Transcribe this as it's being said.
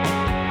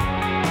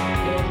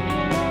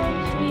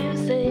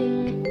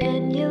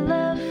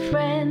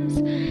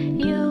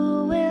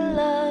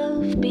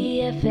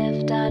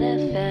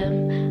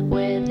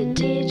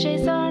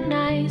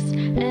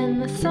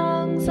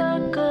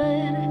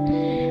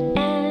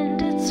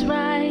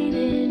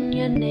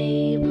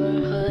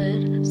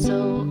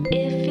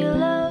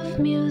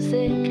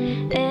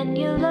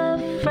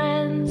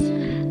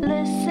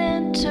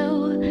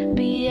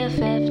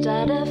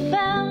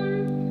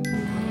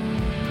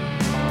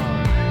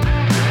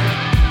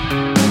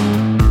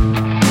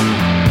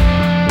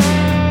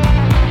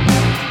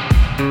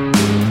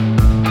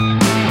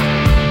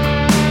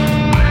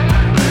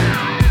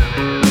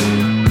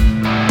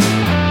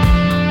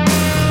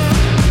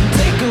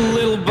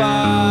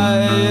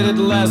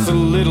lasts a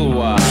little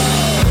while.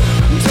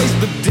 Taste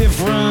the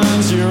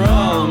difference, you're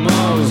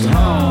almost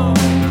home.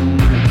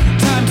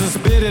 Time to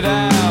spit it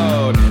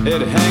out,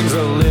 it hangs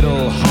a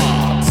little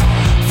hot.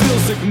 Feel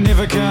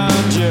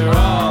significant, you're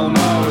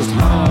almost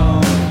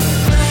home.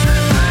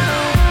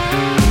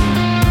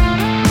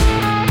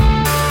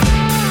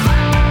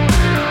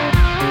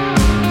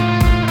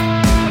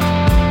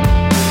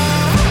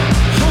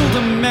 Hold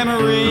a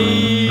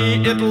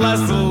memory, it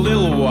lasts a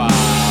little while.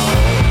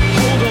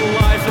 Hold a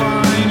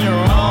lifeline,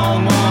 you're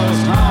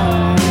almost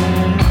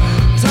home.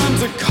 Time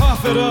to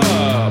cough it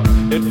up,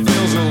 it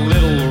feels a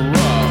little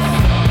rough.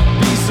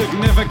 Be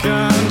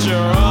significant,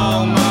 you're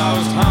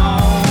almost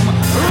home.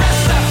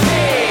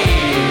 Recipe,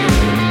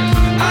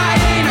 I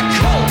ain't a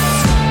cult.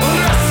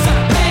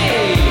 Recipe,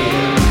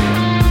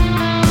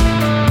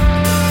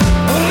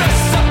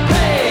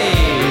 recipe,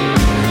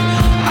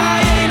 I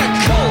ain't a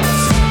cult.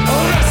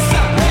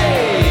 Recipe.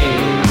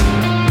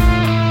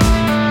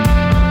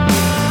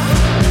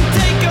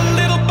 Take a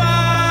little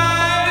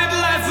bite, it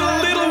lasts a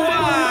little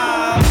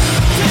while.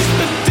 Taste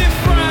the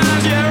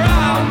difference, you're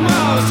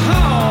almost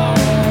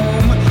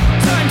home.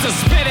 Time to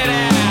spit it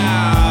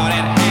out,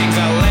 it hangs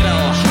a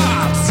little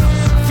hot.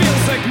 Feel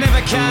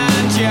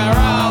significant, you're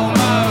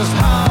almost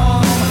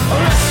home.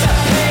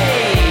 Recipe,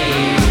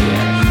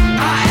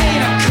 I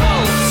ain't a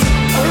cult.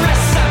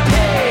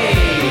 Recipe,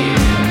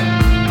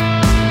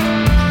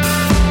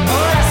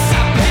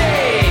 recipe,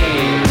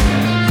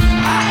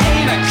 I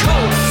ain't a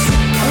cult.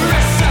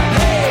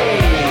 Recipe.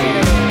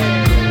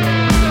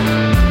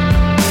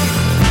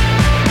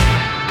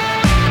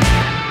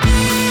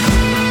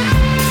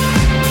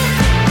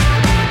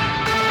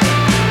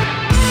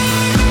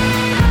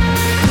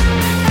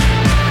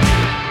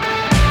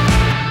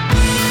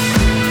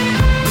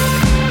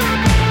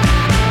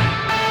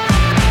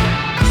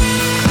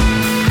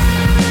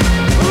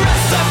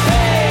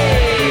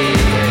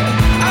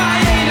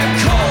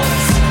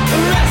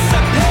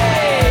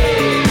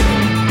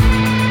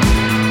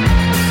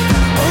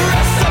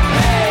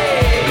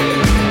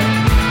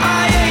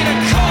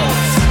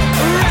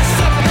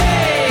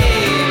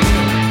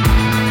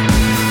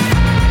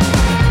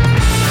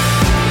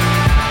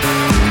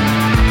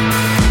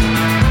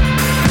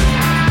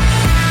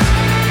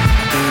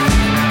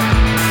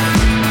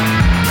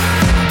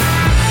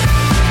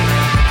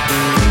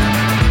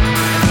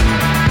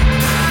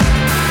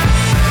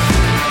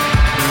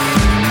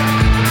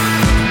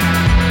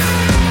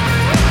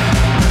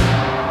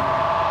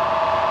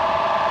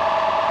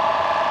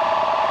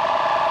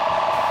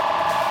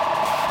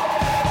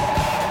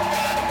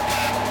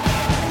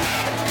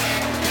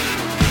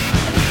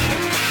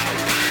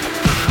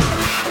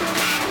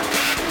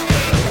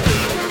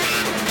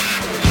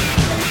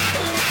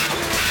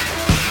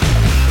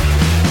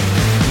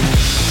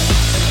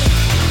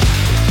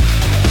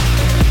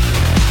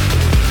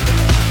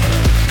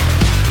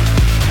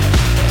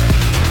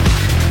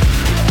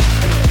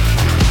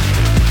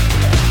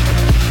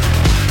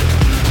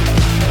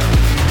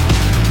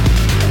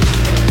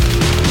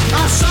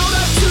 I showed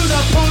up to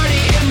the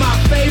party in my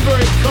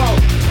favorite coat.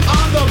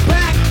 On the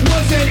back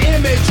was an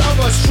image of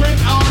a shrimp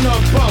on a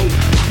boat.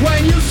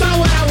 When you saw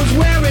what I was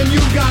wearing,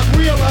 you got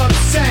real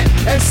upset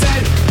and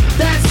said,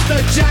 "That's the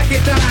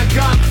jacket that I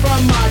got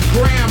from my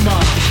grandma."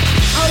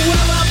 Oh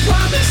well, I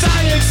promise I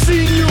had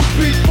seen you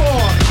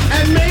before,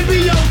 and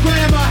maybe your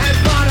grandma had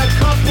bought a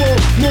couple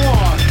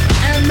more,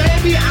 and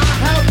maybe I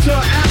helped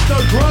her at the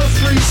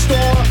grocery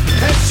store,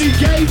 and she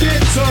gave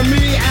it to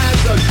me as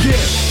a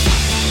gift.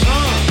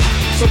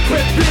 So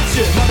quit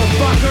bitching,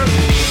 motherfucker.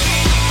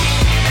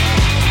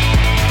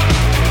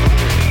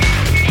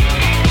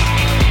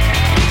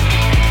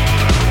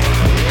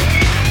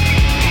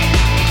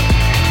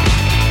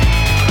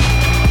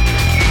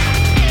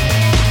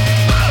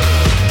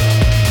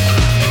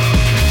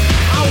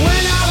 I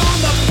went out on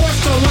the porch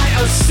to light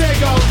a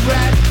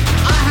cigarette.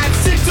 I had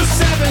 6 or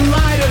 7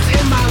 lighters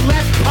in my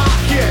left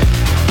pocket.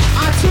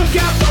 I took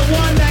out the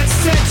one that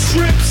said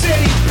Strip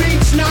City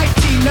Beach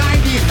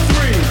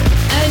 1993.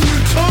 And you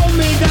told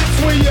me that's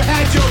where you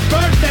had your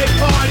birthday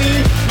party,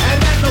 and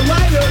that the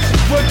lighters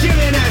were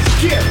given as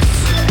gifts.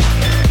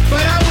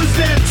 But I was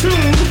there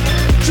too,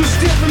 just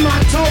dipping my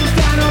toes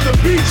down on the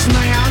beach,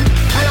 man.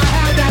 And I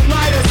had that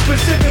lighter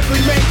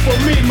specifically made for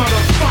me,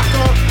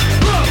 motherfucker.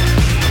 Look,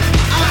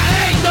 I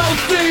ain't no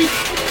thief.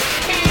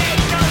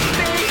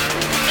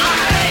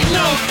 I ain't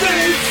no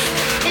thief.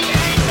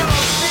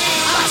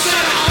 I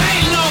said I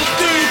ain't no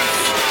thief.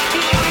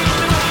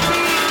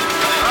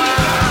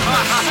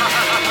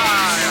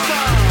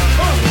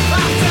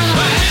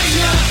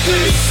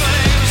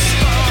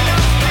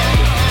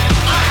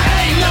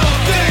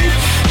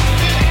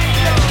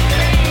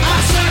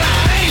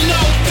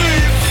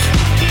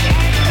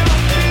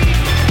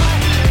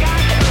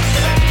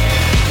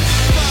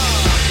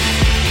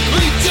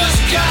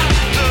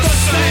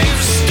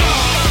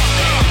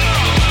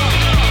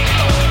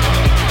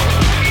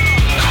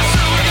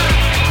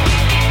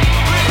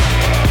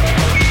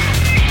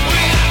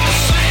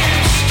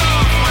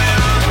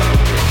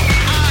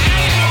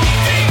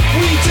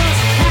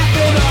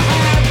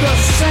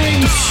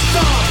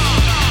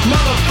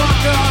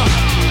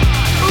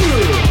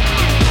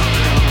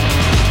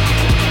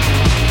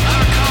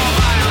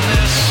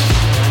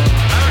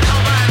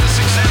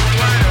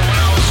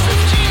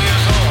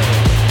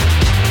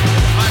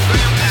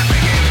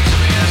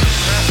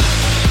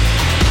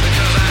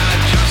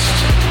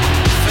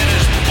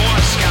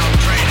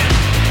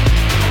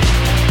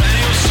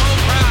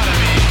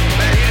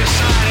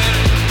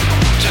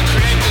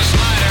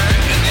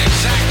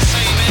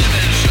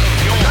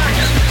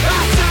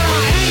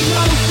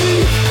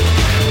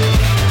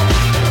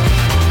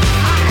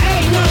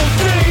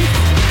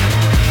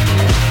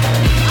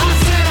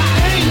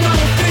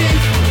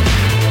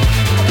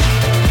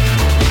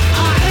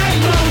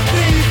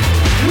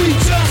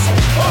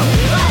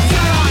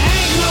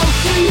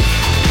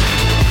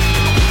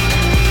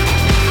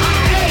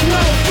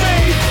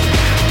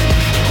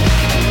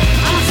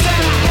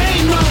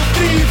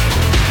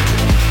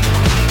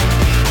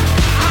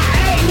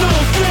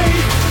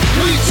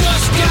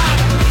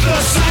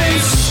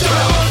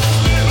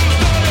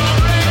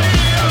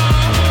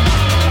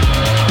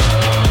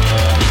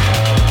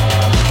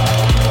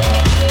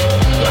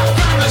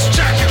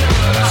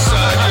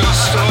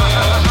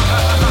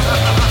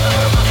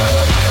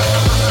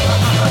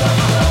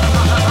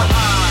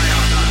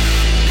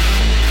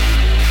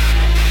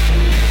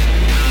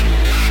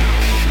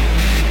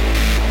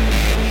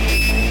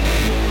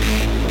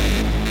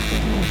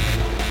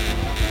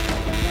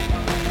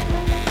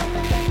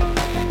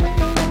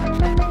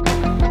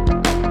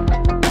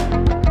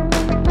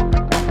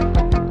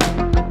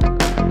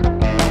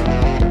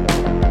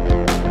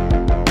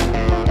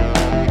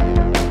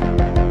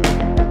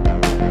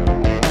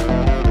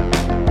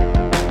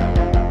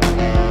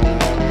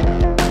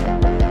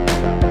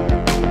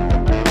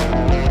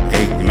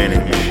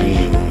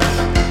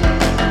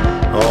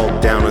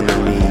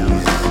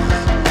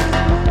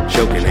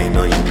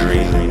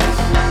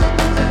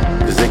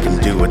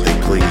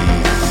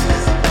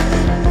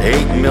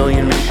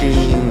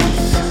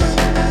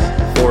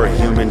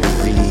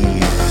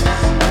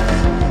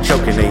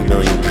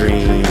 million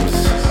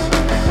dreams,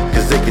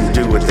 'cause they can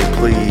do what they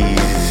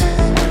please.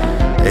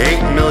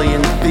 8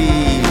 million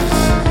thieves,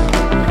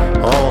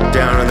 all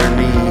down on their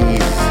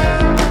knees.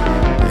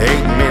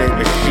 8-minute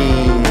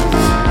machines,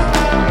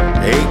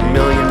 8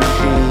 million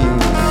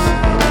machines.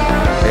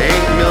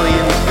 8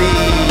 million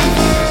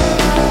thieves,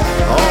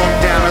 all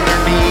down on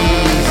their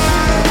knees.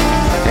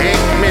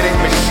 8-minute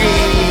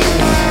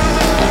machines,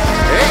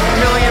 8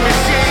 million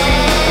machines.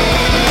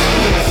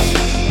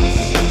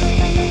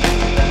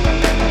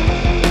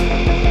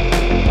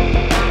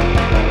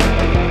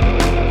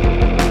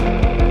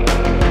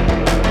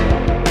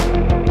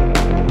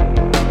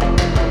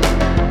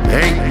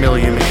 8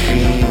 million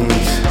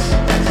machines,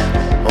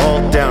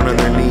 all down on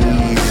their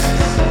knees,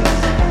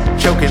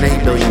 choking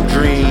 8 million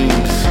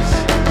dreams,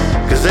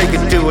 'cause they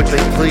can do what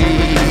they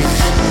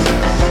please.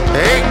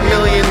 8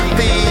 million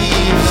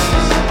thieves,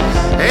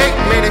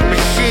 8-minute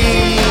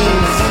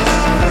machines.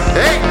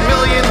 8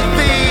 million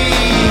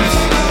thieves,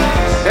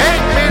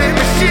 8-minute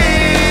machines.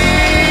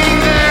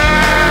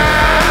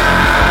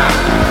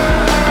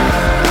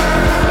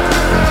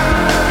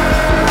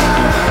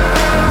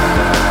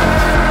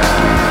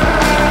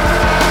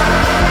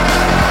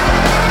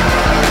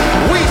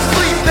 We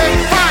sleep, they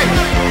fight.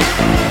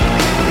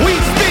 We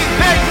speak,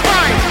 they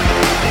fight.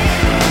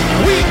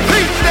 We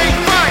preach, they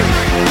fight.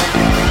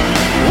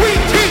 We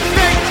teach,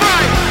 they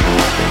fight.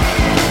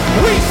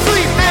 We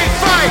sleep, they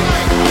fight.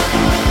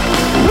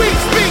 We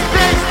speak,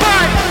 they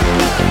fight.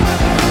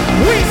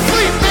 We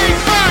sleep, they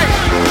fight.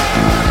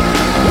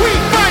 We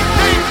fight,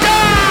 they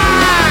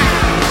die.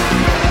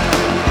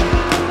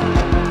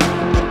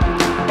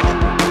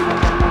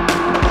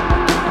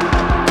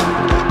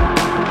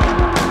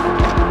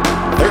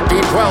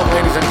 1312,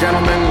 ladies and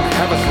gentlemen,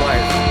 have a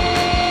slice.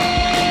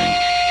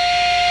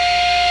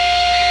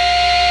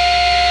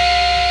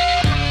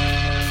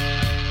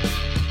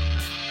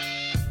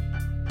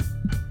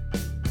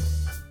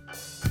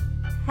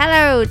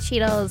 Hello,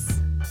 Cheetles.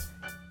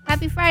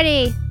 Happy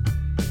Friday.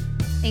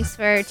 Thanks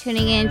for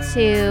tuning in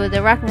to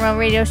the Rock and Roll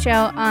Radio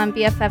Show on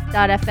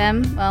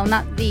BFF.FM. Well,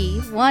 not the,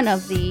 one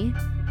of the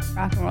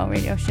rock and roll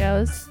radio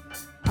shows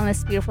on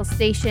this beautiful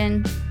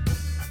station.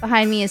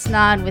 Behind me is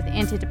Nod with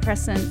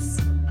Antidepressants.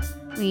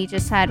 We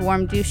just had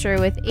Warm Doucher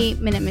with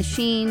 8-Minute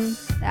Machine.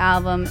 The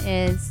album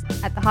is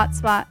At the Hot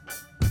Spot.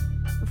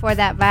 Before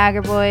that,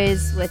 Viagra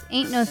Boys with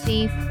Ain't No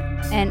Thief.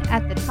 And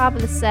at the top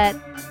of the set,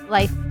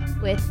 Life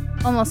with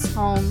Almost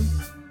Home.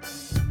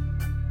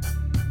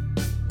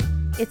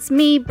 It's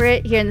me,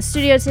 Britt, here in the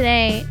studio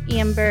today.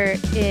 Ian Burt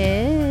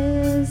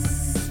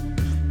is...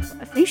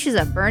 I think she's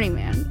at Burning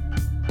Man.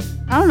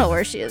 I don't know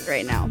where she is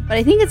right now, but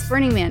I think it's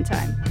Burning Man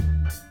time.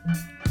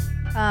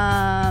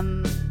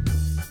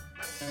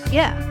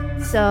 Yeah.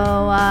 So,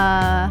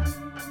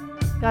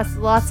 got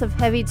lots of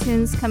heavy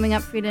tunes coming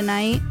up for you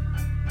tonight.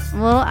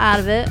 I'm a little out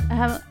of it.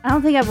 I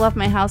don't think I've left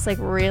my house like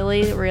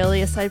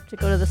really, aside to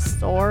go to the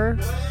store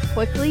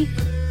quickly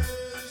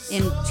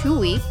in 2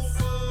 weeks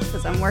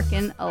because I'm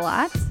working a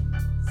lot.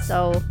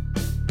 So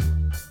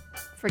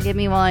forgive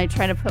me while I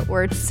try to put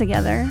words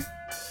together.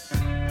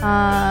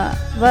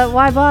 But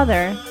why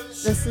bother?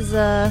 This is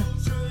a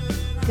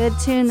good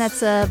tune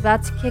that's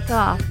about to kick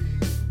off.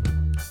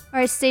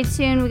 Alright, stay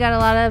tuned. We got a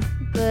lot of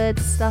good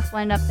stuff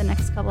lined up the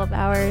next couple of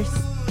hours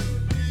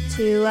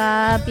to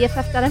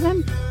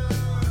BFF.FM.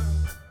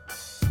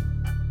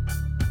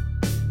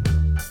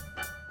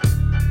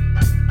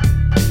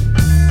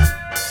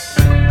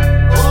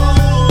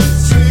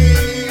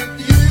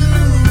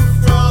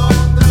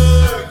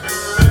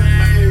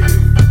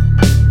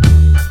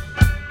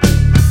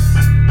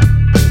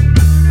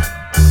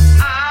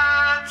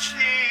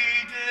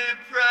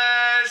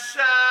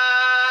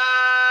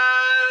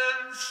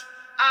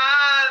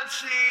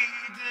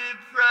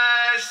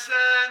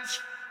 Antidepressants,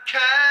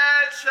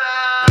 ketamine.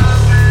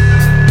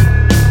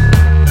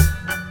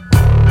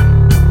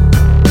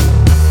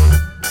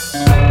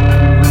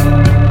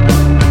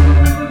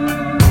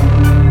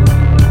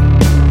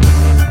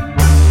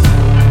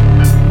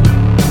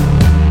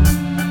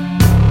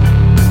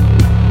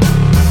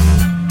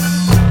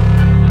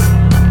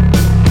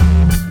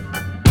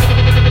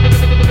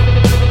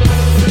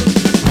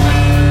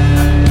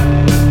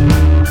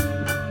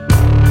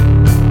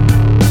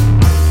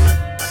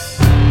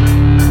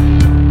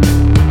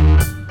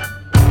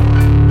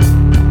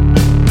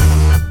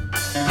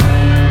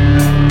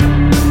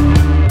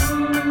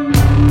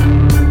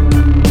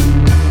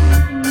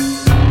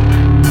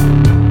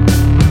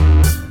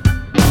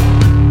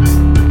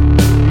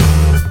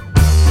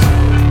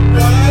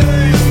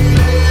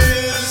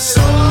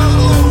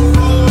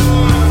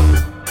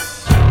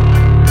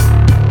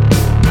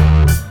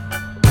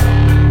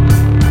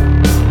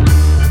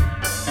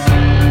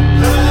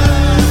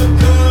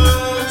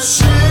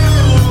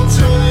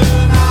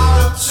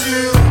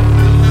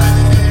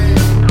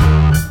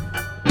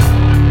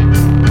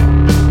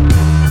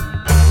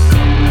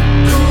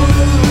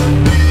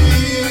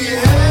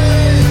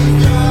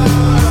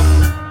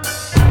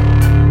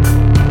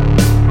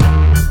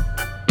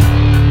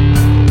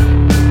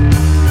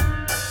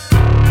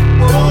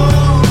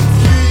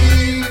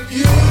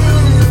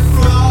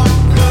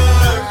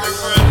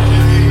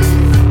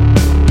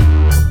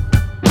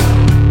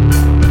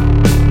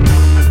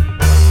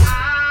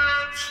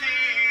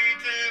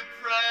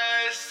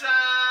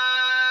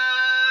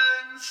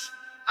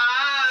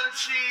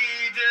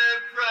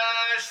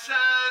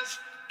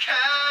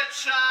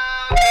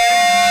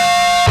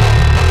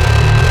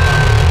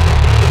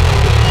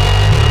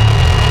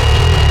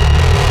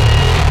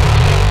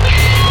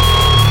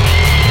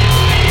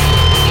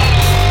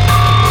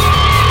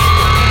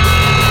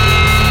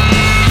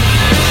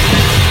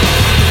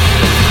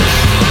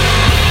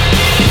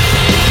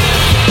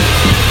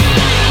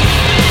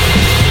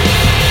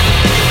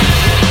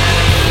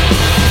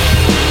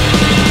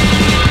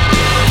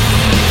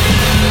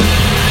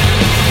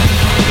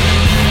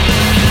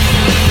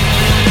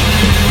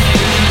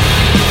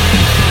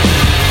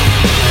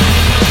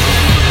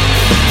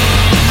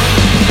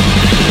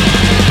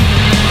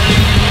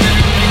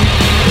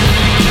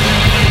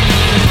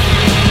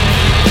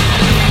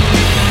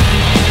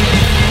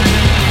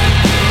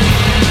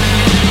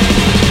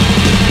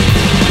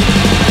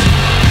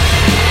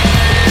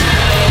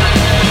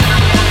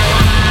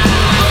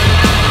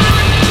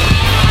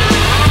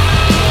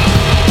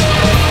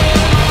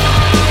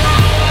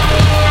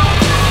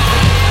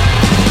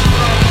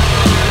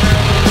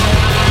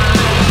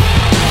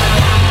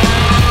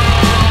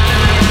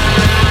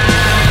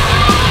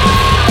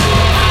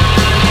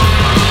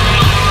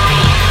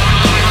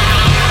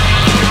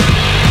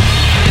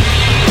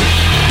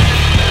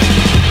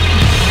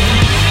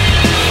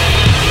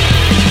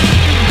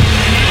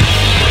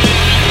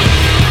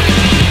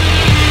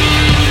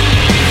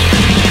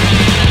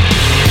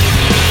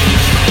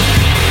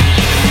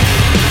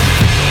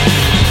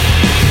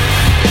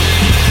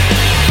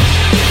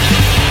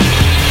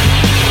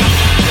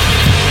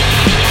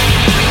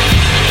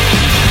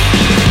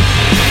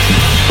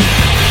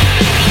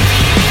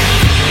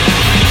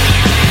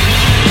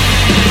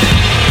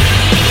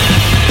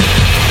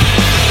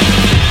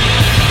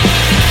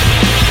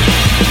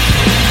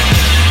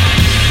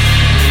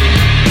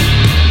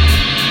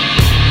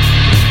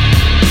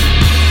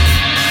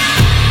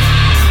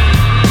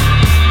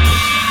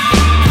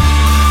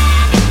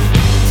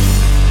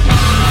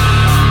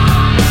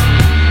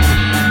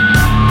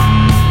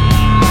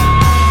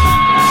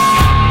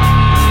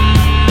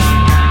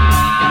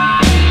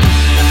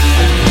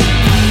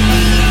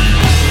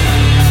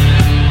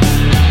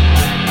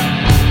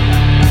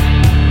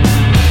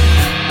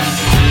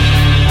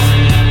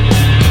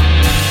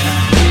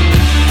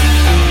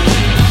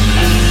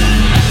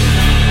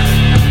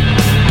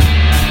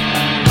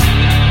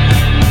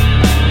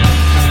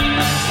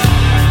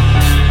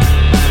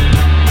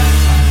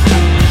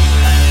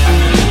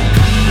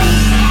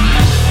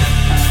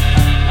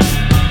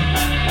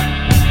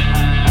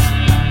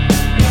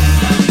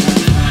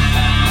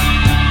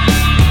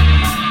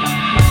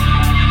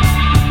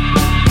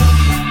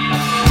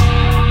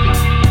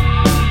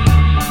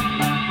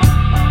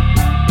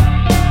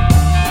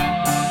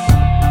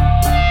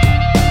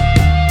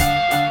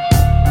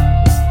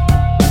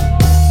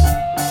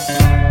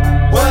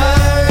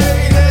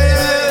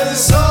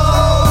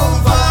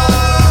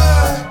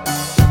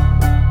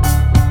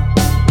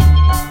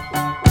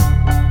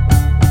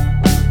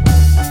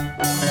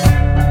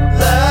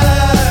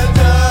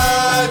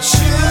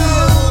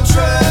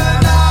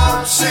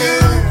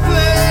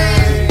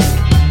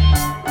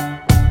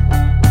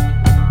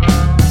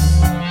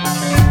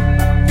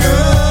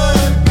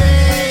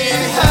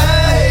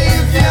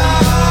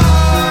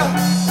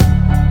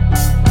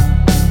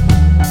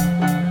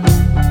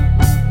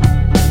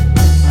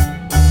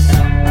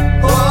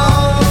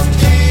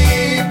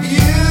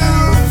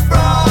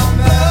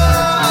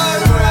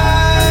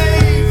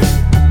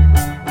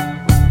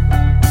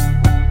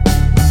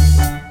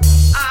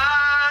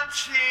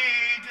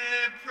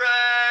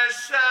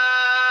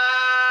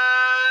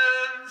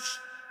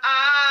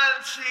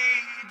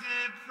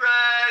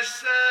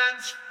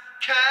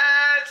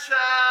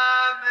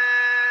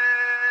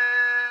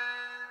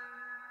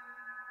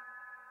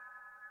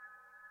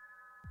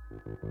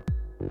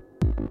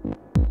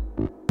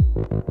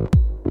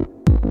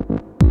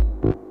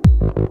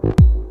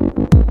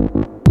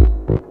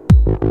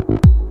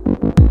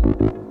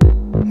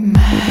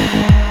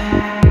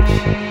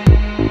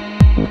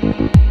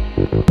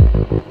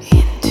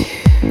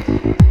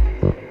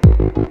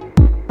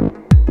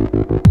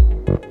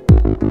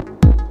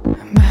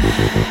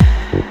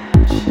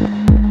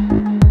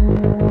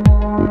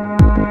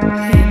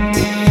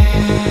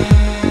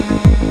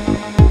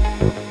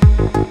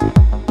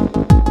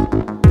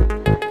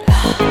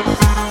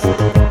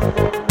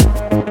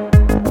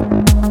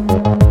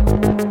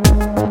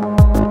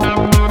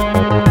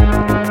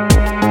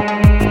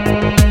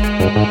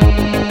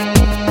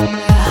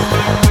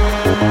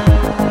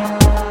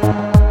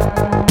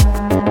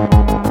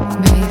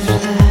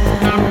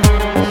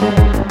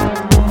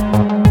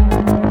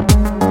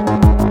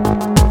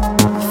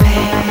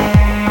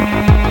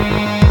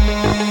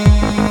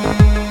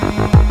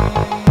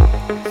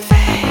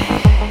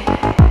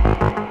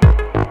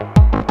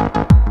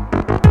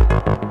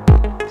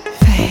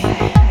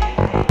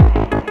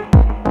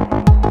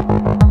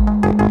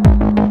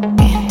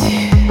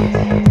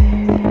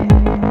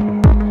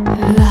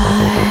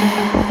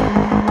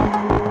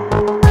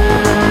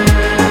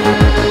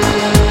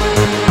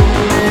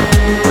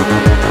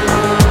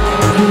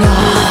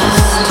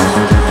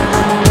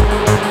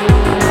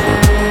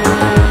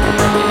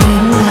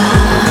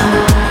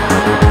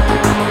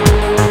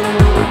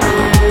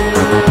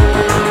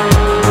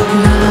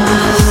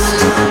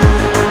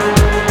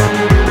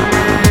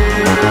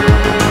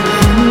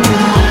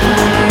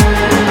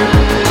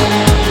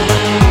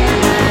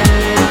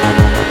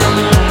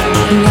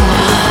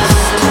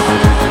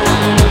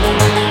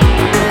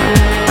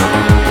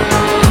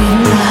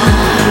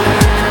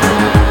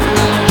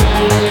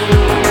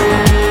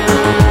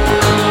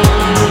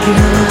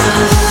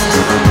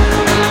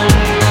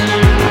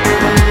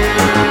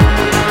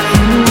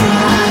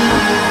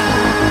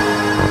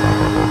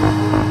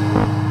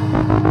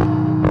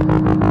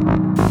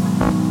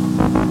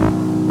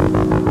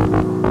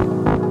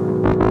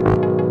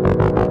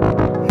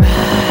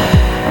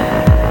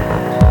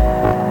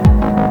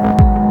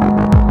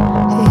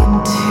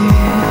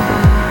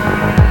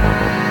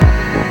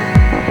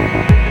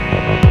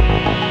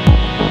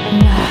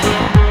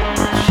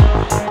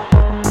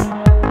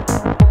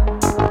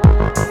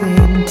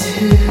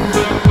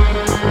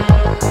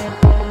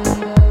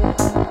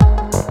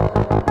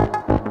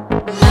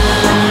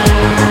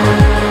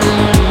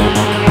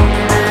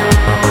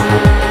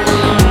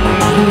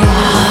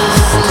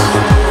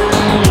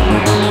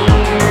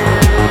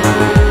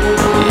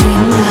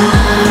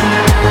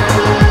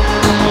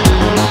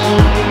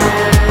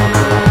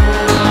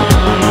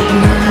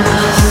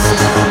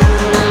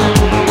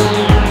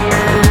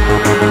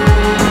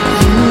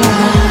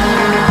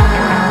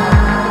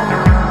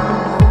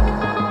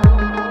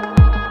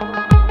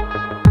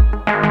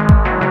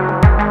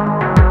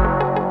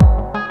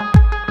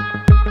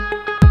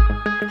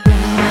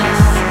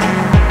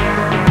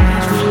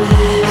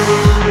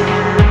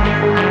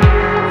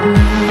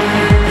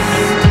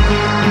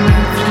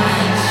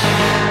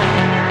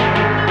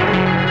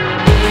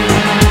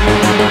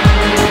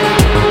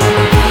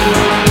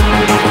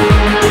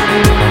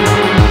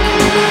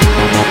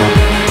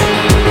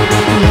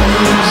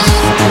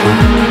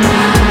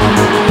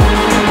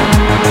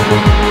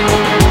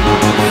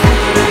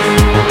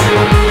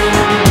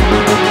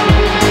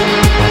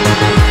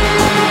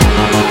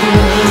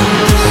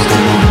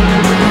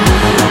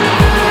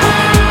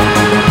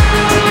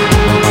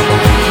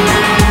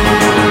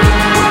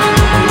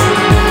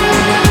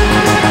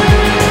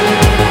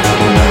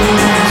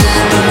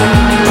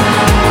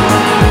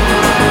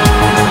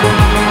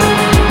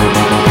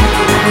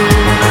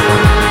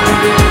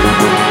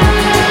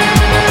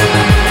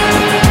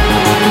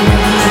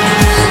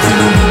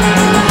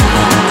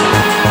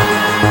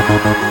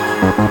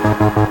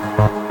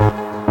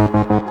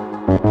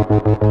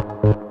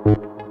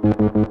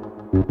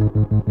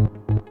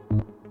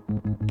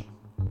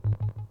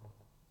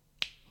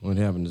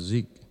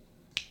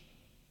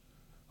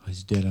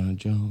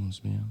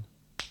 Jones, man.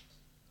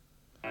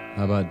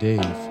 How about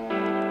Dave?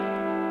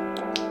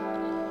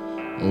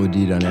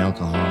 OD'd on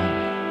alcohol.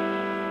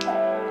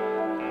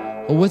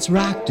 Well, what's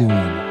Rock doing?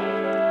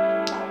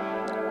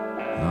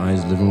 Oh,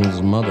 he's living with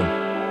his mother.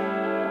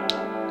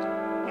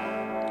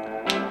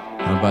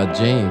 How about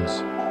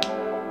James?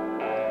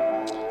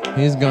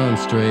 He's gone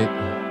straight.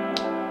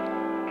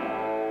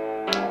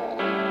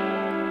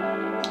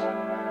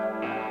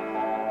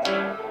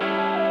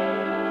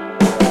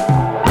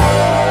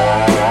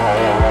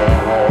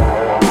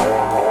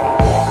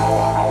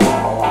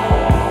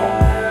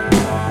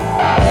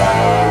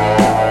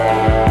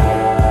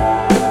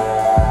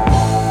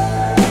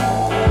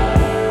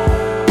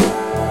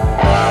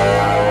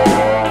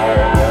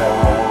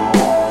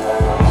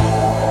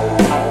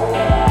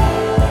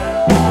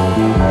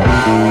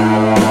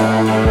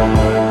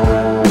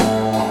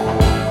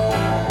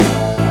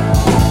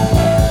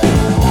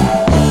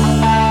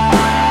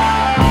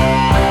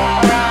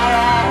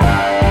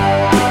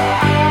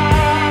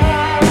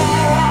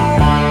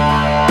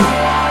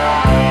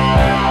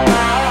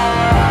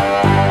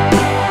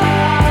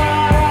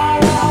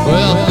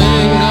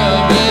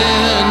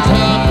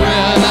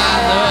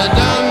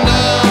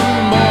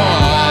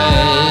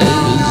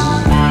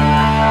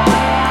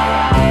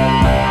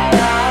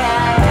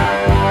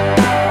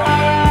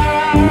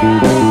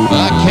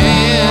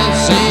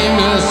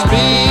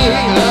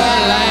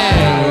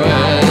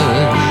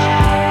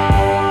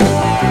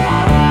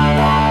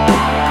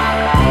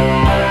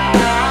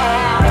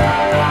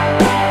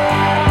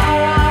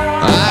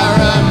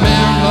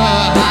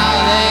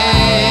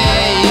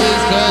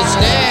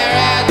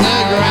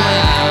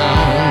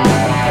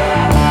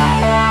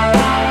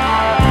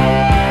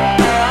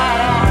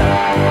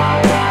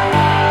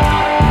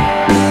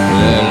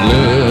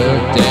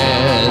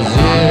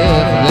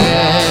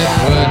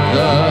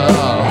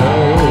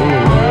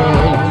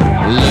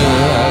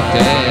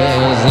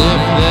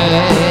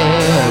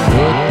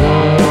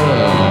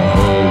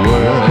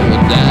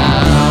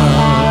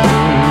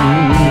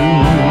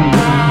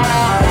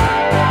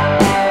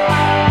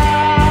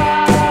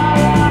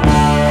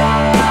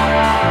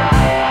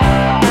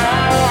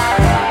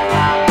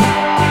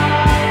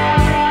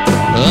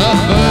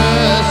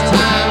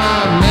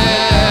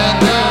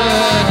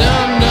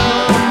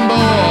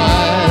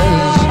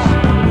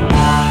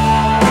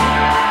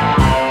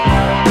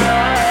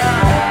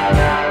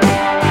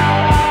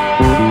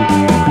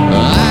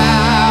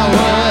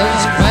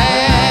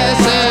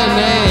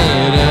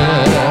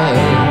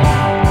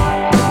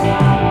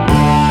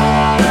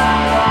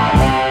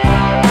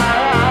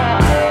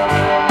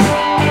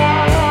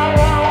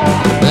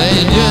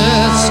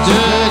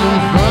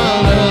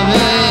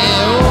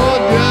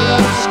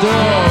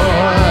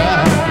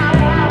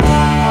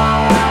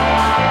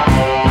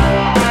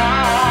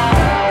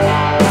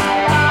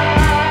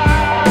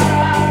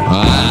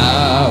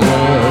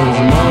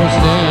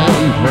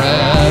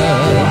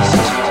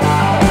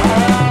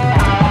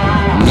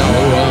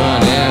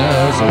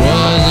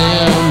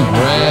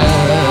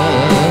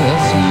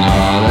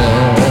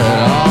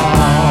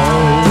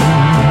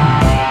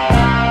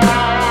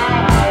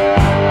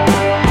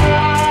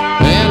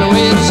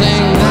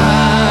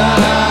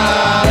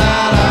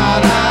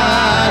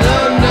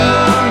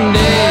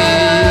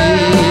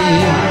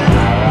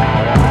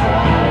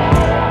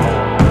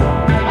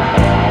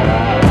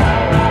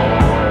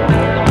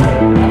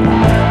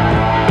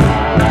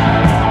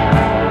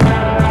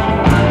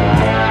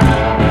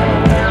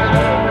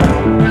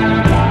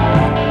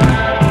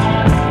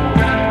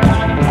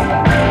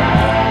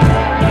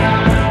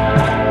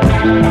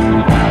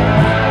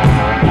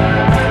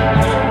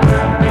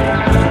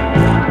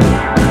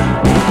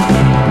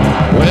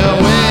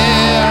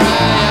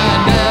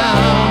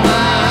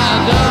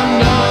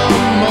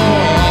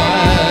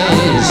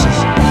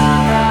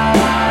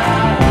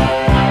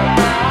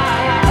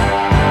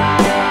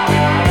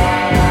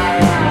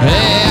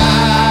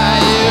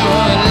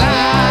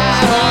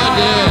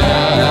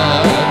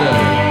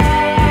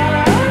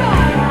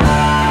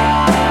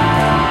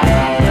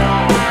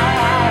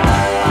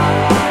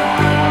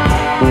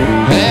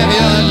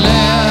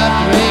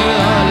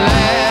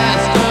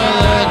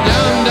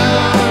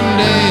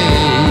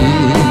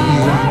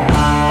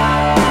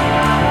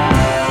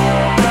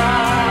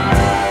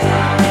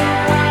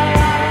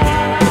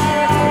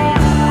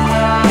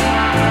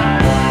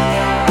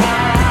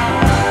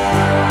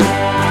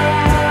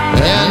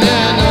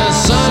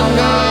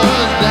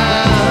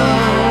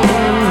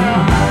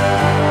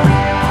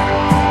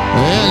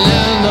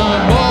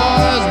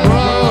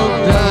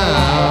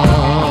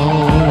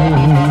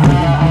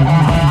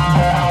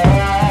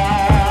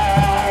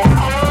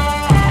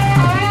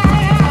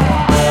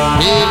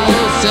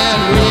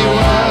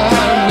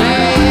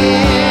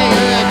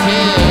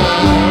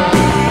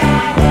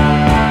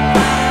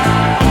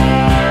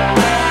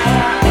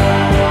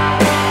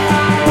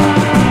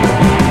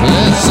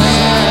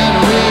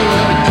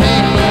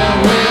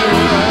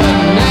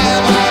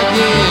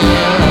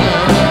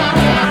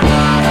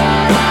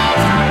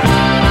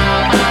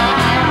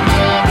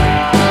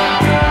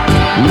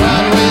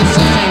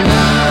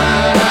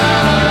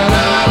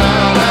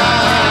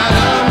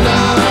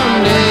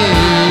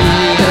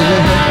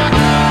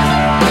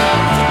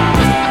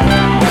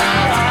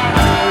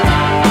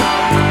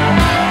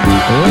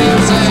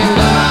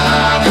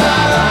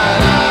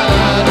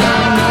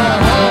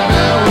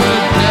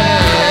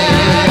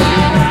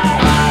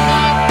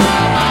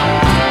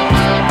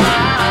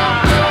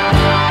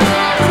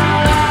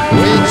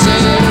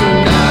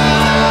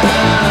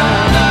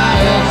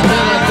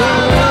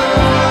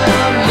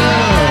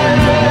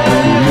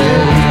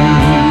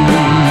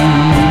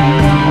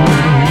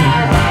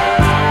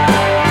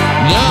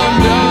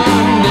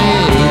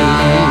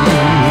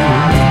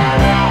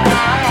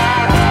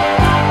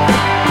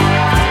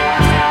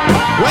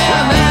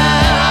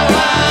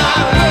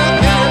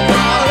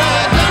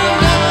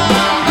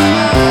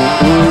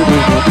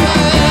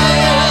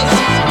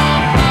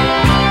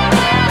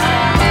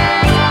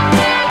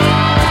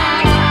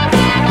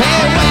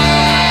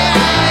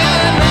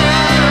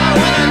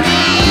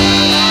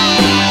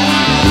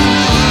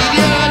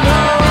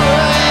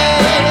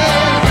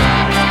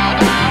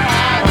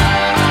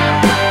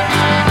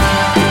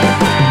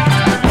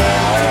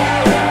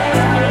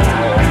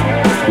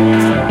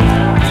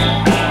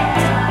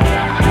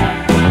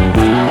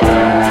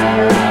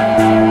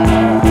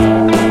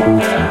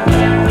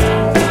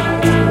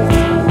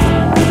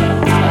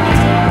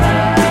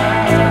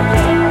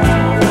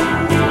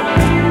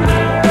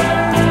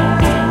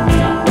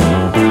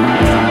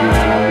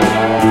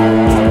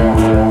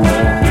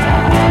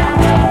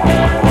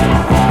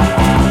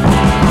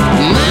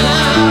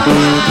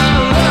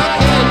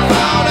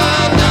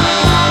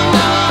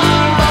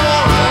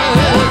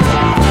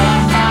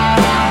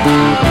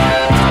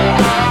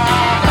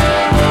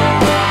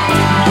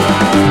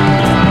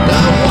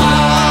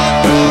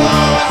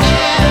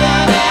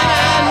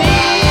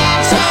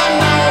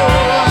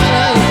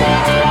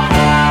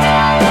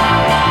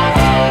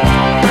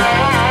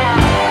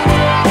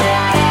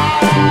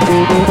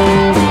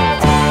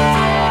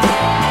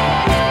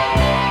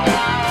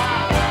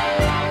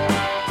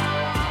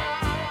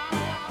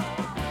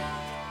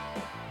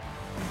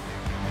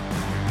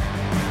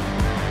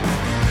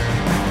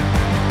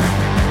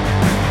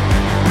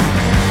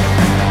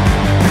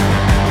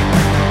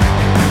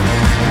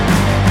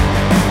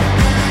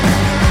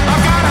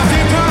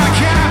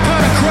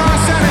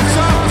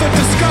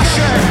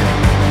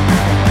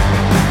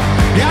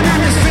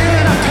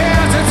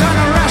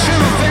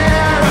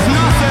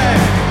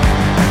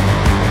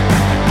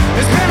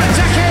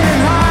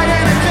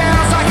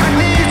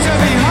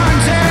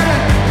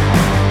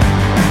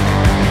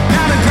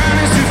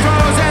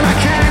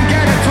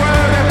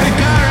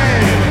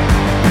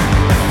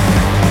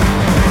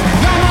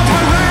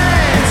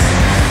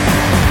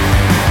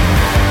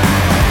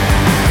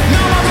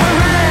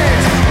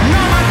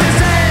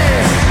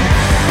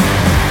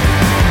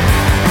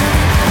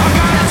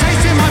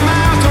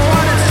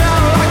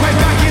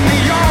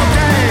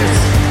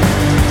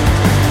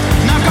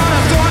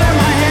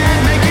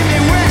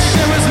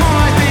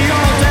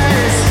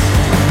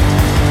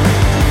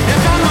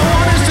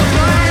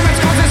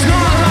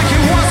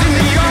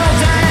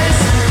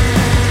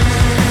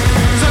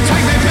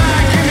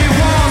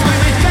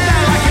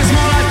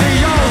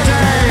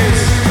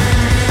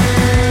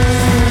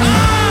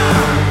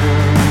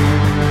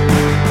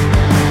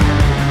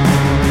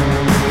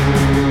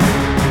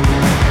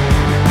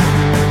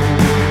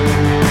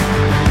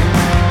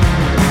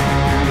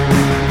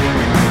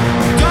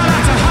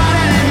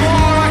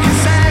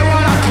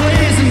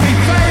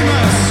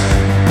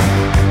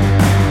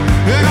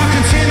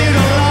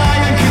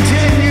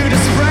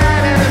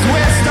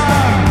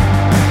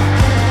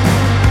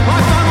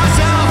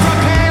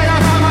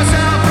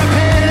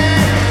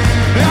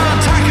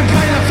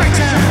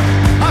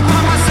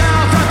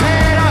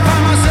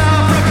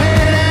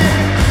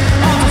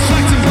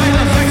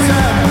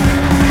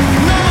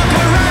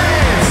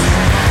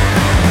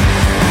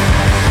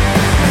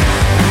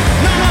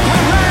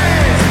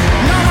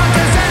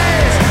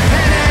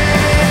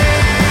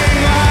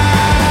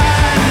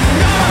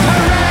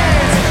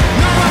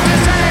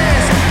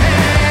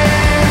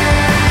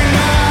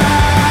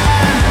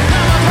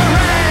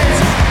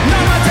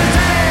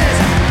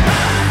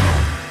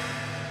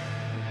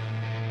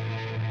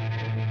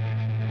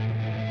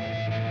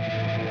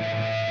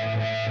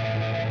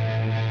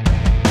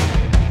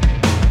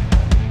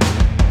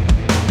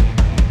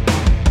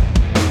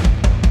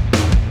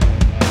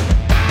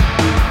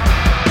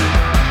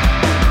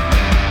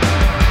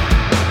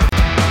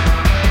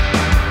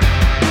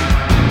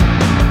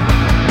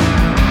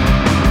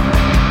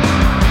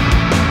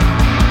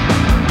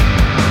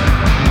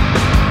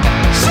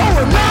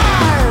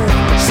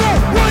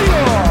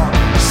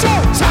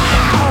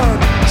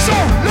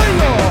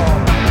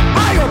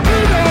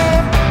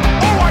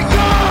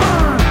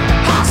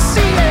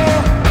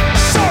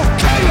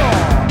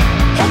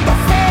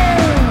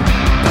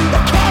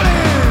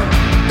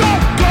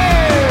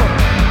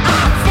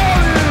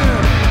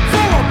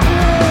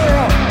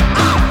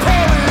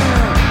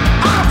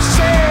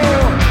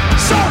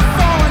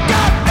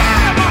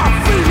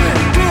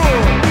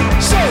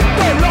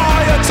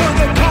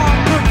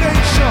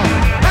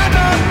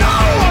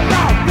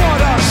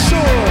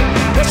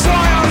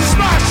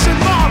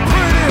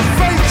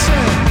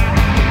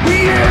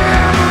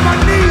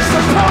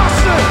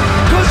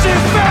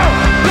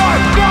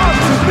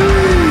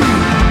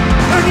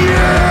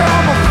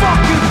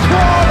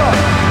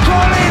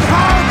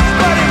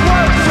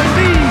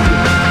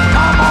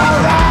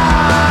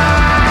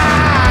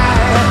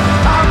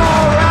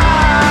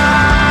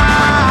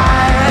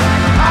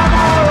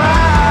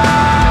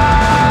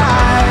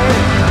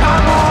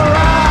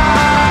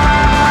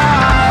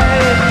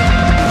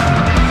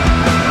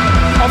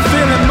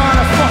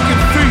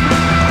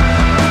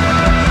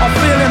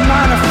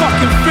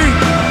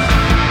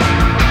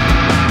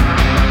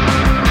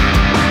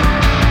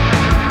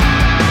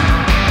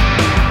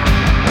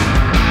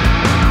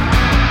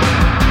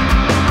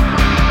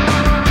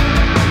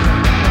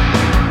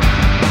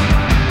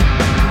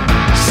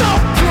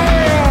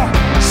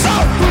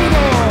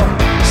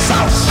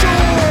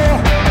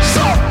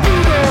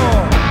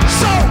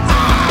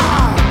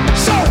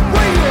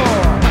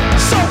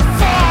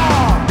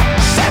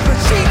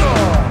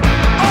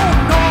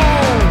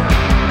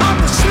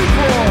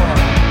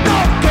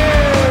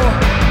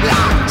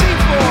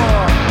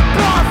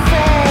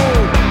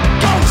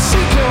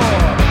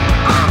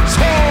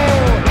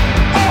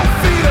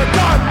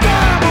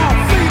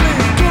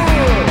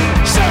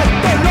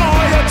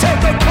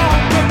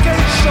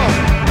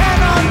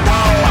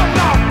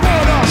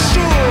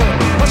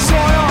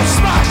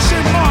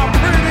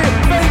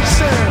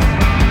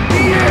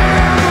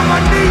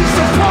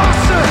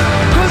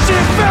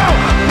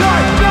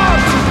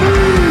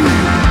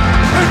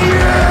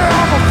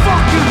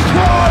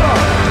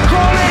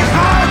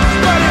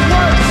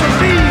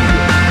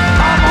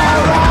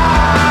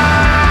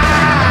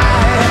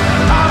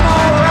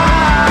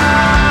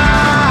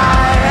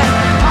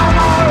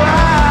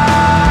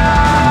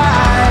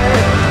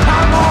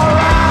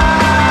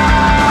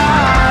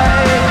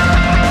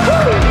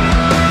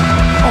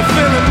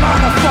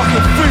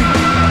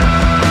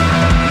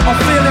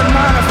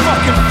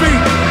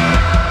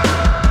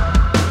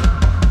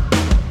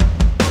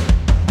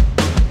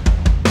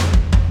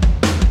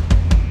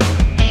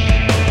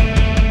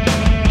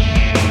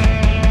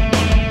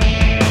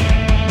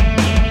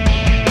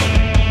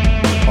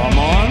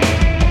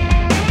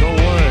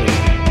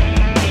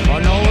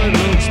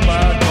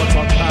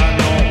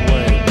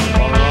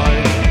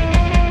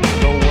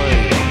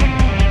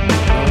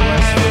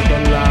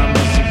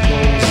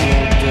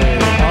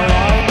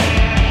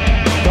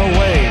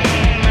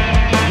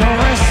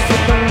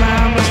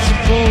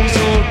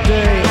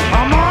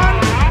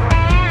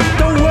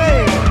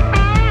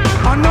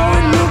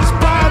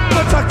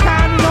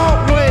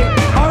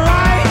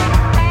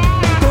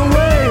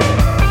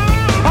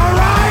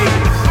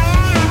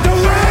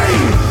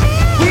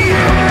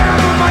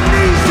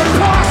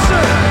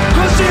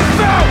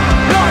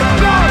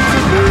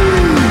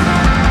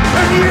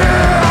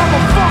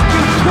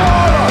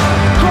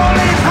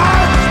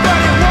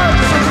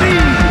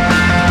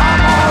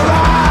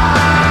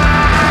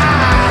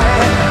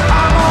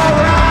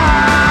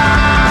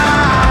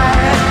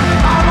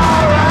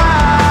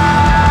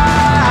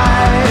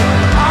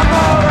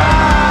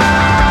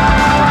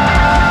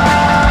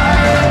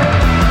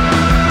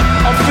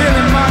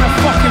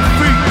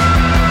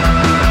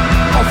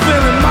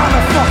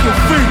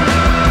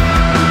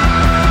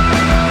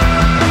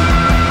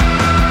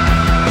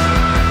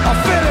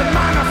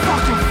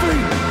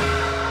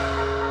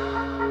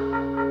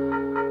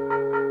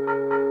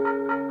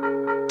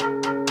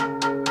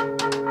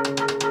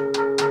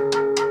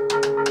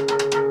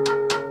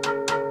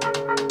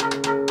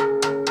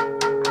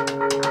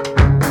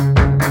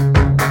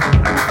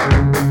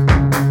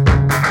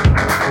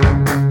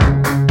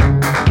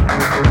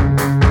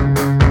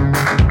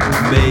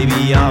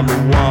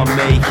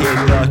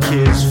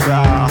 kids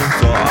fat. I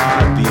thought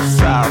I'd be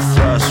fat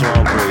first, so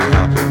I'm pretty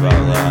happy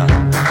about that.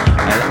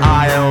 And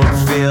I don't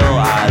feel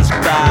as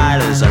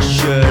bad as I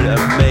should, and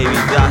maybe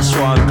that's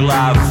why I'm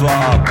glad for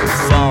a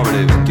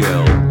performative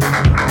guilt.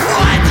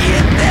 What do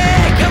you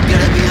think I'm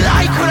gonna be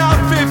like when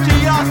I'm 50?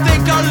 I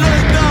think I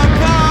look that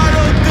bad, I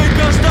don't think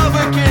I'll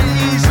stomach it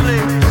easily.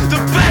 The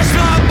best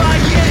part of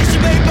my years to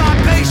make my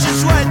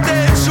patience sweat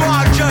thin, so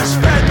I just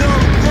spend the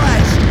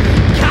rest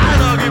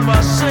cataloging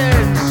my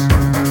sins.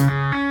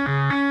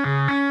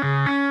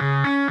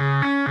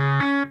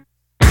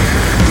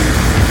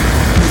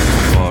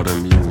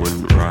 Bottom, you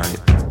wouldn't write.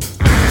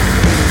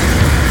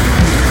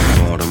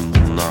 Bottom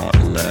will not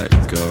let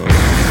go.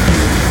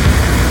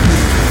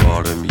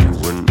 Bottom, you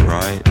wouldn't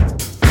write.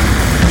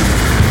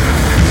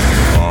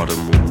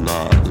 Bottom will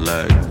not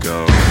let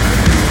go.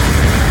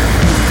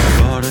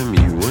 Bottom,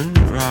 you wouldn't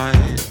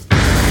write.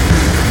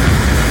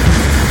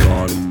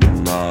 Bottom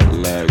will not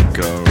let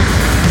go.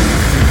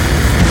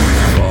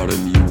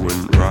 Bottom, you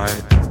wouldn't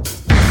write.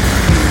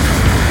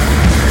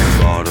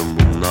 Bottom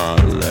will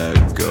not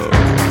let go.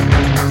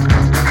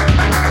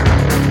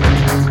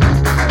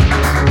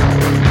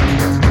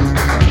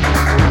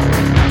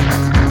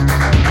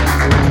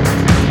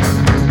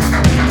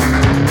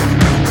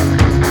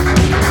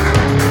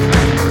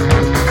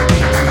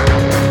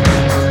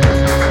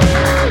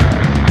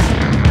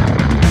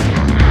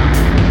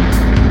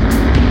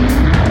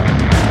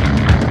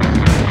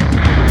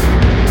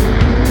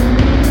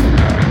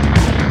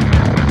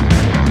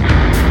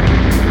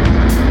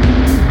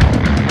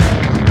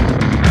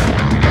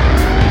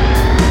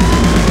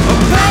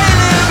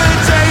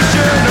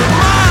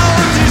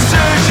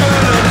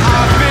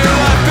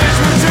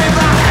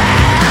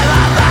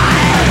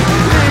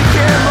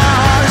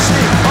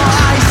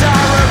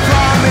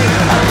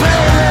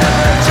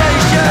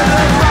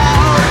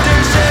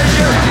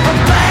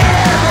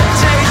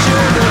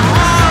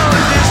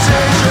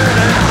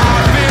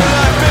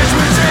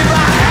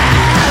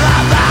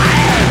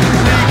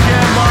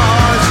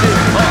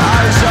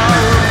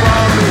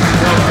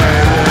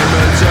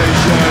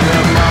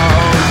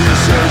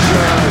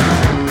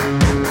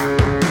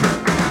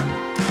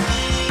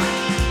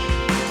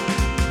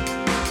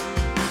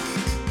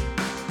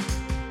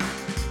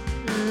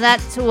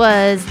 That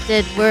was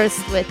Did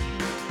Worst with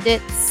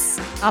Ditz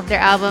off their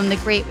album The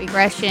Great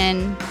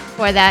Regression.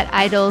 For that,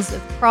 Idols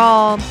with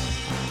Crawl.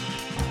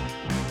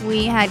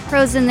 We had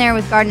Crows in there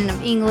with Garden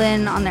of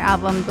England on their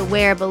album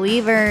Beware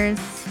Believers.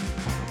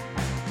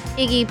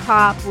 Iggy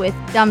Pop with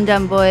Dum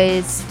Dum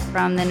Boys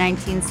from the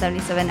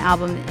 1977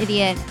 album The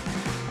Idiot.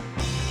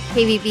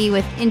 KVB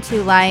with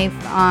Into Life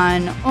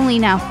on Only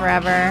Now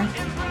Forever.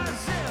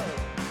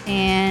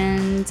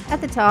 And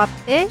at the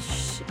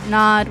top-ish,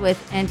 Nod with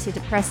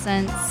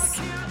Antidepressants.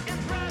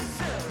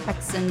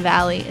 Texan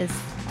Valley is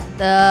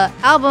the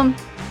album.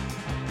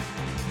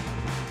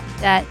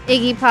 That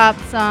Iggy Pop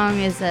song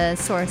is a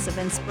source of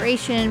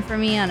inspiration for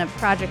me on a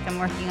project I'm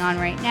working on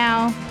right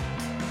now.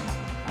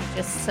 I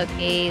just took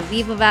a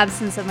leave of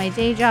absence of my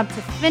day job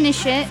to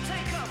finish it.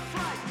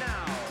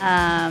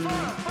 A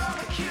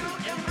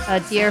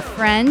dear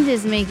friend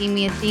is making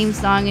me a theme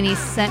song, and he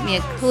sent me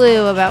a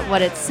clue about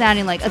what it's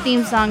sounding like. A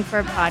theme song for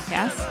a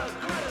podcast.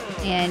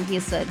 And he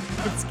said,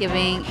 it's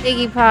giving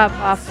Iggy Pop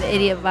off the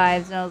Idiot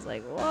vibes. And I was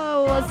like,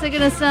 whoa, what's it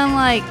going to sound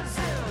like?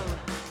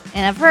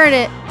 And I've heard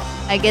it.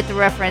 I get the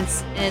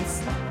reference, and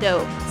it's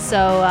dope.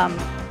 So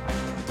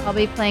I'll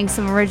be playing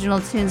some original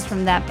tunes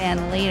from that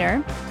band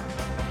later.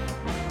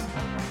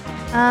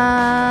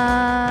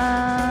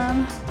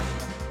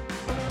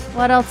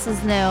 What else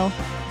is new?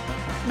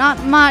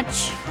 Not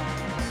much.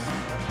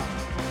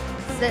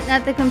 Sitting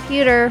at the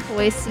computer,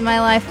 wasting my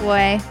life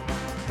away.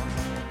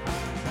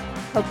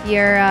 Hope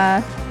you're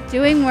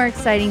doing more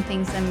exciting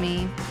things than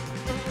me.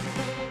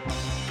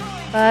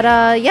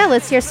 But yeah,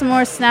 let's hear some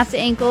more Snap to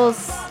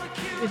Ankles.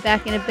 Be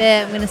back in a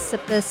bit. I'm going to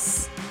sip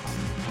this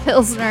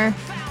Pilsner.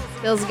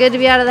 Feels good to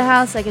be out of the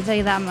house, I can tell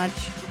you that much.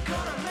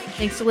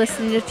 Thanks for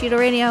listening to Cheetle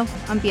Radio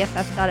on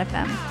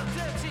BFF.fm.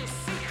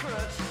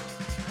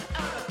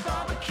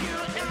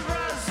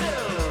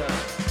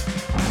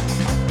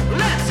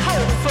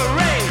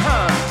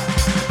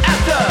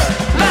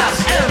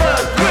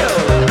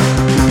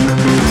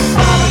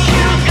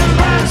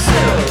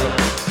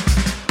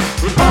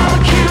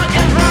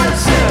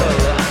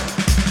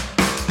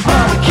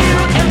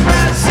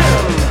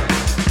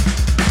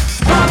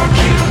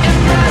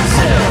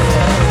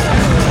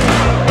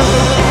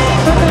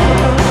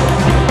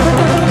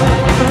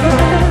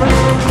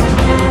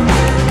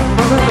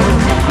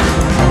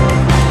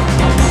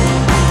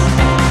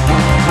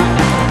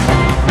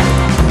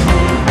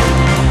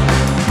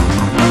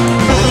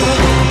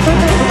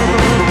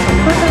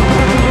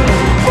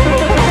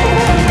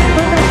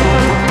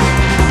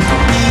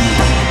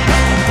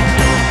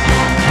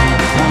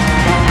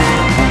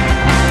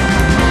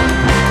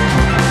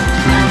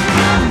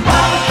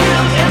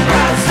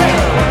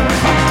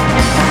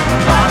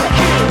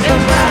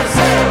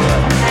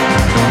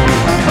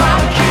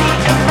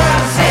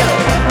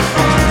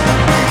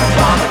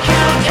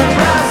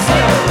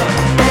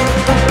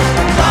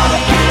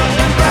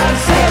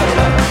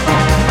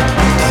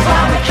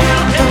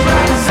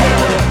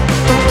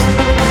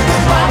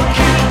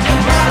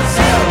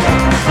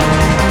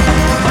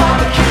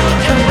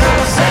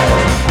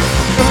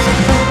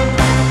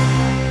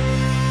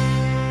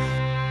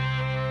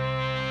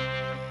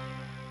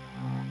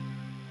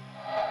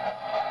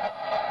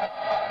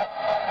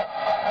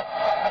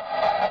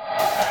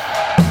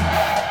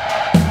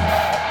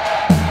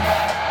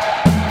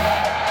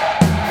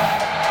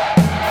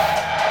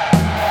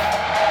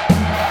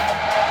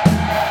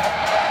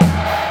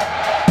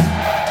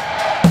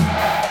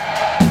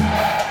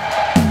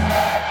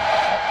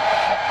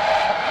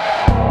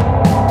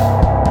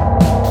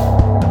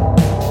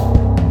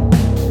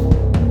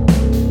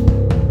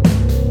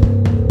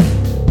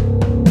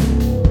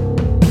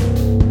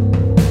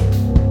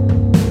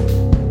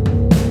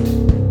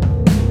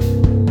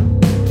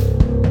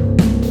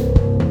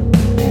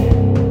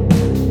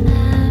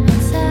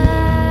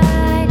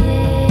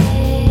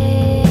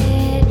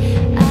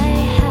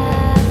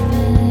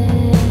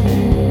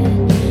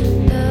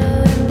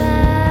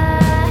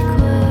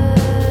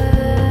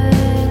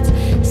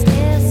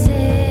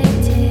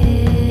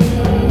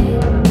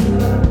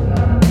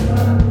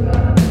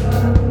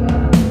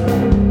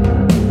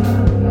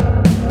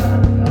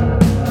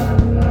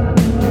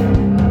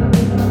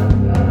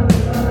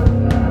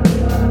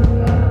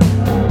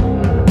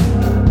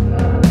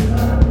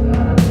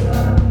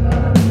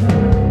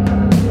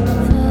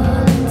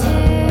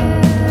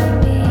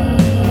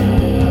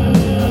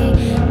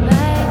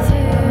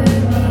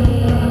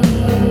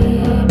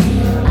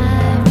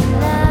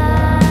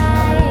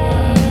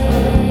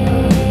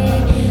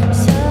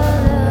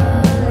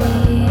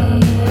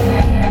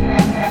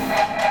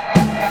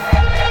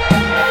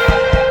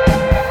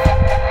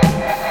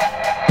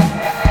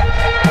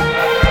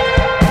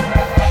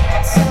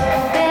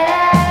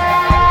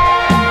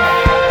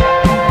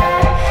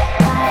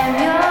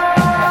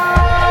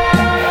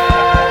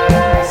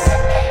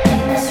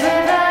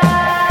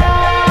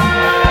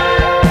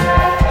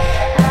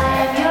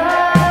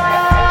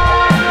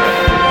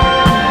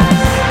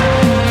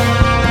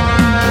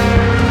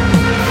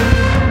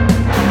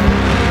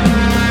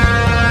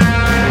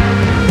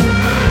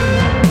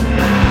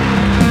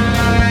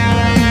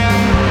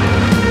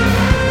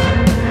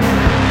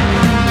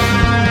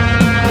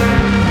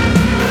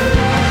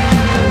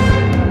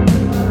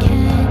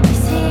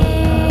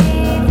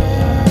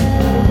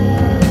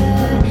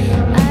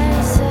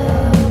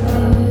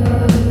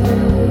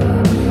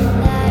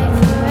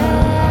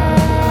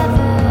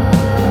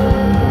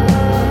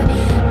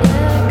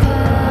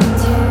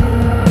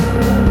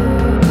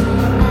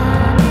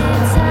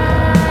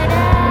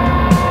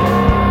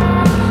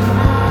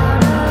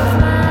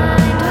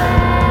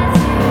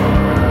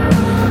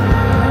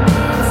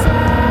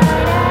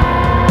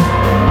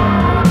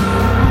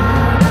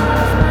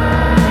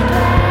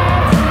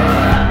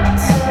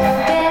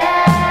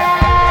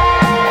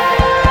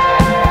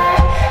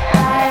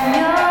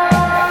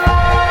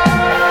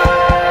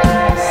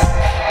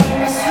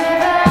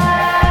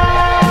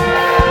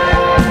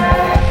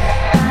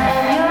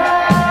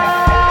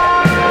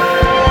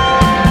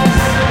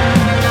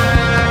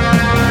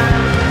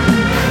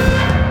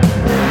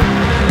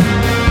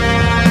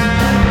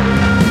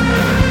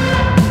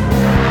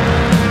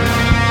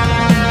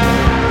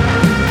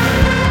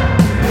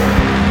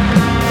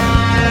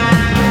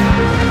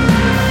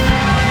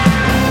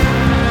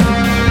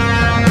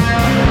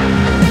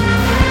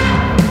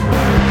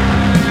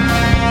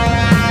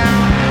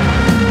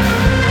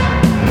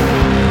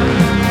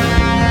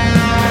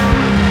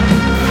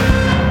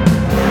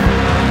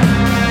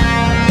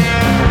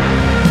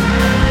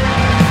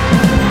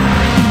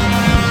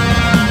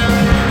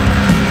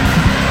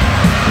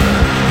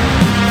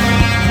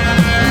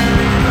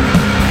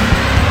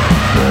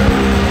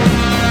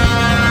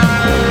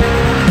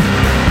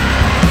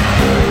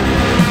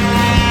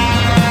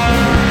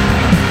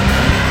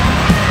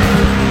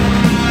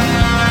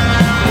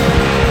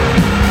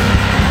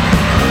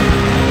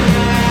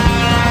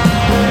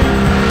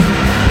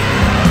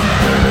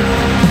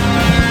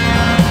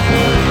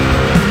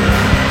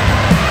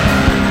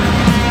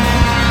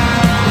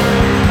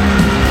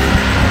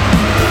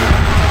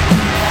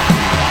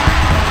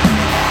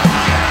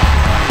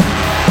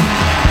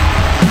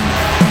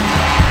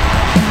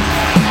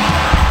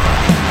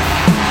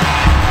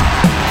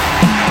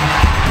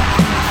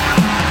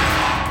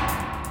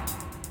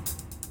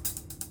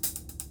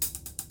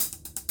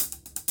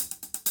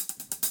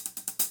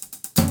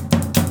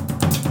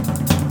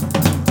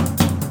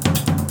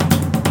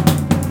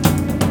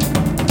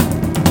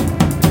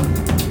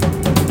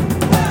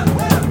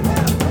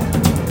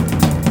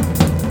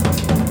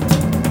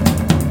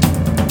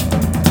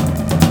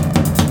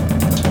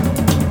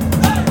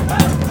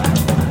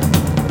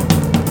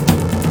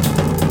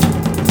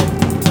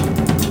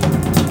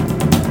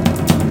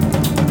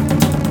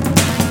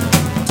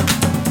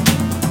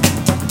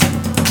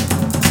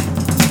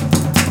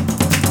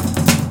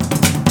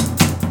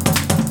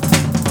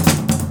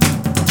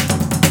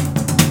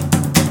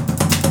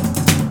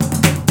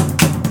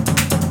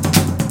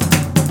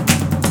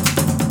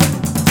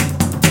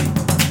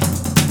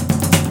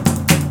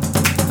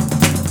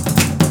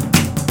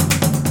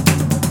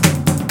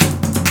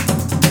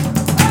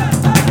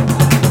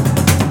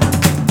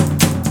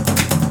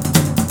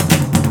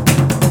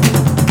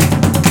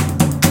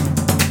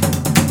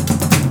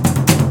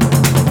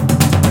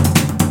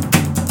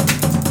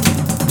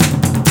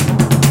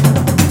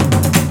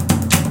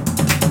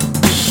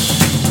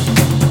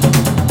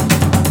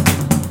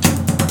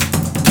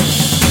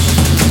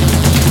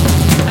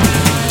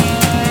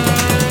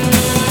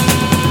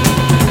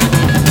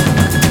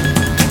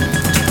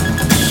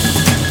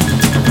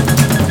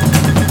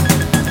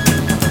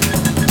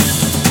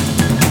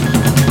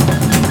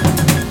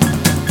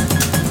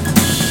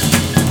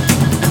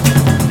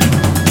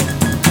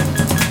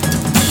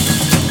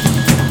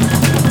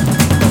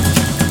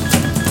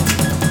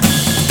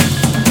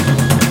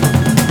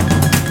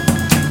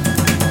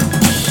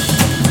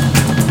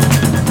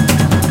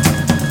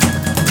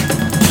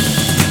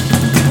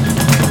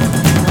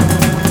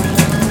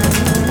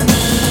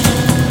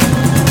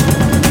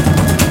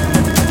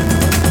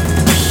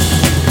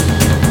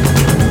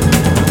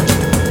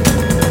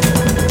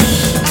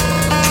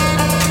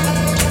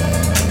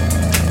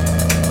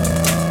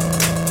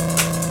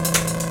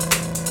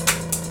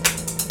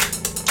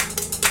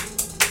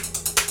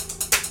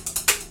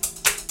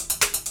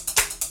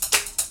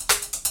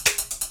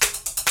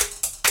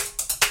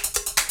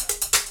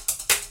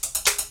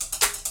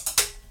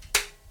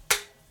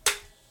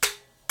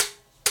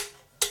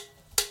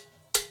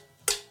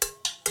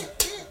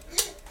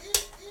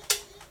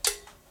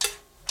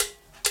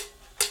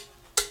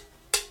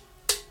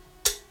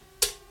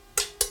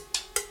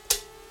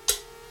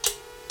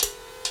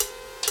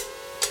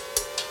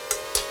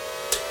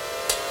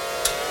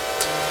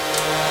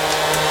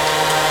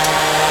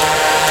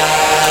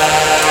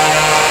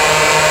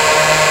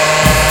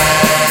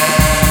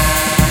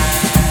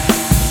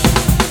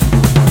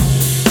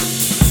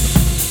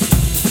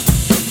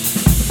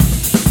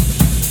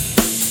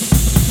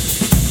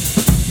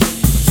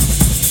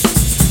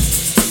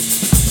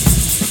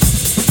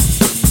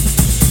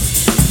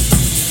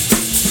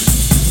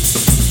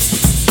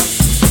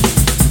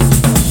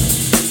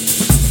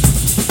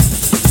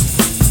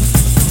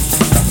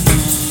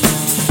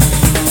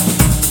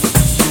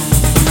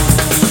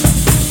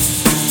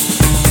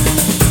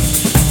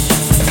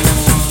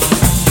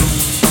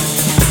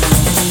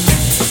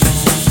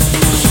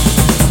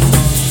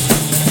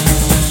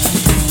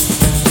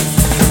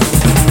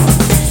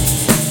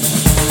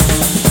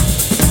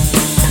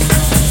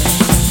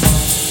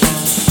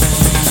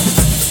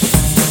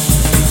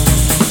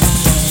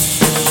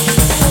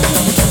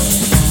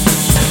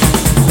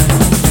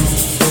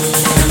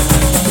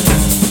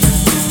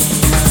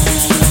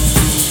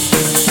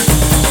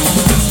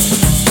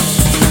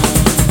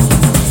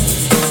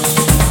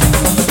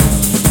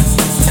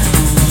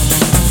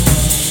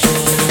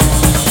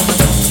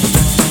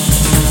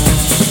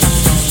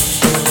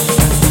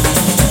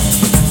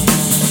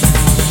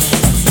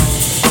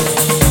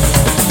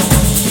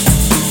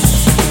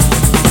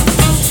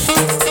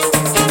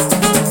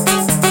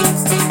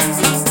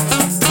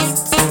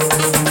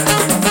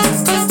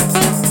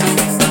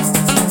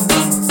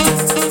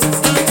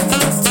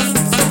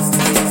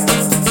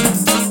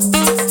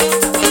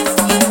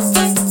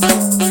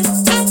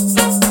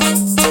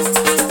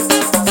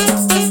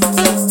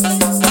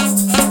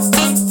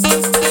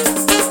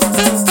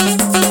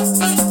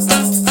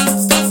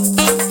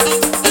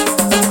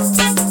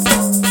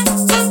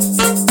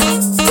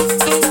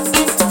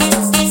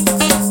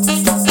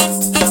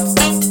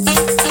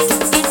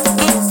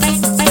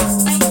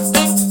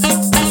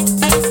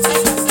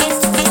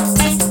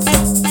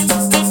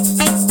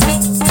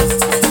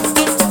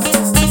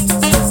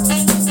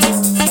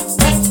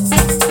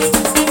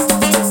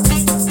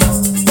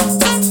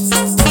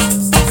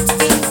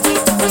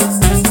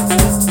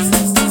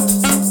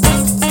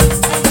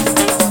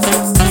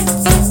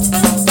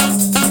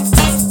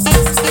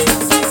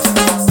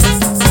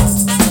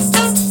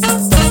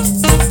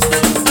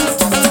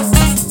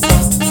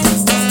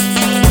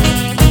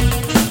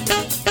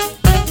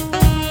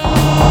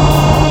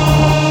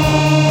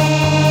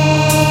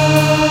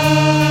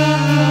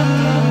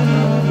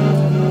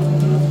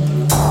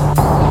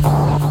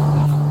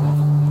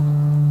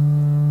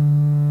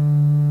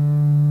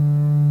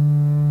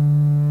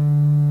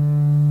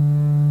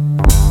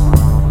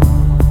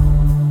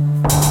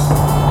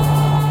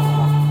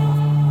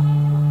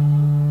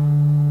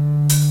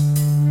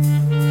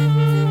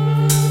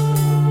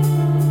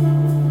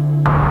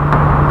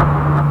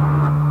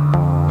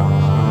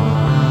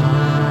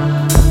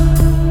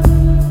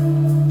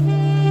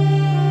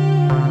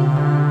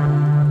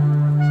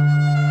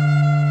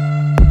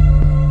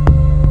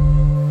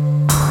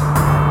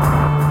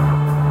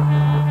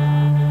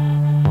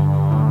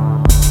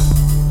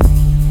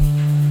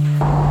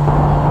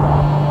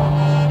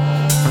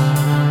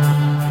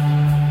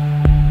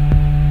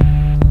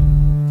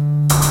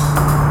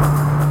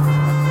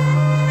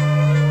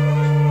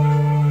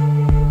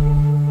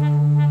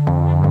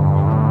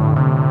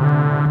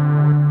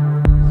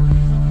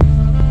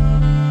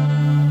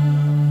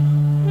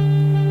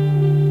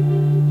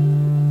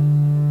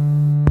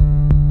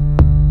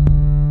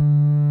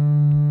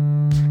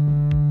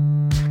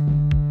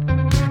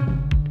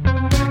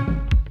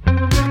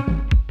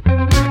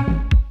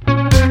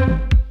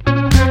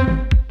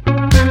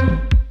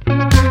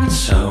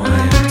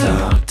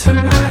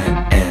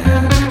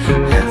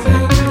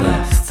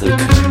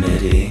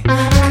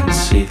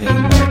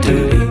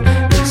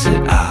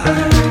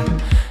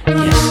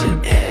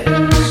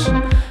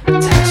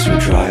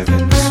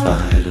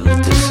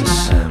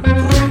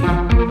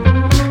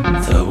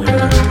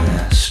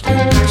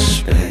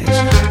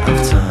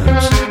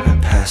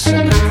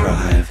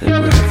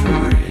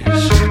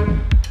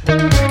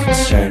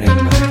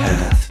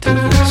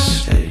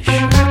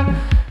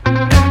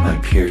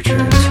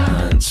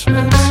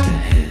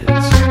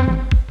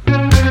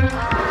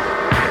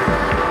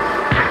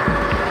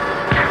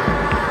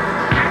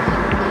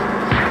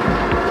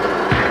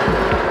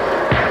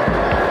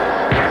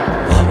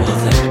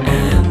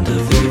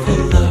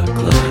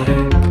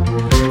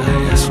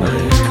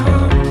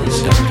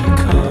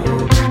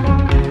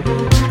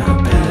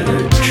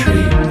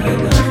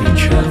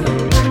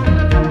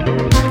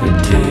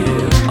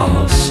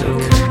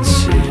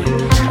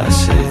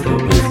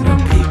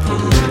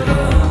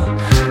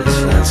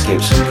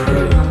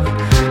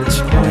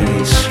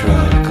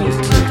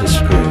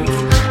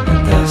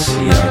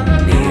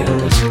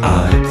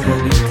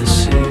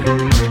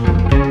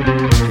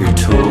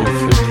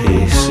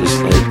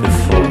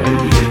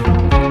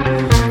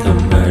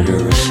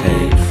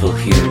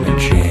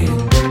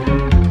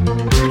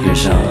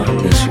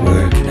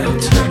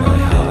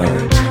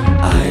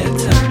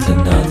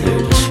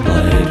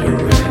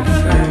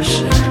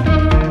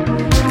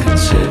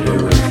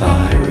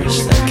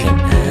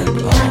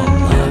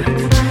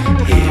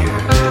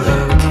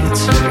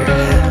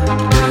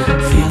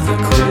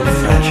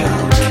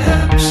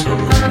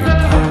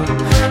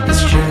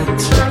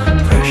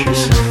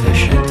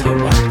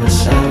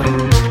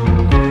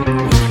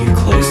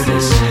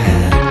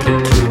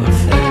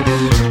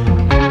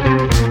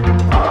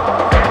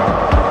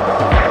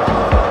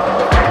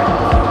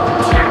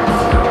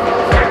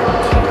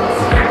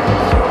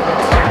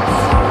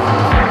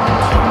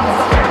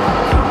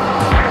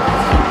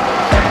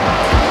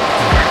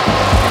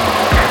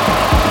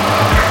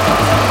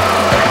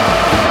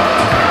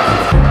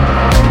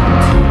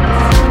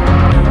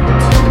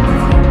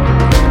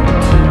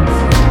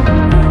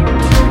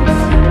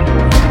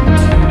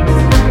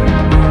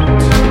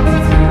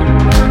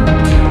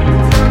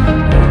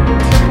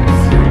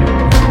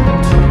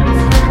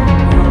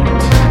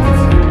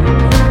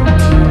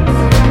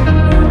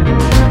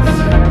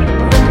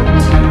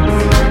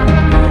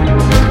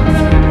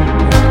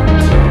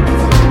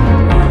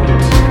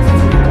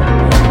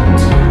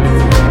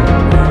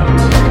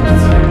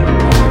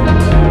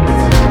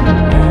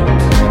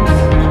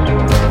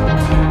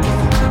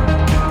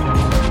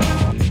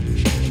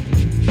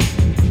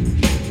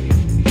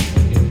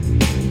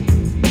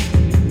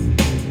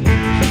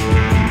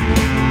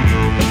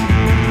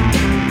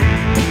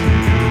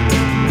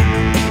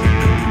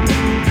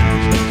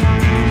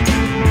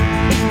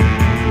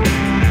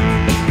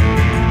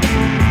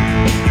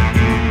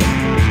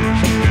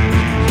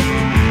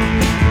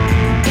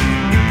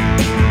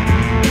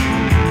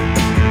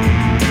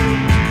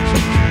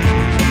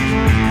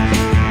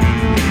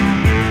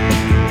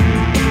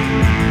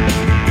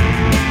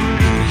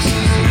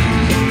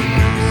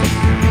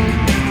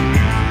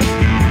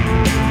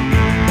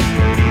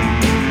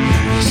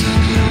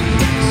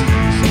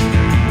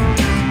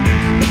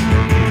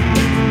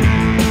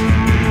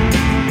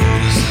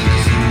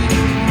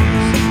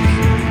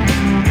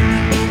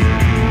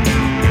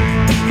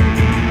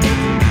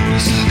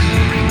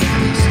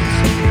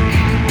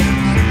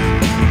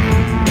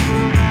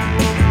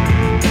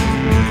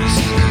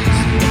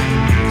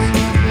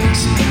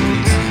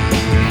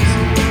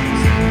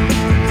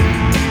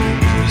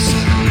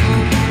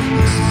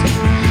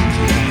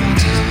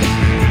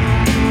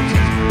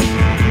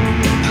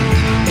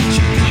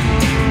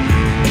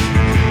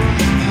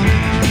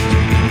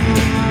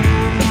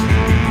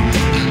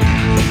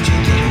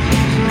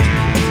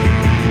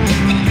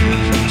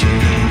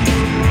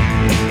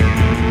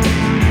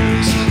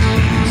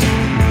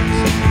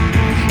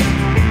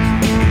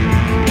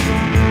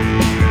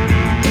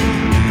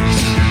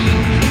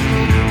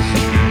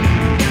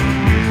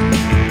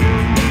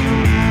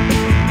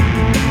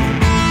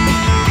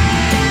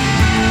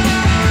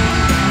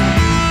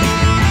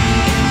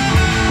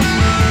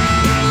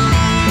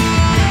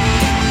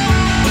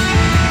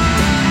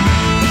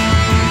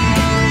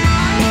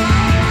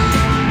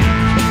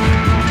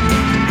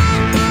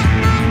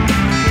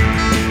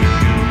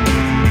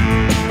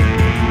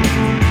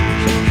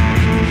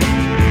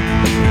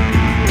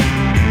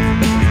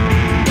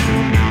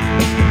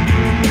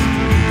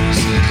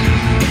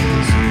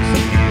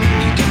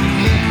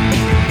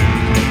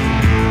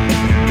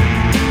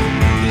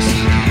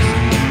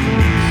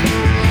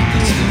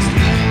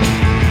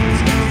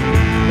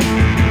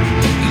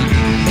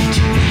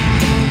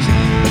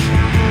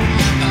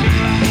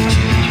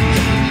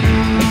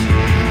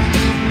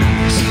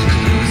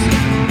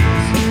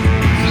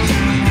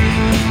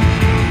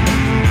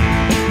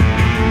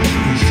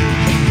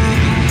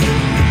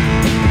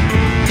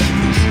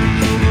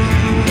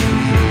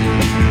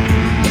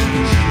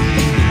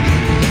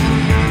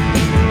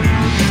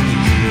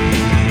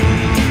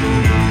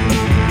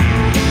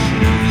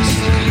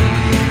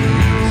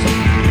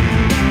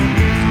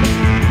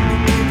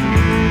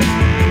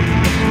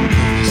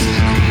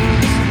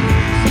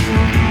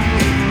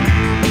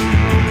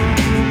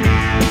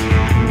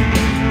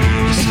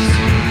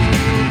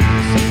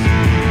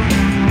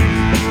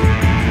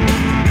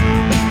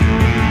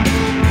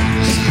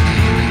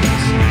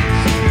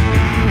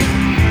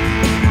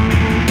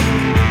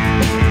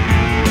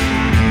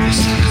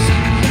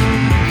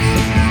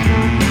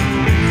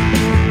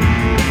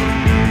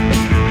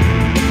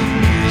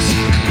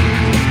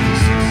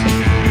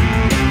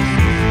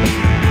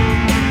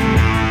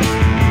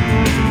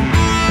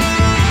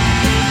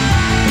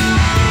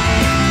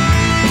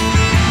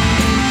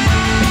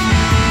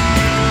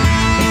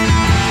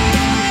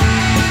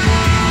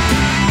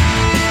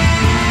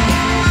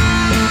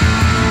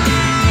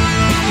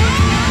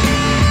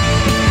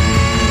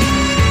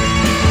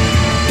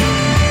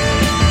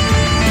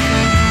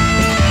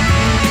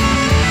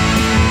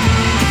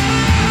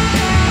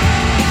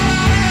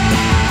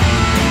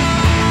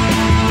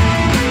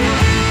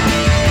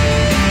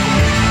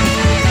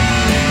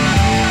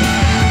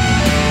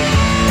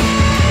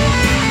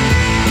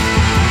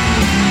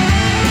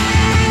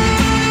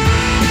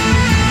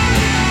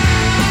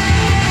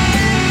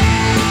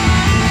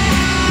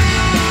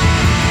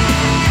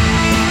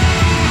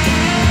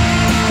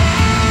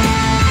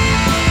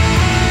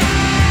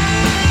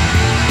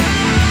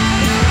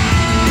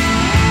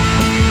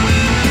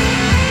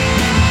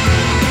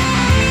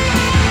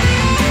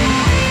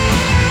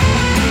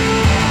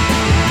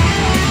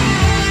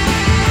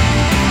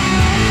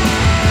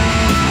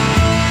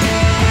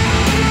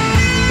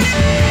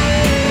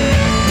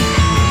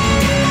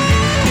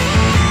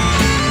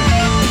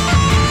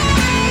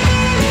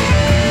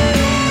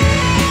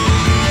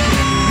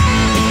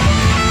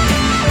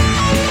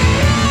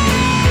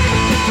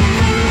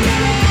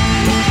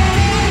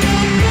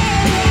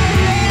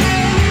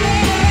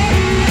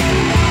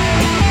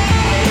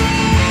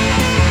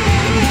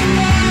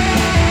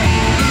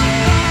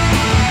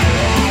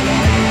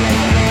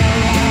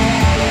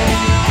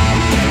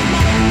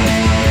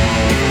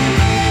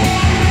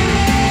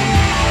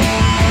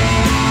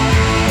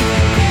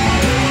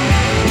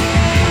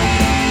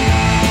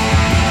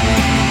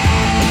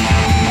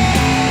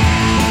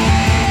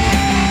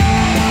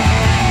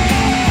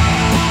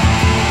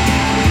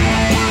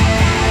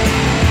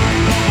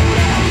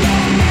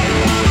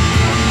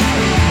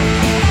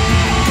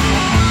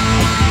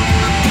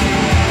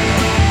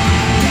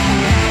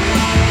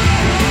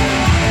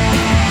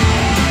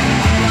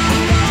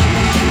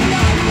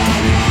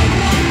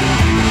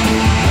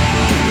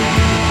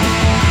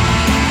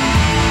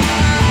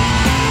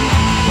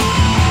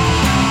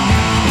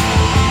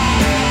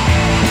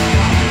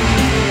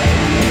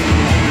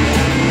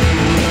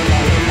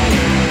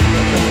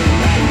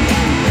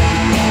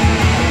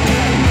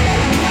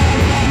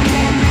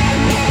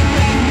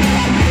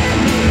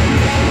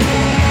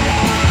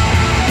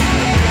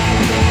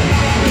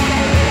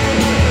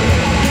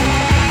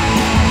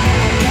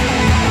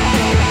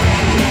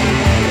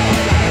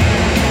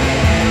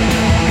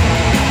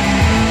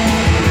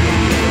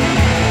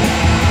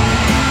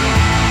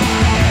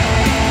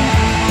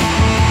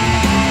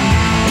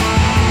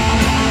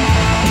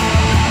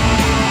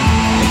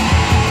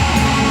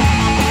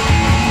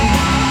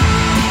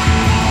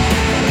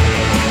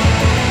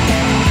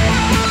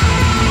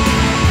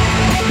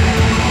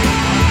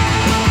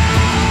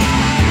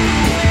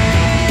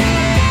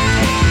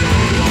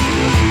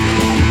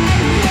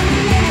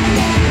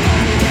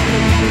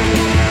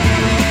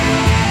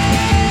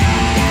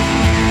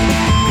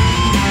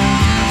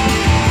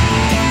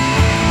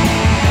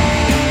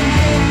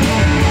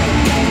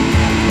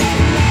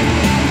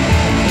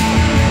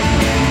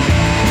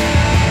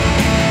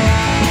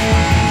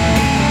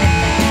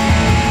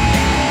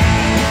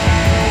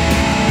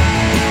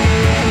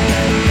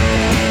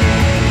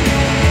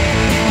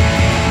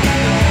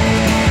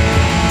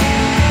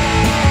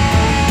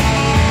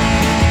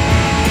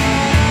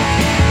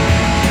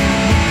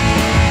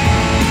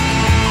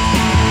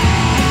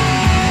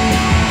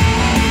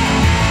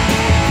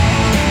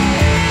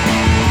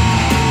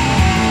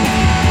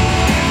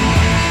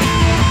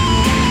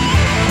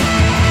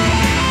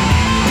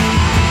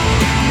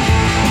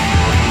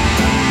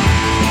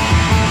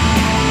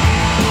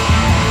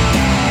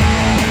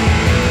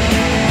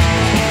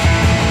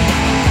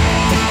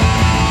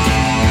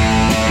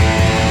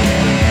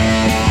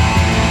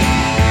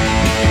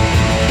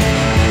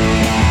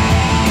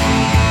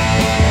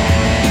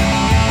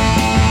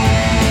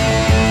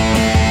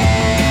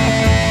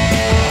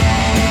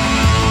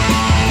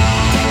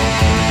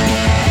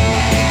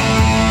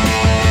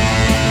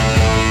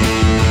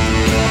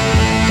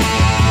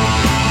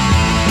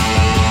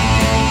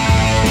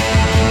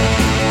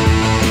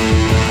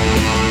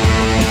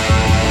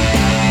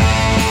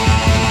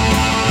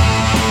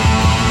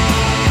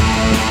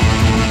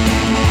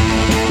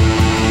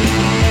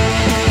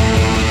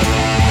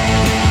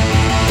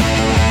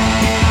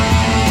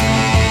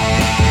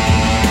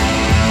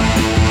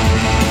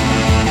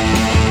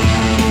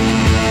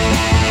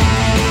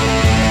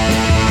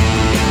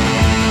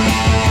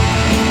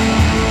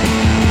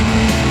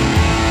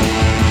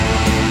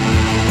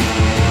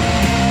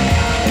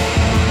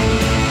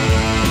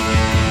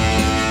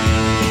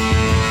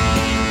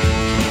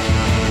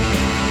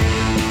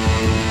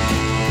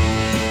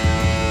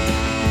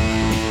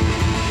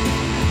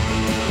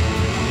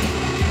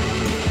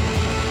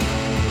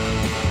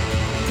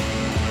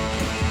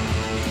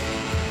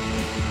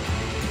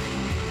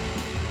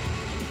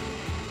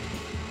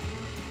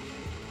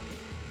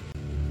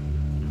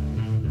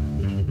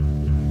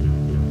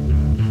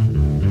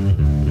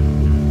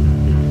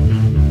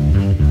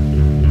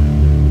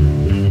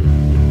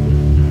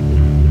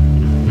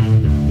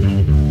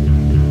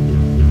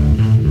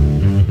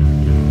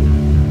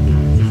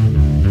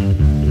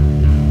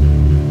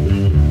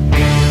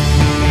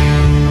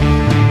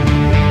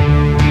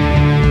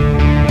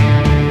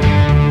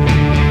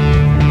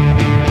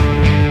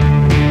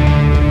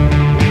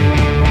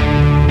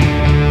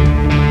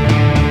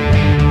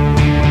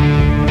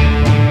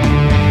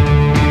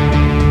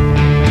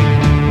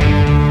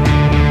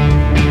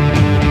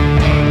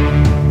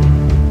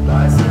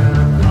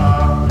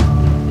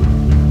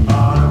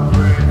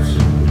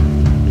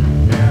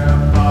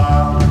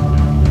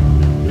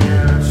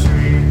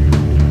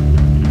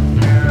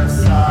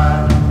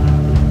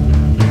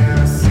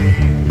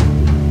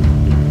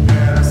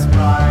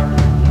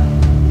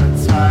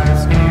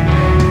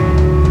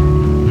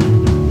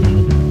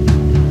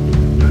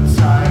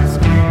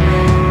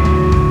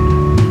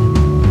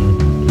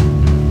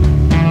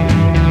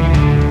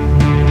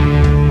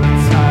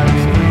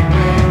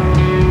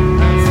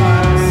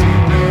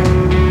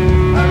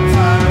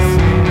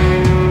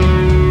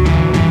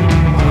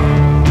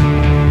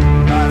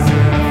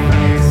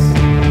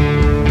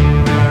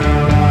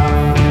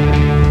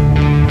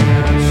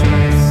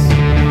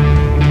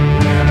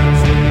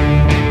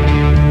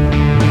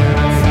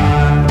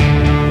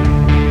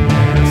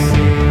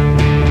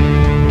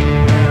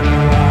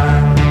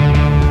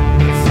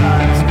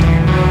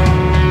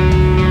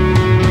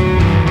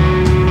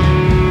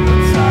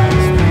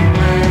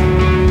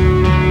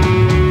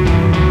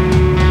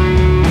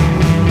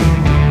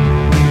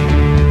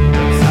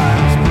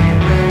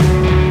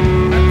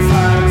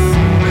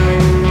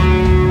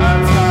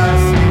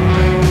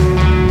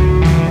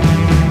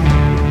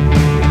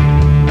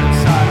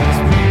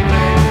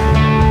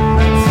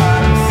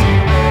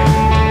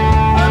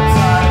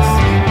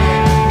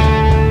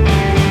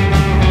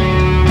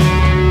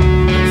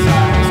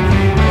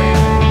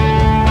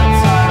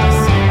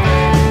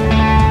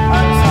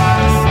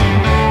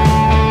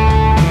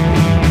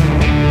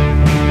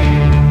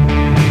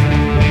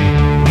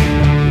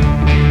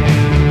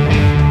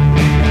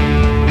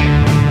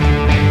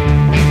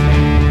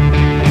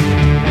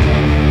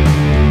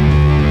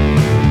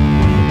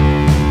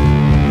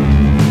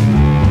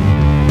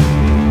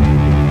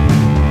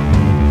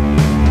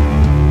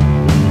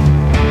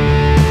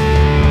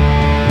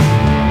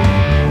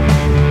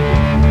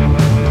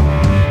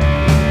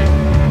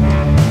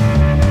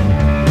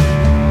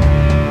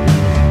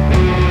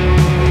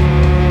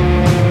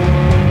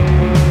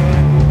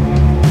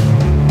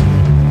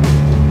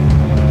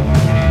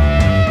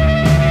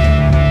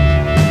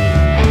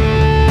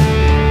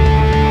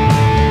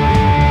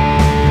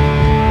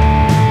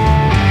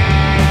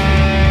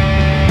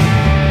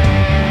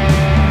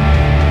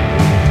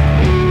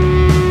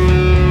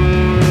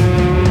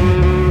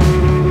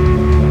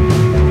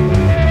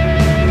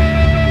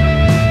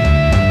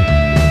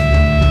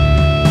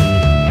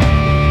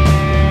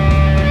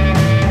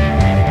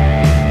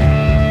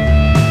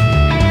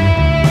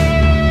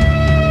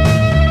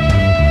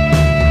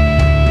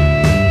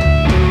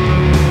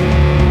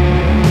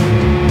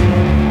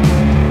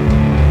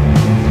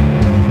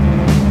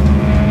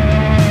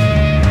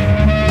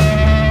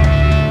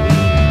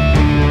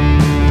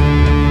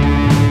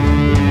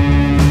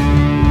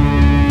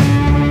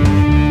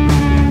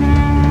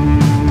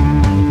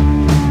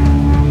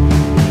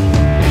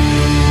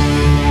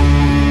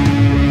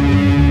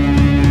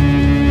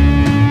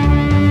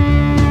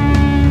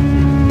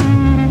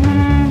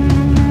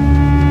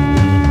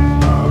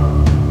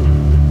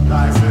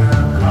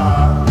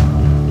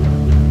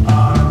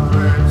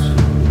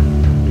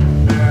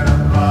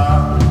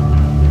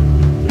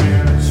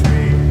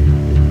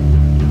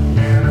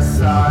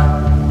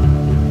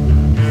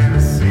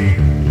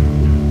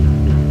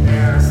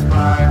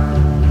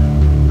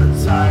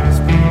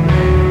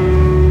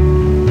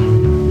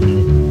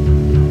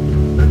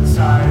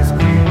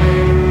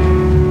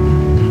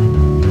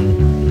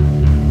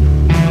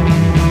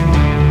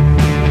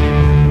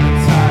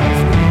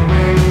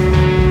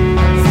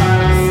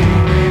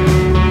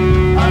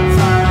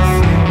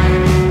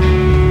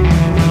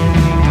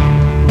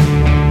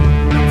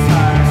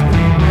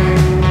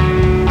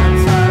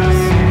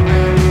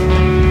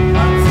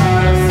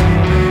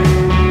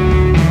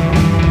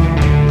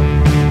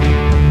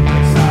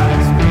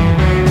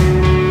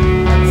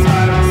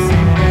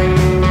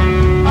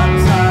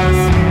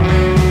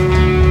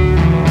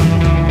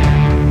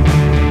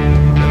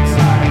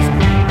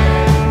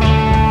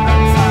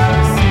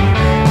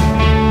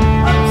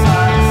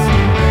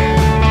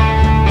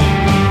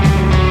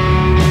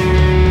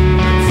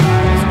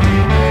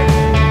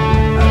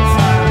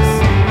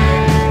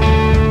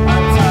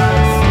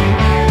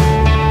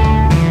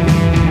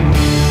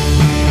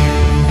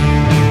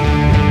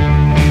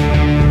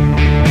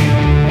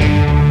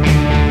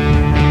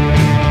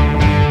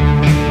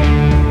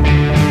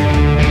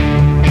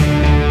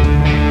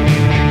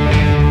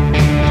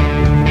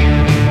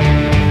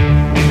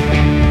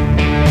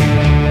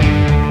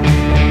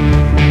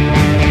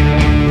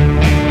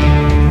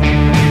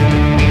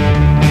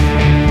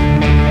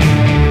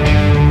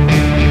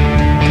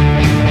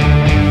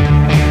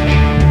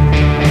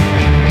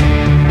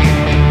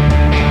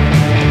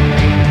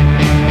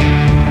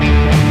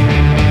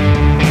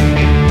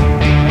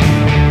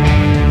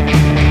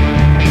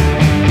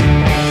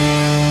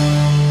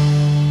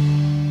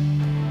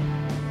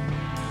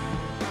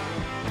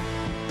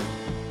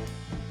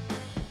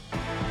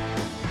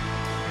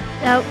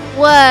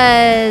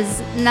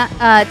 was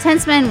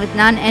Tense Men with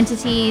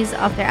Non-Entities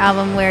off their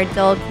album Where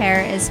Dull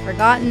Care Is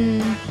Forgotten.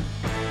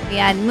 We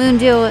had Moon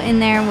Duo in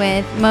there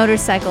with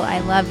Motorcycle I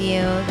Love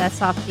You.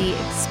 That's off the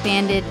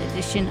expanded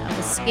edition of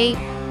Escape.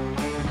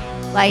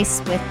 Lice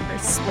with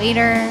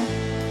Persuader.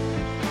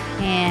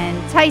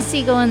 And Ty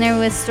Segall in there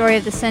with Story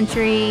of the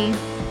Century.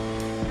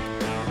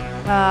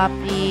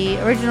 The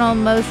original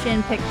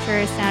motion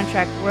picture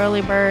soundtrack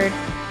Whirlybird.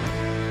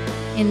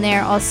 In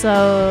there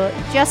also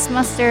Just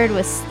Mustard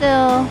with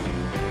Still.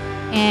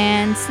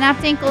 And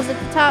Snapped Ankles at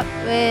the top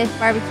with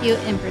Barbecue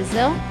in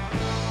Brazil.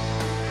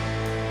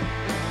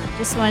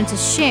 Just wanted to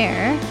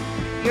share.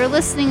 You were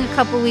listening a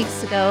couple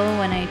weeks ago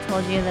when I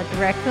told you that the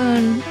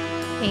raccoon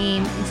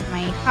came into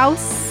my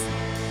house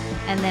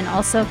and then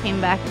also came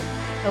back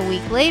a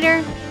week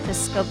later to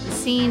scope the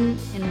scene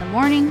in the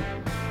morning.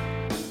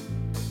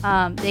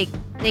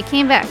 They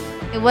came back.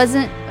 It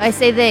wasn't. I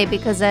say they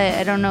because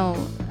I don't know.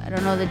 I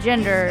don't know the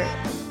gender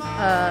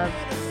of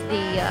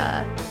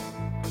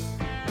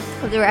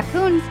the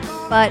raccoons.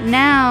 But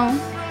now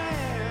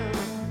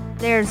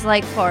there's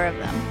like 4 of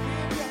them,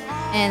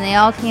 and they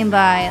all came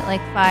by at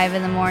like 5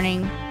 in the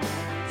morning,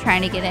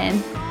 trying to get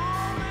in.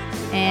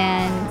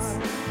 And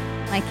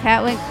my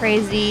cat went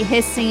crazy,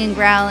 hissing and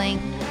growling.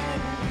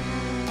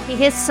 He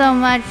hissed so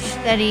much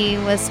that he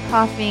was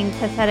coughing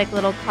pathetic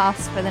little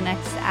coughs for the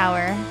next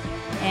hour.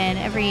 And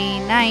every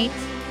night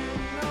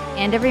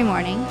and every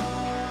morning,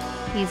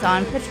 he's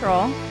on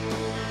patrol.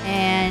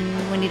 And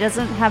when he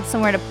doesn't have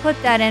somewhere to put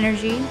that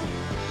energy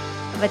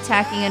of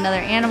attacking another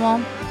animal,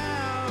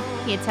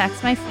 he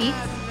attacks my feet.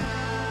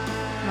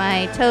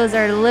 My toes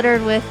are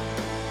littered with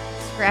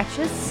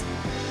scratches.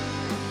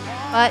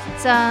 But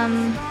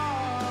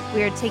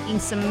we're taking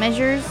some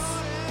measures.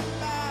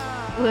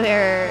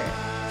 We're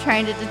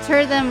trying to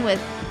deter them with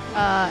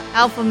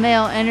alpha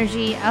male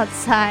energy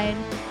outside.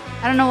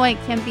 I don't know why it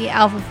can't be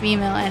alpha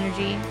female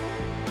energy.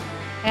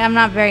 I'm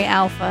not very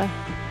alpha,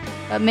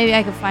 but maybe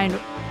I could find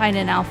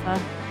an alpha.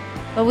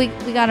 But we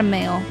got a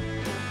male,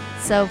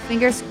 so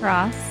fingers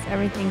crossed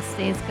everything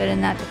stays good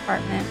in that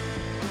department.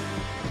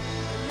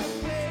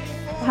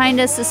 Behind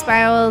us, the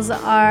Spirals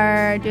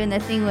are doing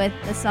their thing with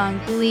the song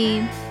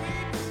Bleed.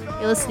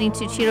 You're listening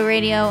to Cheetle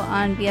Radio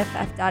on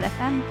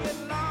BFF.fm.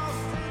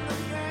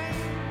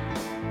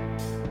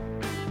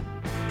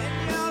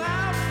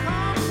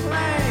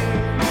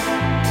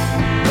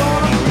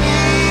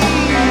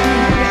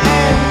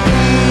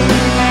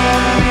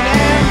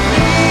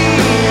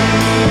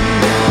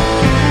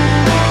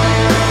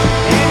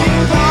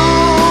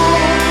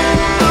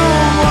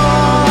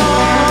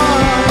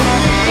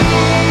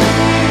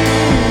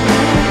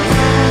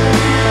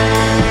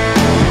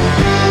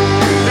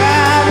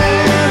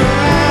 Driving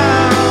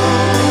around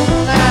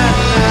that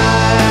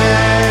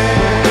night.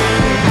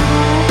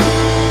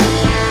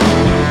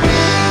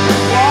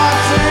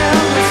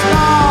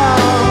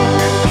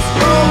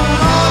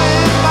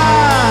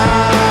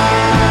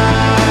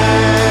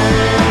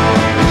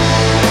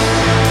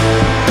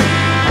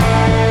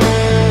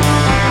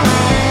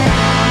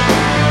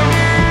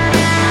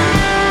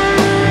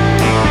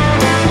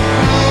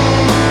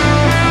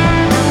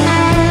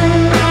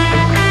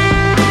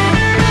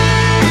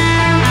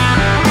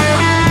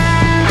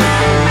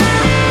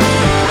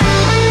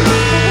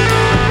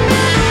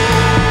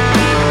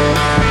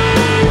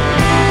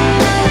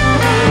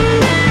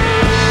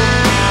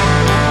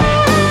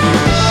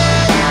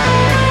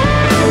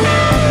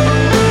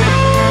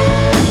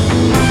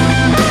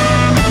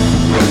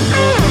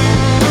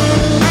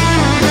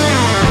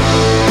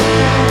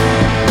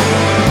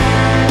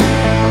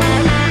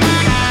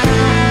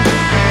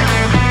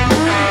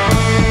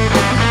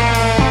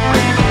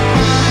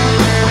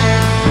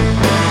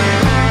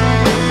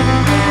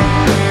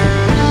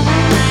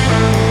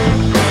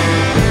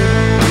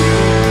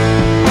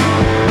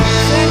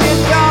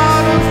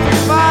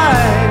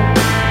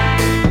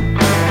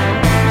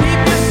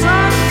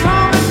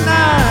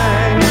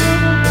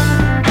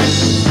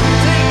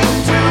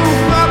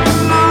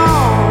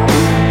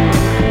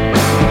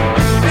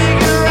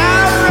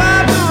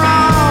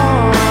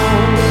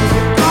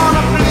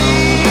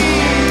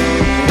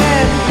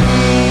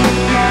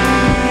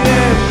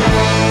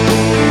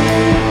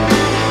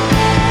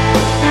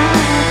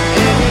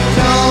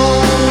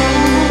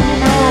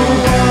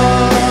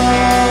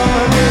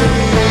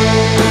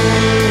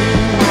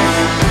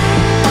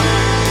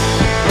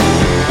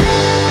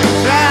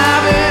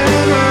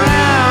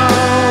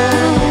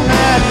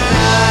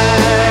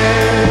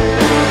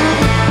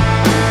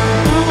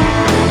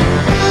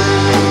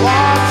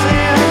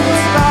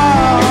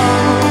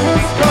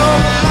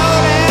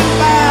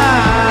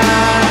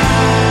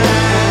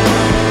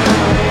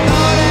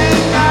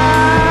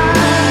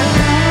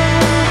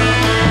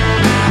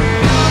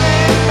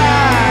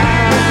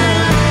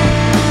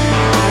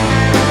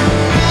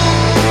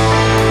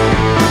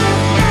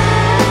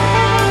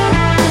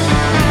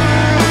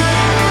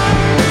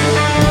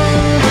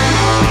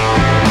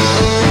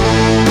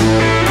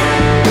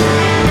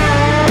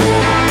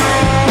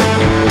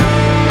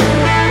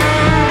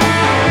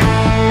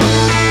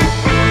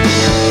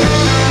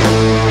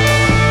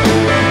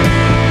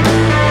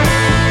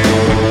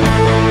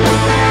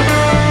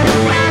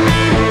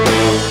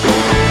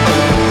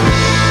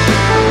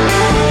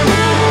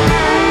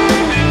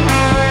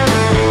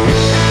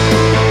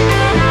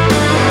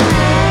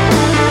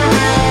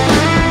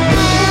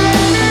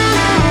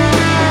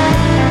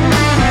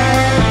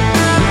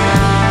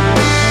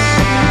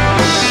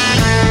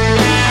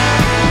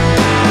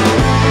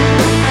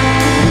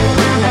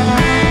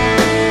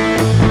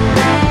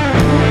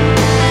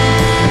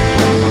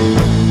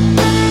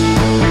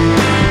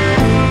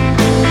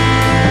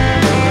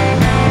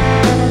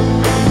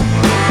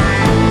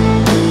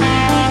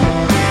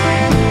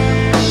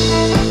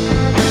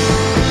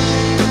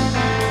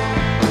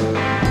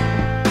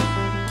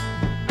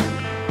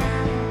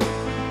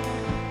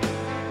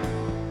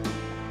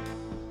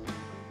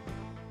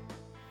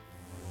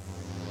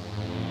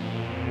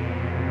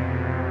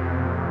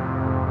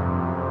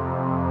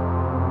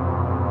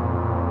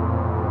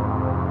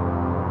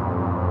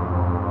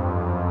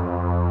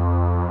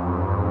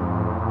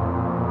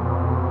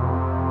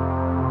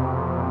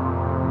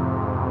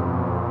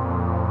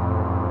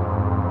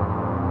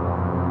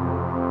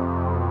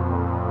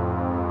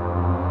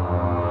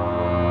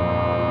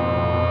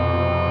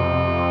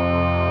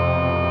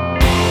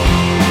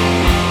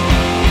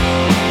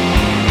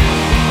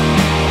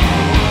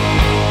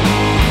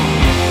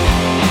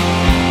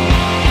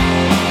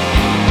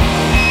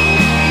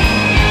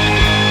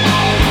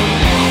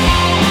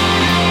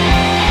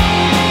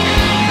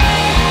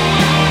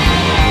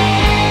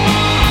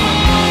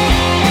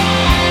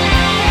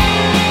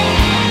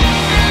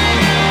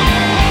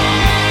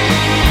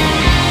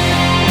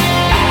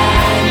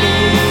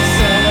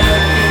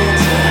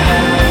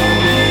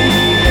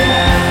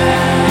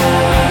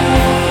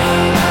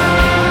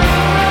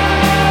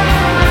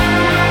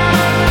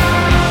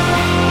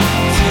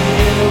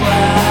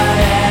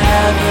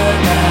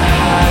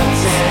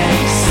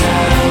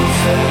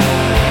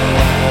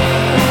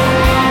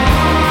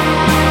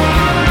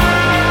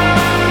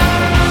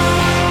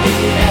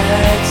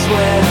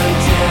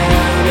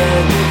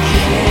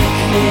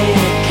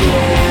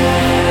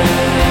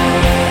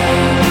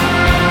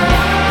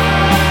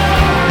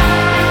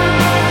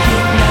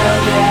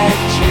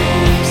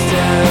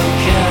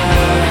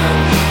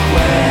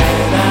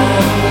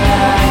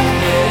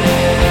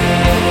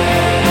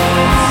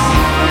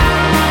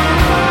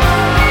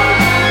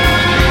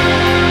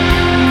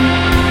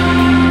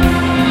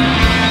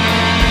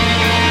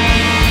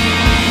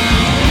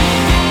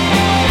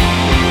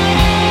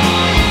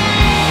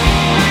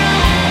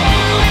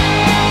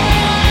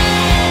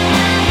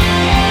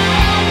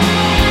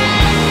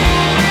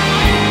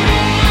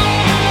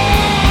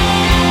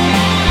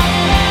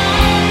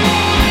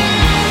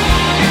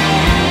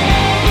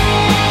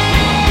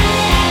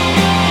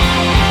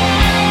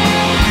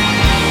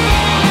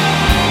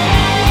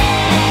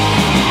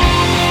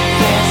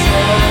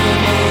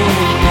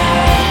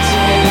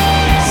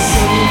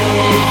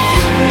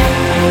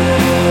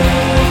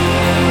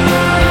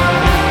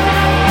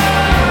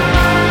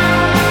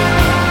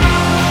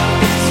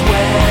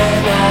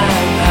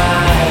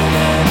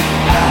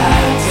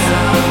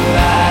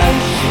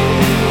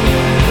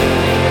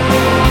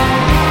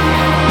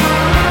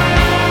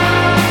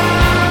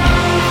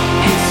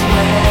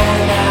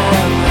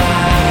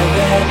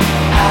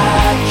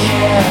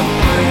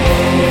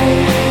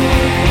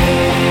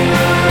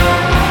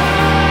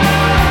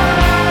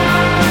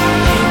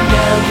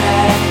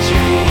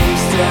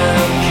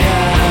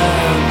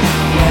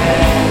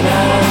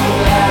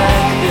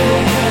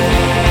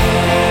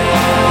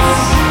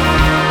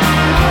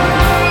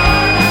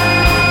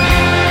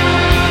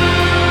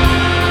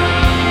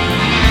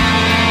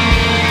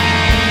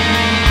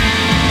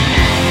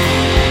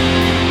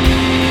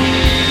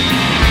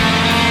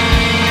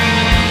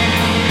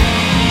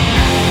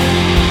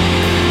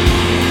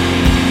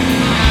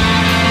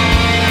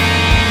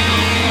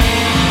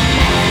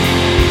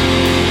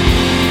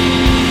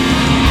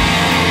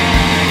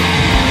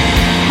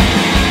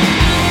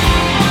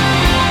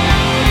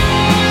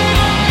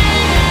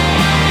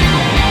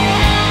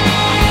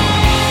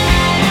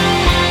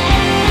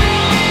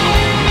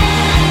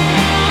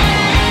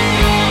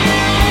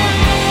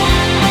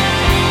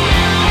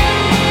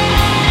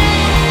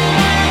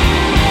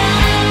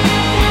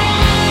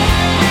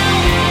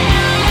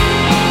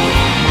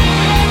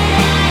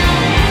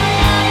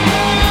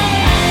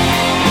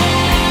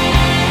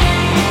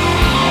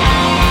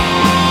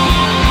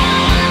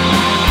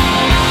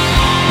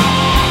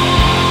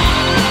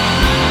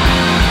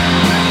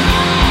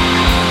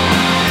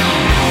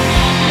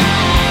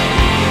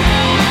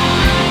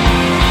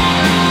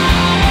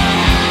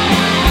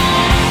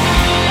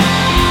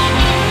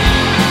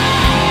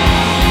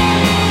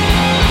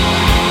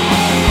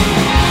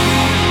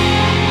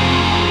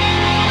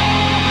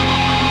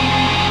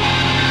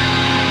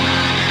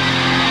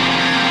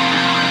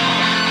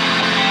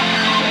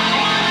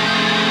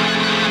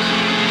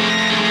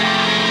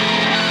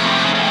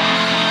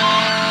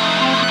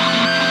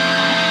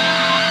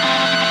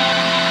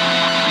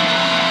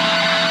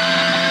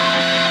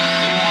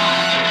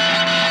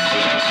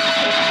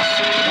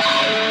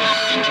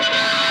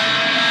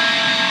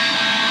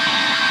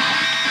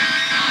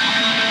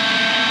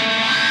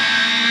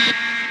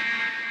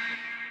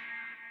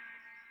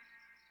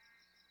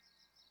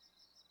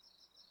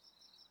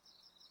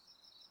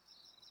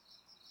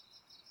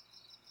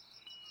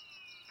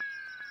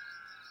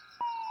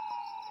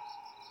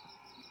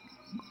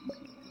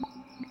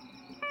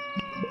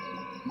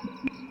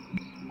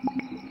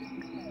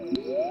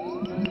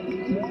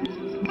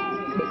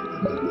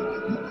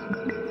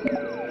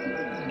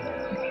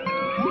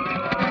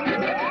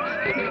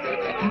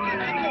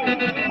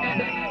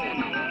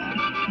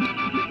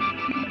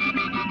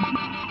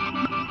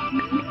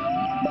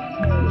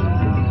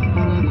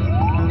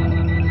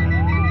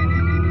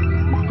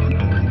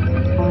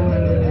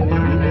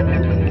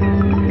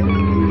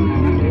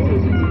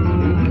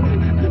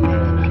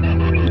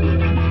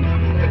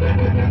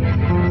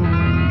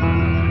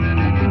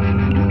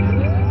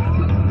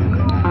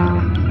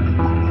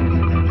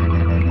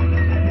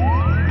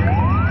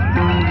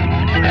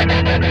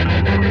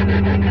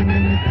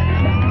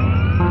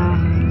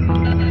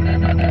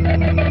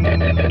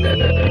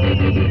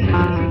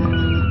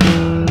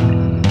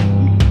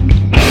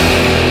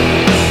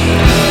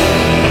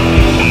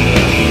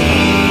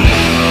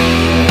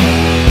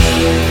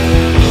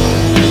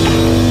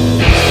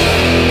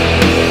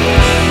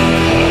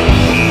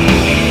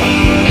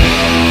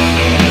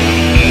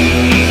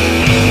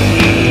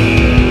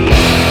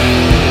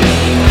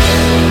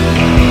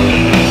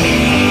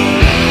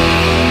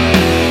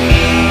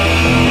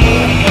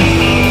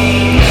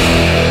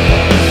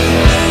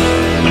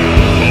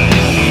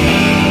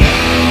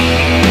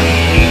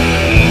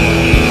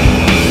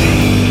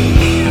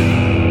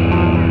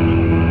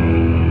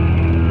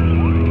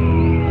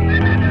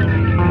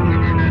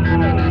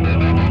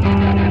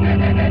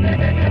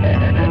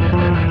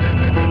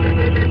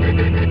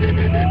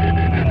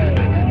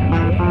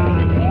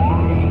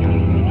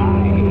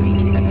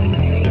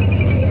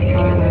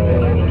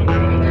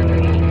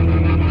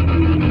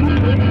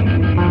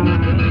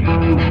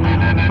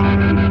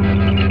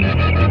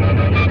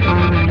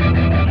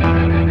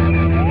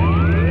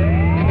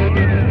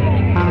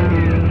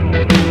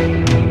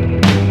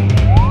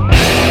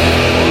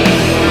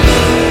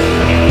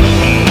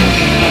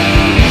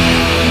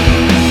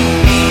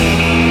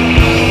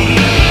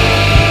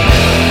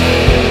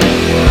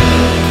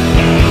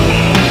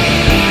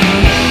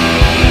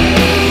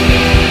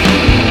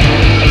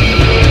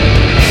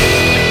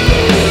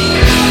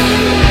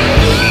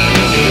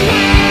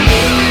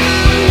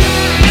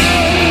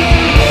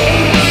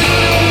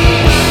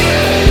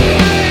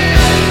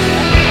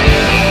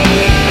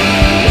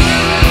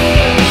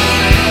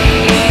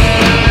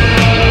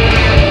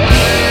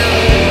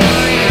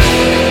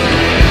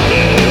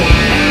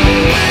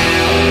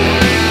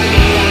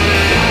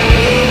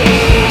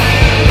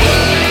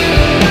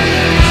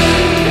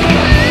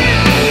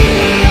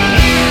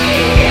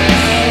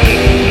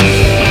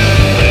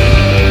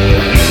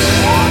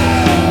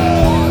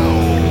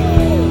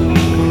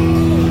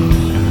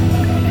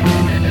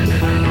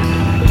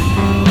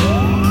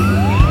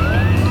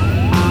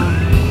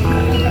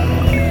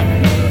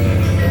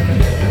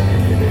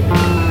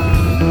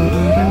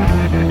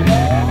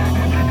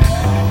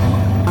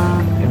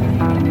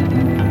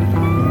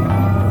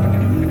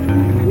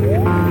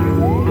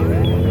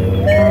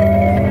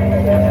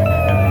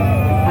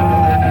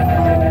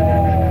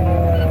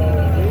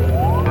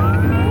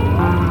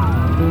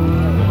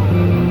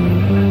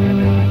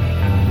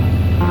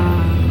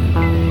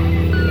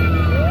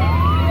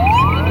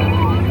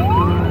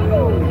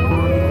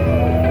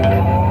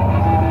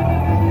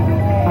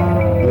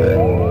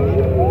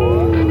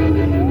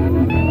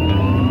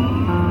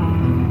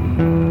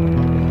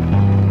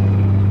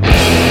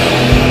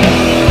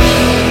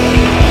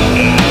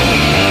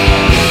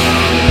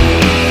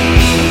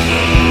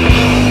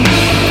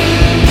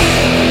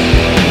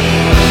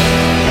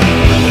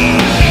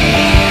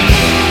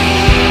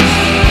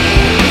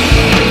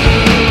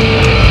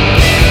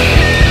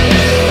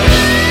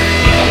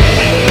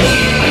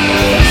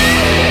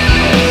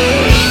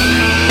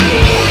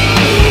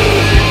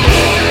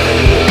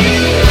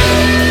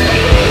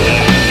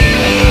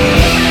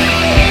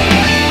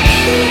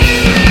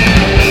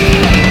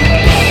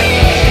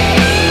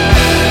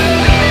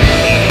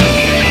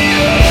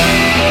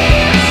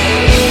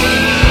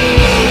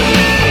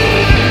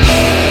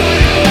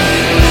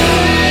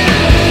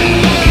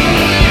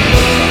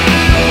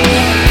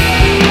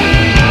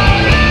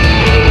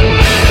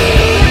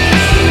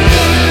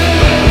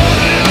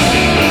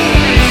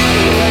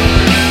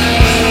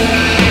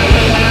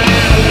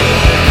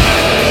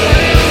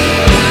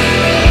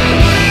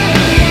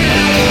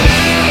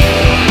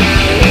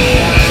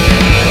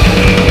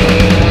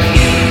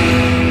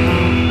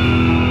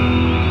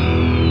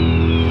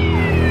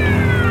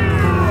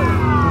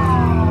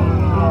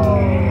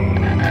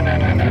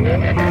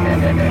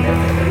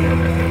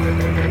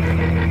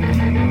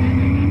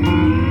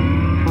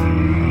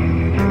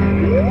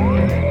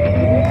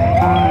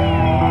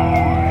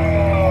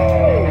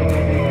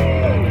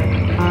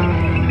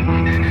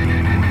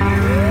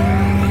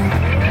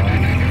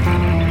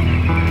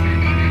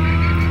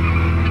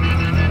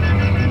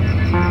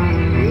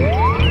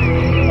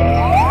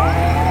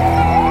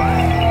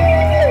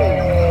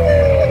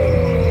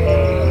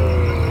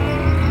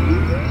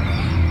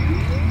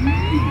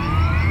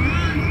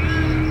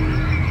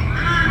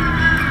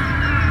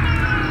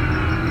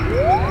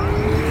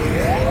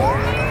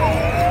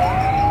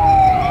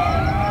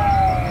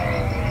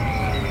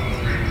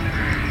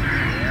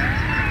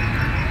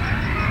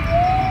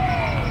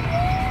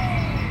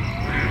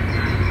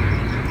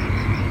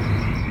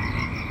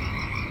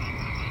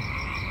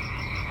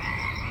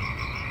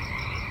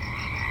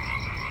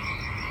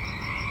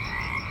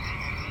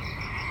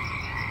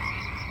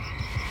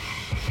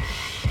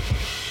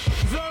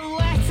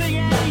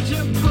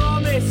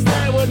 promise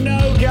there were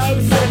no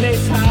ghosts in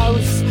this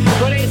house,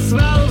 but it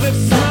smells of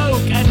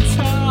smoke and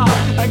tar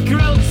and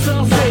grilled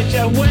sausage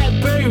and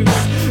wet boots.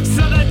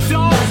 So the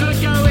dogs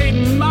were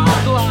going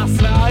mad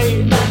last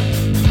night.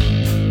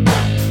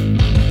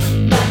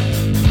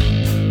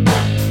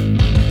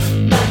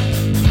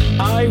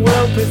 I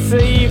will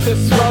perceive the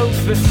smoke,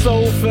 the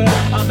sulphur,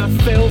 and the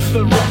filth,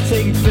 the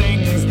rotting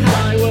things.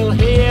 I will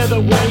hear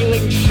the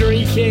wailing,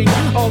 shrieking,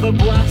 all the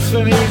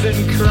blasphemies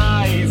and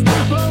cries.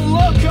 But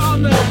look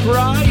on the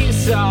bright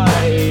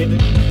side.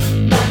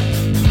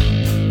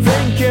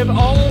 Think of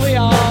all the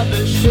art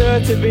that's sure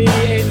to be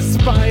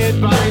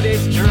inspired by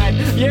this dread.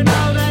 You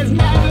know there's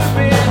never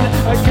been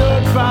a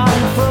good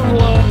band from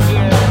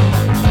London.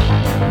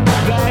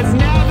 There's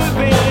never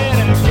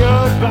been a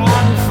good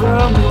band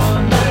from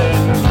London.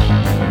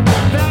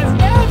 There's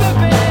never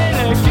been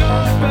a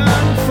good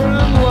band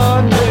from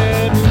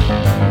London.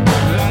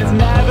 There's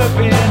never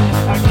been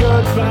a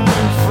good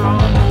band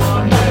from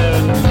London.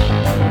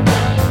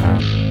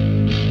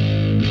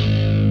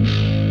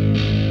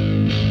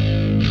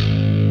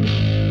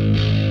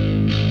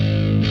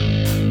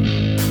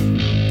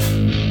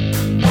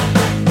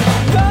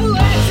 The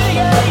letting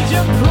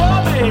agent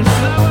promised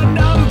there were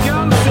no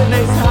ghosts in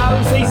this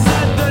house. He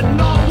said that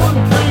not one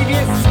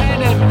previous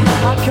tenant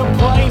had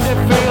complained of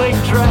feeling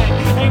dread.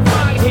 In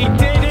fact, he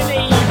didn't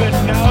even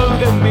know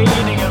the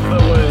meaning of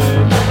the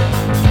word.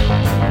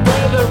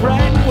 But the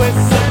rent was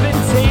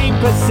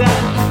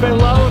 17%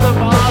 below the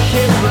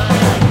market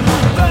rate.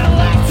 The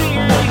letting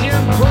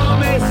agent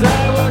promised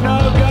there were no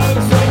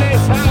ghosts in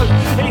this house.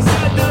 He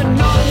said that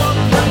no one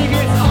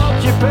previous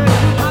occupant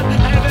had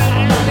ever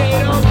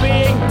ended up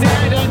being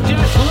dead. And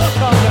just look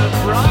on the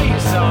bright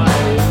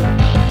side.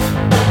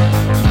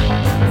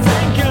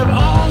 Think of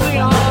all the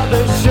art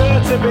that's sure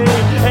to be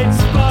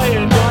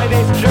inspired by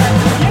this dread.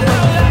 You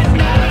know there's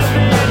never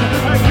been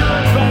a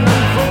good band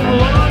from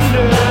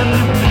London.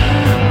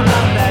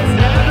 And there's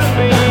never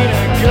been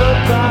a good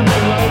band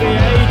below the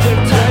age of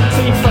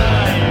 25.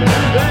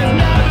 There's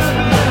never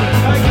been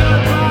a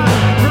good band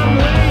from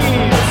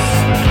Leeds.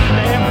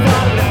 In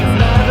fact, there's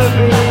never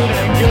been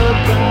a good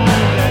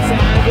band that's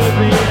ever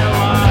been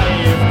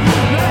alive.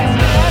 There's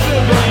never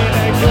been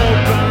a good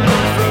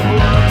band from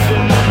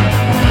London.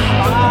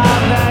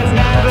 And there's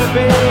never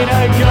been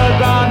a good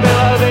band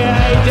below the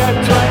age of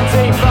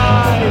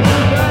 25.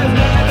 There's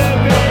never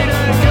been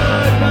a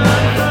good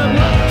band from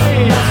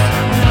Leeds.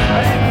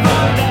 In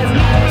fact, there's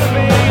never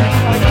been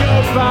a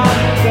good band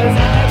that's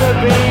ever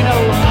been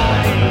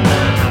alive.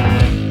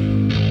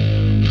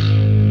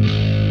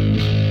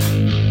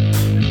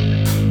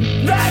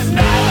 There's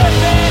never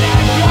been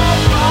a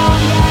good band.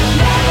 There's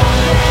never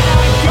been a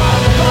good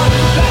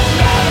band.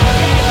 There's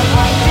never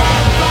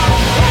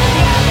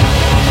been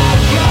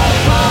a good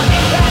band.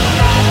 There's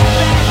never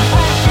been a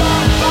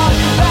good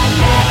band. There's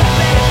never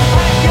been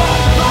a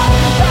good band.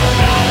 There's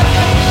never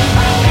been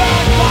a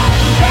good band.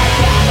 There's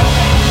never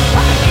been a good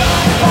band. There's never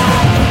been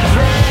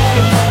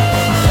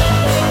a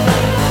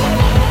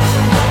good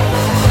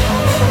band.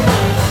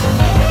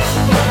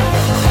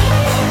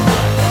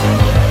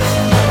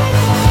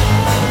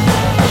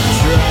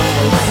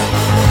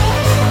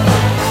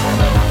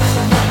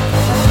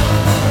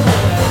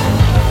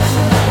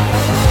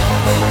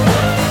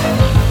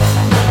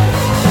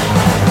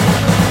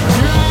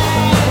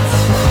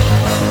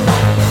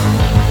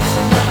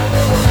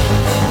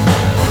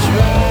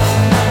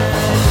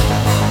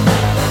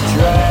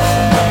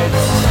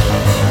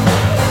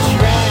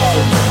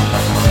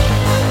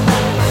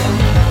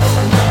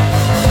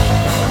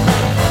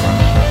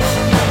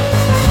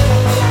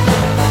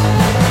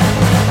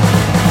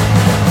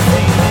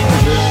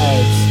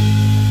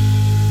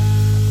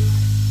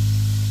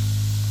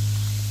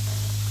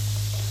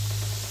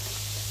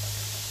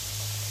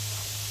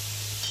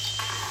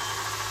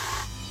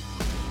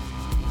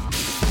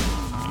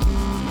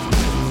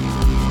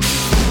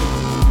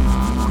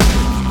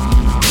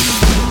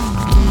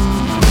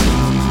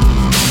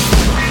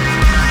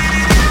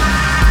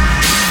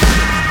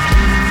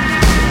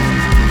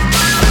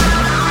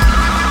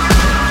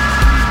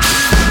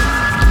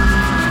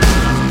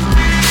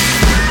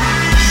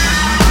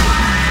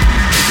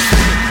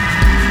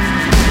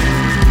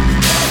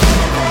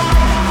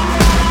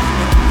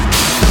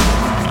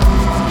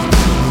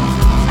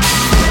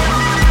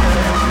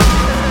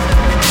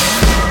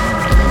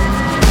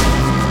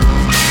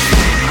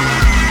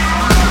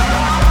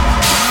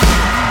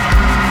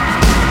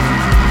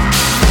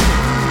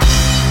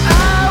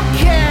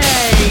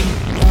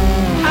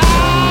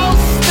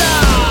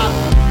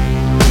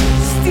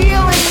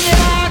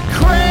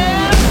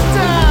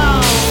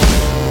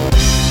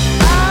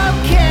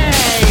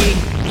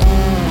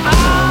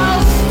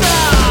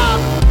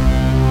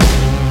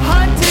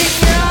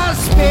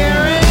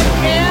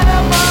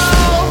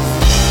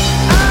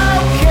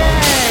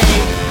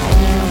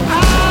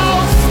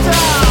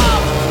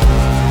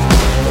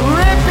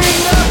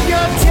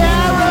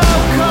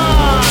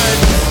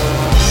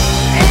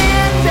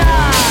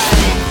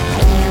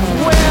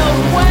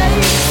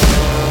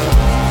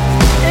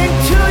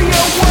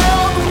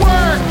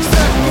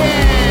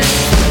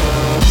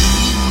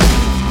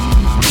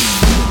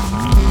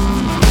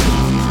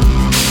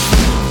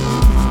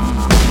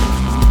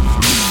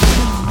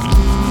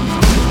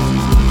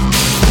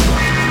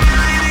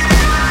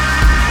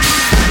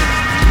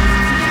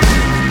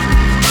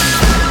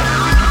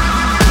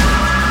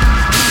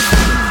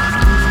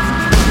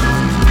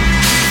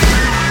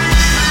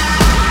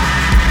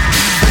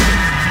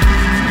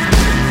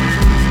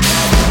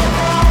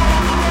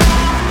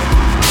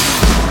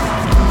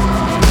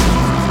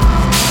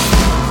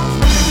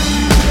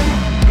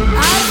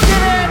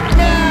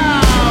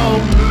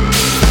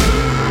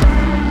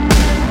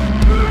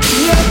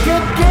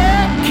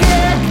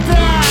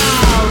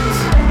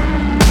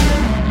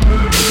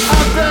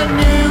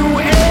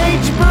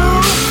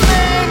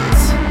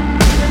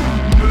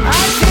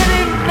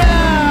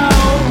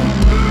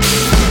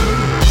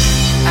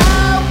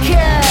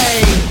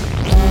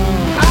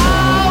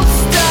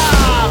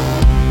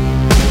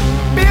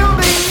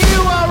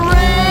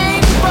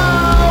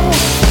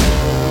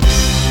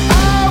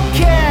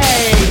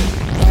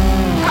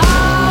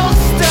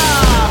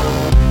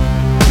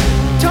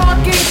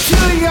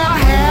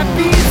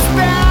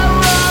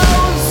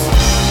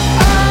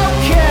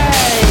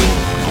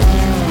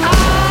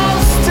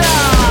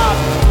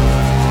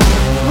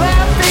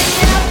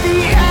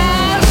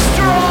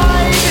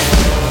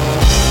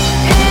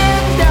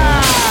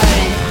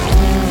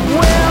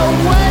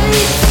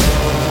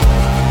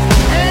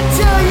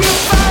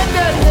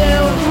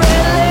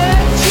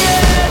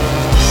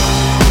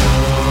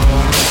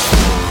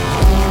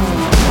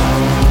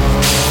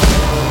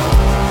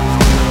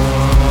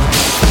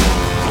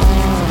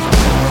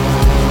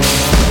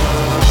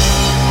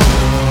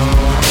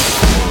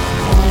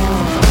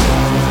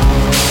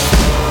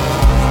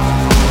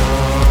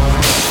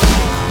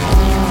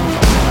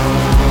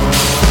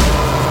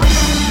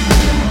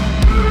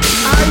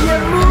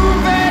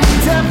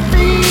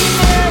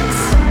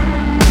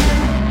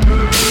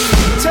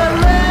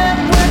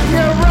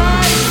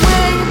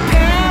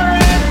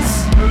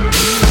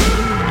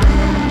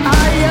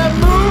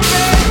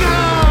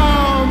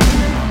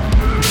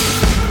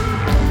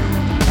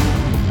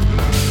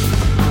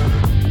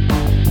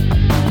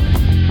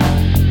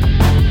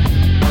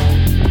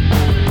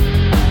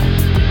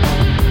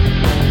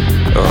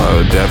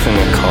 deaf in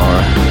the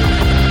car,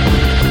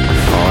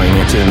 falling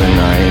into the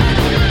night,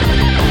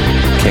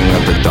 king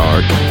of the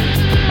dark,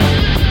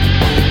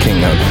 the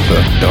king of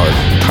the dark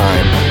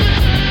time.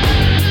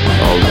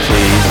 Oh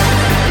please,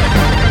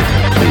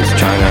 please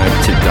try not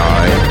to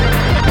die,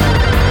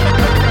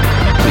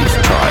 please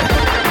try.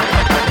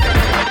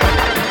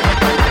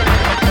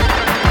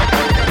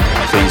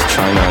 Please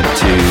try not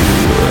to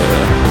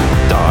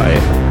die.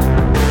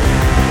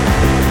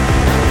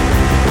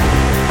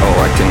 Oh,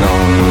 I can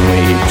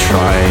only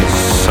try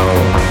so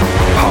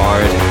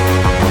hard,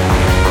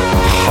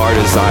 hard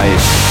as I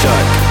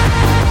shut.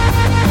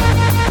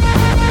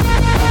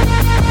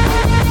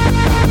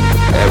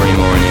 Every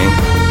morning,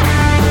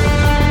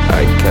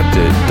 I kept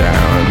it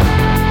down.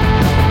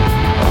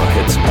 Oh,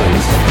 hits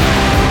please.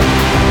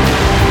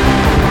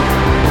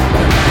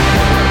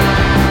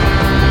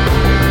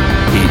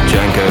 He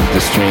drank up the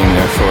stream,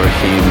 therefore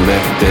he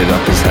lifted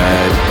up his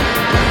head.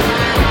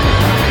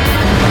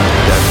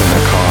 Death in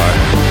the car,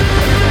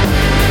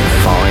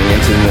 falling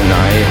into the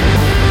night,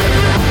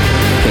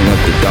 king of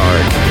the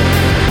dark,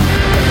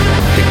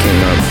 the king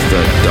of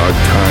the dark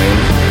time.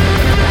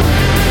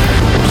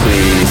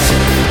 Please,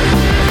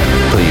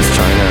 please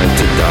try not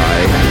to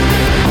die.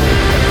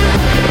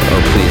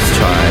 Oh, please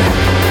try.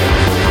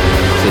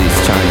 Please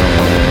try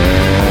not.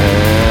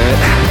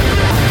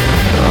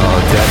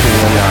 Oh, death in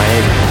the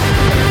night,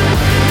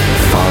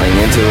 falling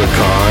into a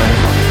car.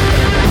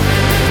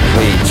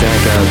 He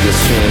drank out of the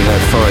stream,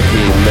 therefore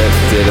he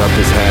lifted up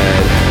his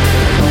head.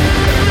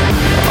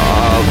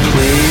 Oh,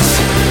 please,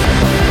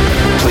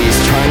 please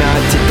try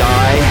not to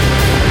die.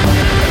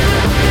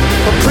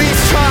 Oh,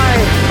 please try.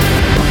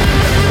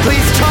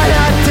 Please try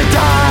not to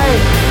die.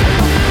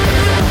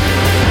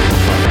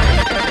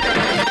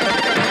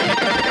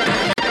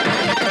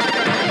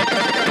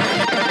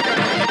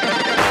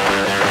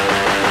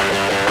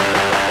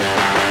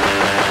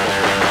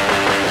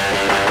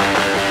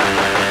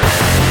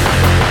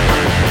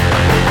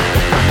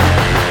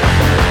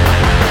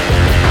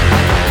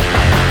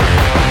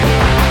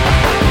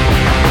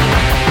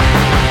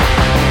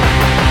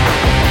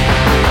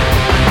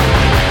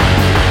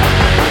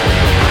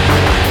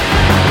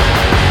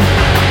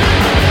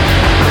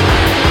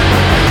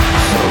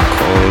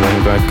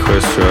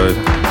 Chris Road.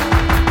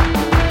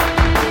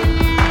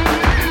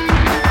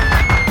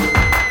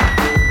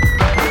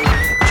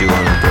 Do you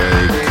want a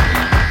break?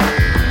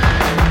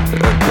 A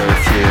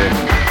curfew?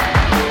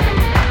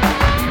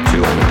 Do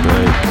you want a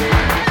break?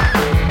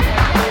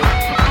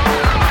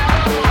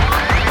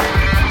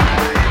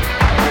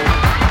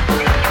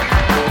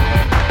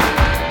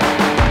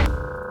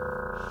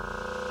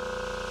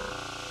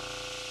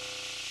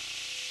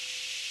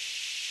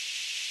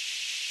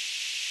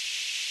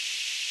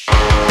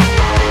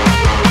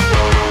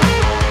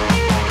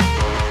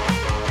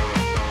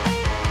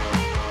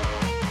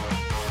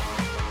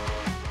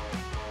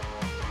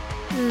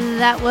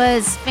 That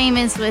was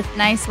Famous with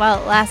Nice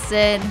While It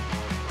Lasted.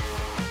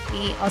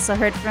 We also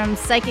heard from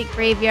Psychic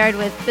Graveyard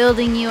with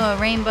Building You a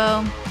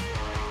Rainbow.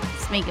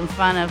 Just making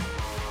fun of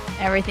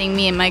everything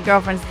me and my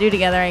girlfriends do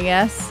together, I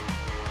guess.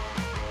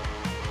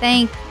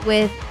 Thank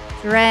with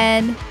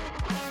Dread.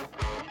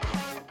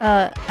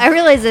 I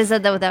realized I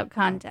said that without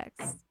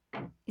context.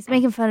 He's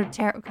making fun of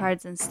tarot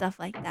cards and stuff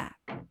like that.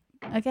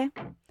 Okay?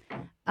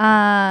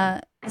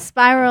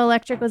 Spiral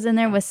Electric was in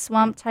there with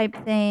Swamp Type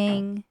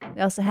Thing. We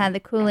also had the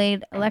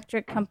Kool-Aid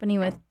Electric Company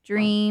with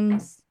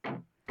Dreams.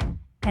 And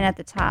at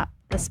the top,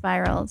 the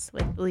Spirals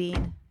with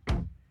Bleed.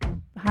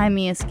 Behind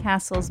me is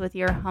Castles with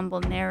Your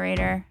Humble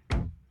Narrator.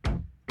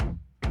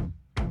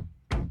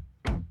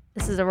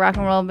 This is a rock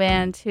and roll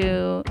band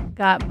who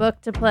got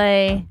booked to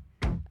play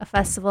a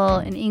festival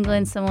in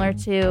England similar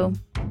to...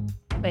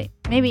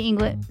 maybe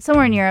England,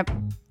 somewhere in Europe.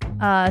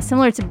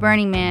 Similar to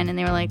Burning Man, and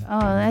they were like,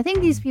 oh, I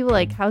think these people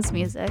like house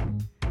music.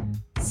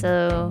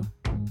 So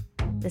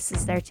this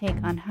is their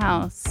take on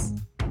house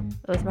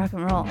with rock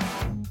and roll.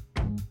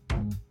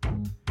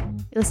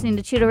 You're listening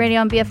to Cheetle Radio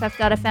on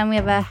BFF.fm. We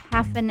have a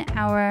half an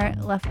hour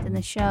left in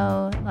the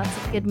show. Lots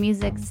of good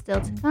music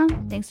still to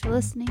come. Thanks for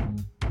listening.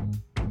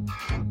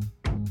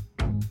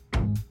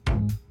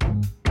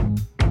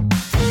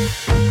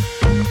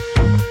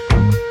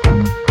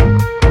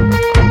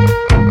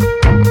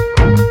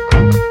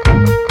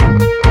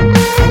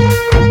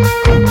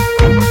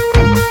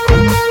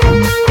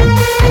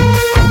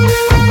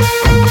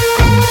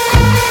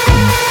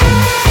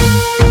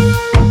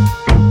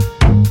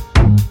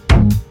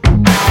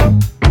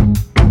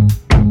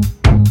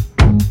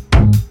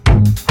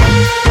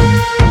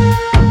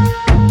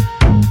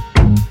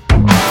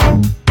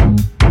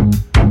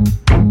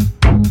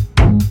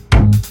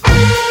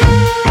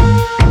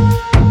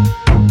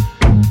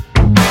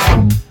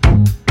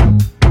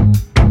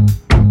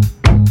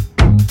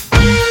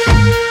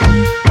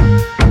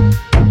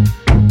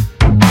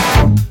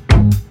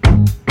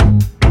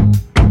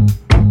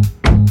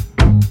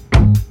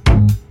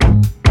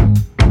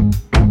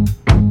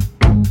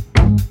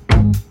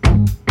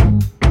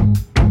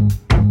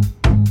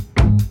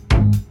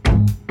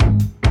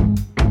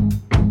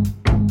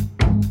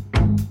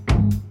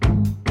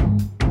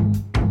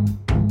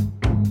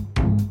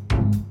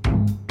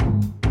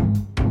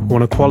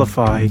 want to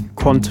qualify,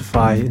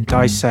 quantify and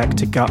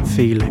dissect a gut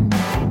feeling.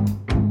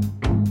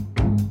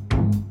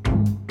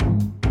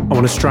 I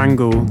want to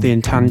strangle the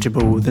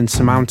intangible, the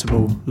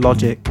insurmountable,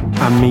 logic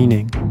and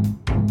meaning.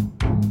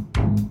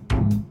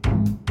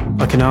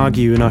 I can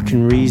argue and I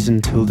can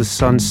reason till the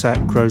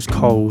sunset grows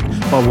cold,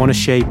 but I want to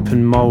shape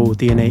and mould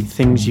the innate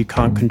things you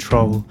can't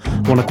control.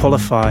 I want to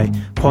qualify,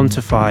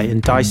 quantify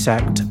and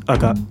dissect a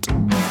gut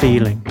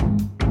feeling.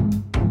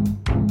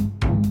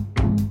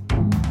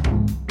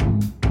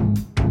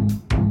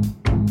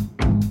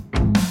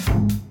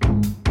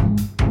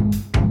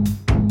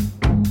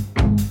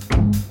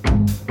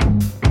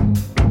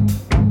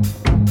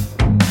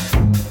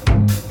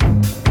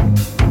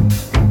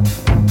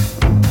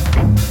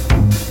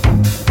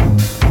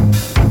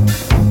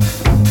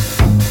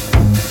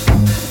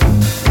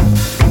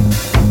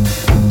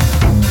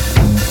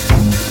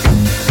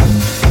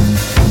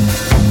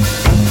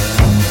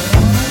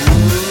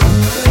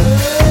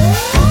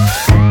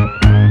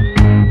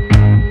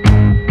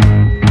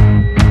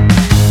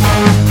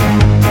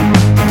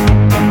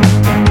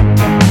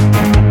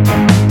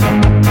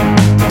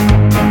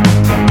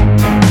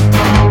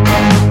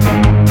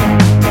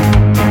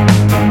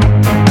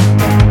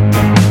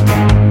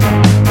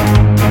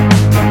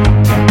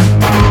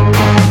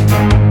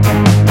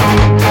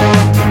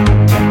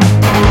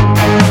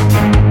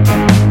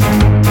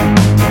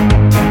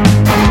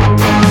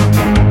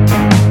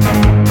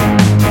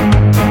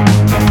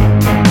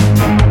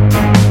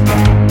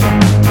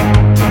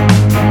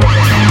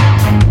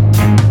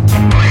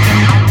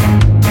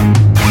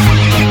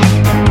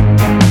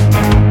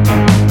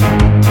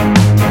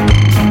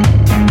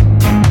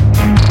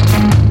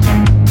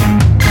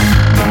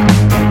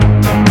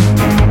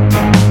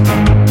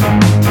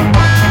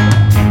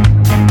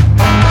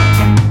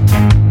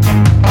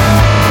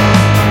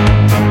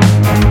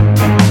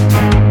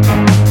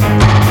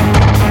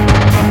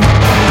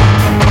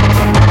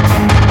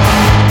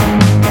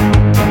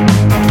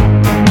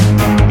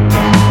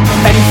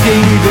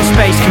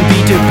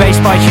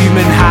 By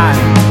human hand,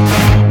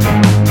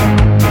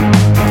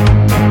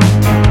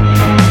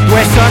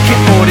 where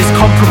circuit board is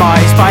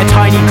compromised by a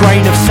tiny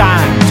grain of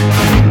sand.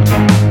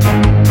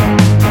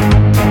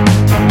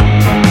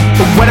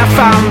 But when I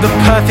found the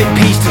perfect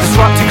piece to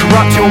disrupt and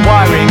corrupt your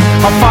wiring,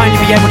 I'll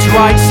finally be able to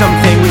write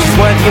something which is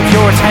worthy of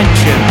your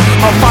attention.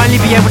 I'll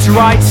finally be able to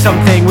write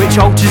something which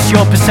alters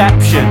your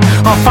perception.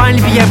 I'll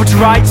finally be able to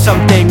write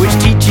something which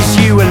teaches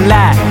you a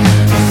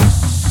lesson.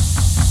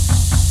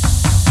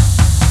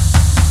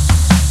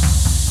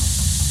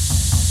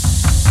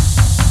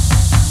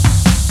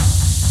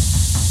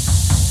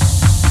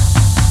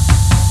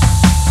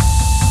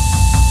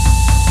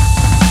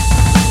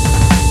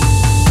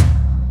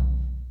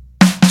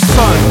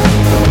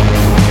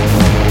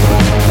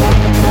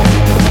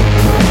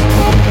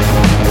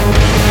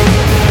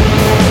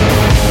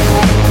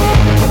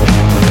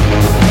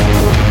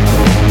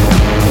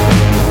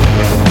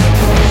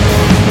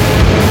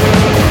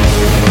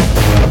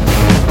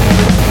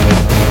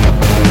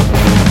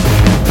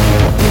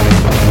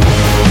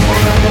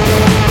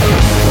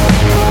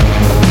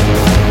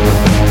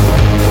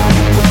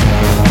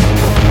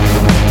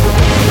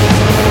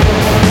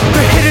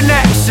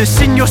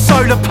 In your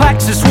solar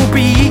plexus will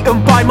be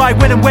eaten by my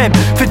will and whim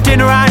for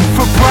dinner and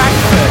for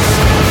breakfast.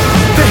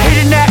 The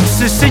hidden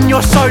nexus in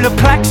your solar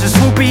plexus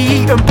will be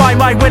eaten by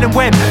my will and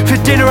whim for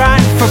dinner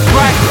and for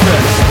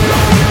breakfast.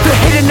 The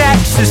hidden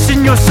nexus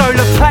in your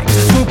solar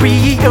plexus will be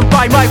eaten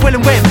by my will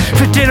and whim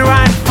for dinner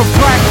and for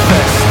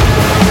breakfast.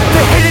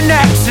 The hidden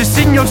nexus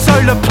in your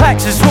solar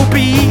plexus will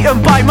be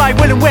eaten by my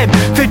will and whim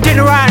for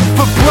dinner and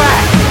for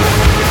breakfast.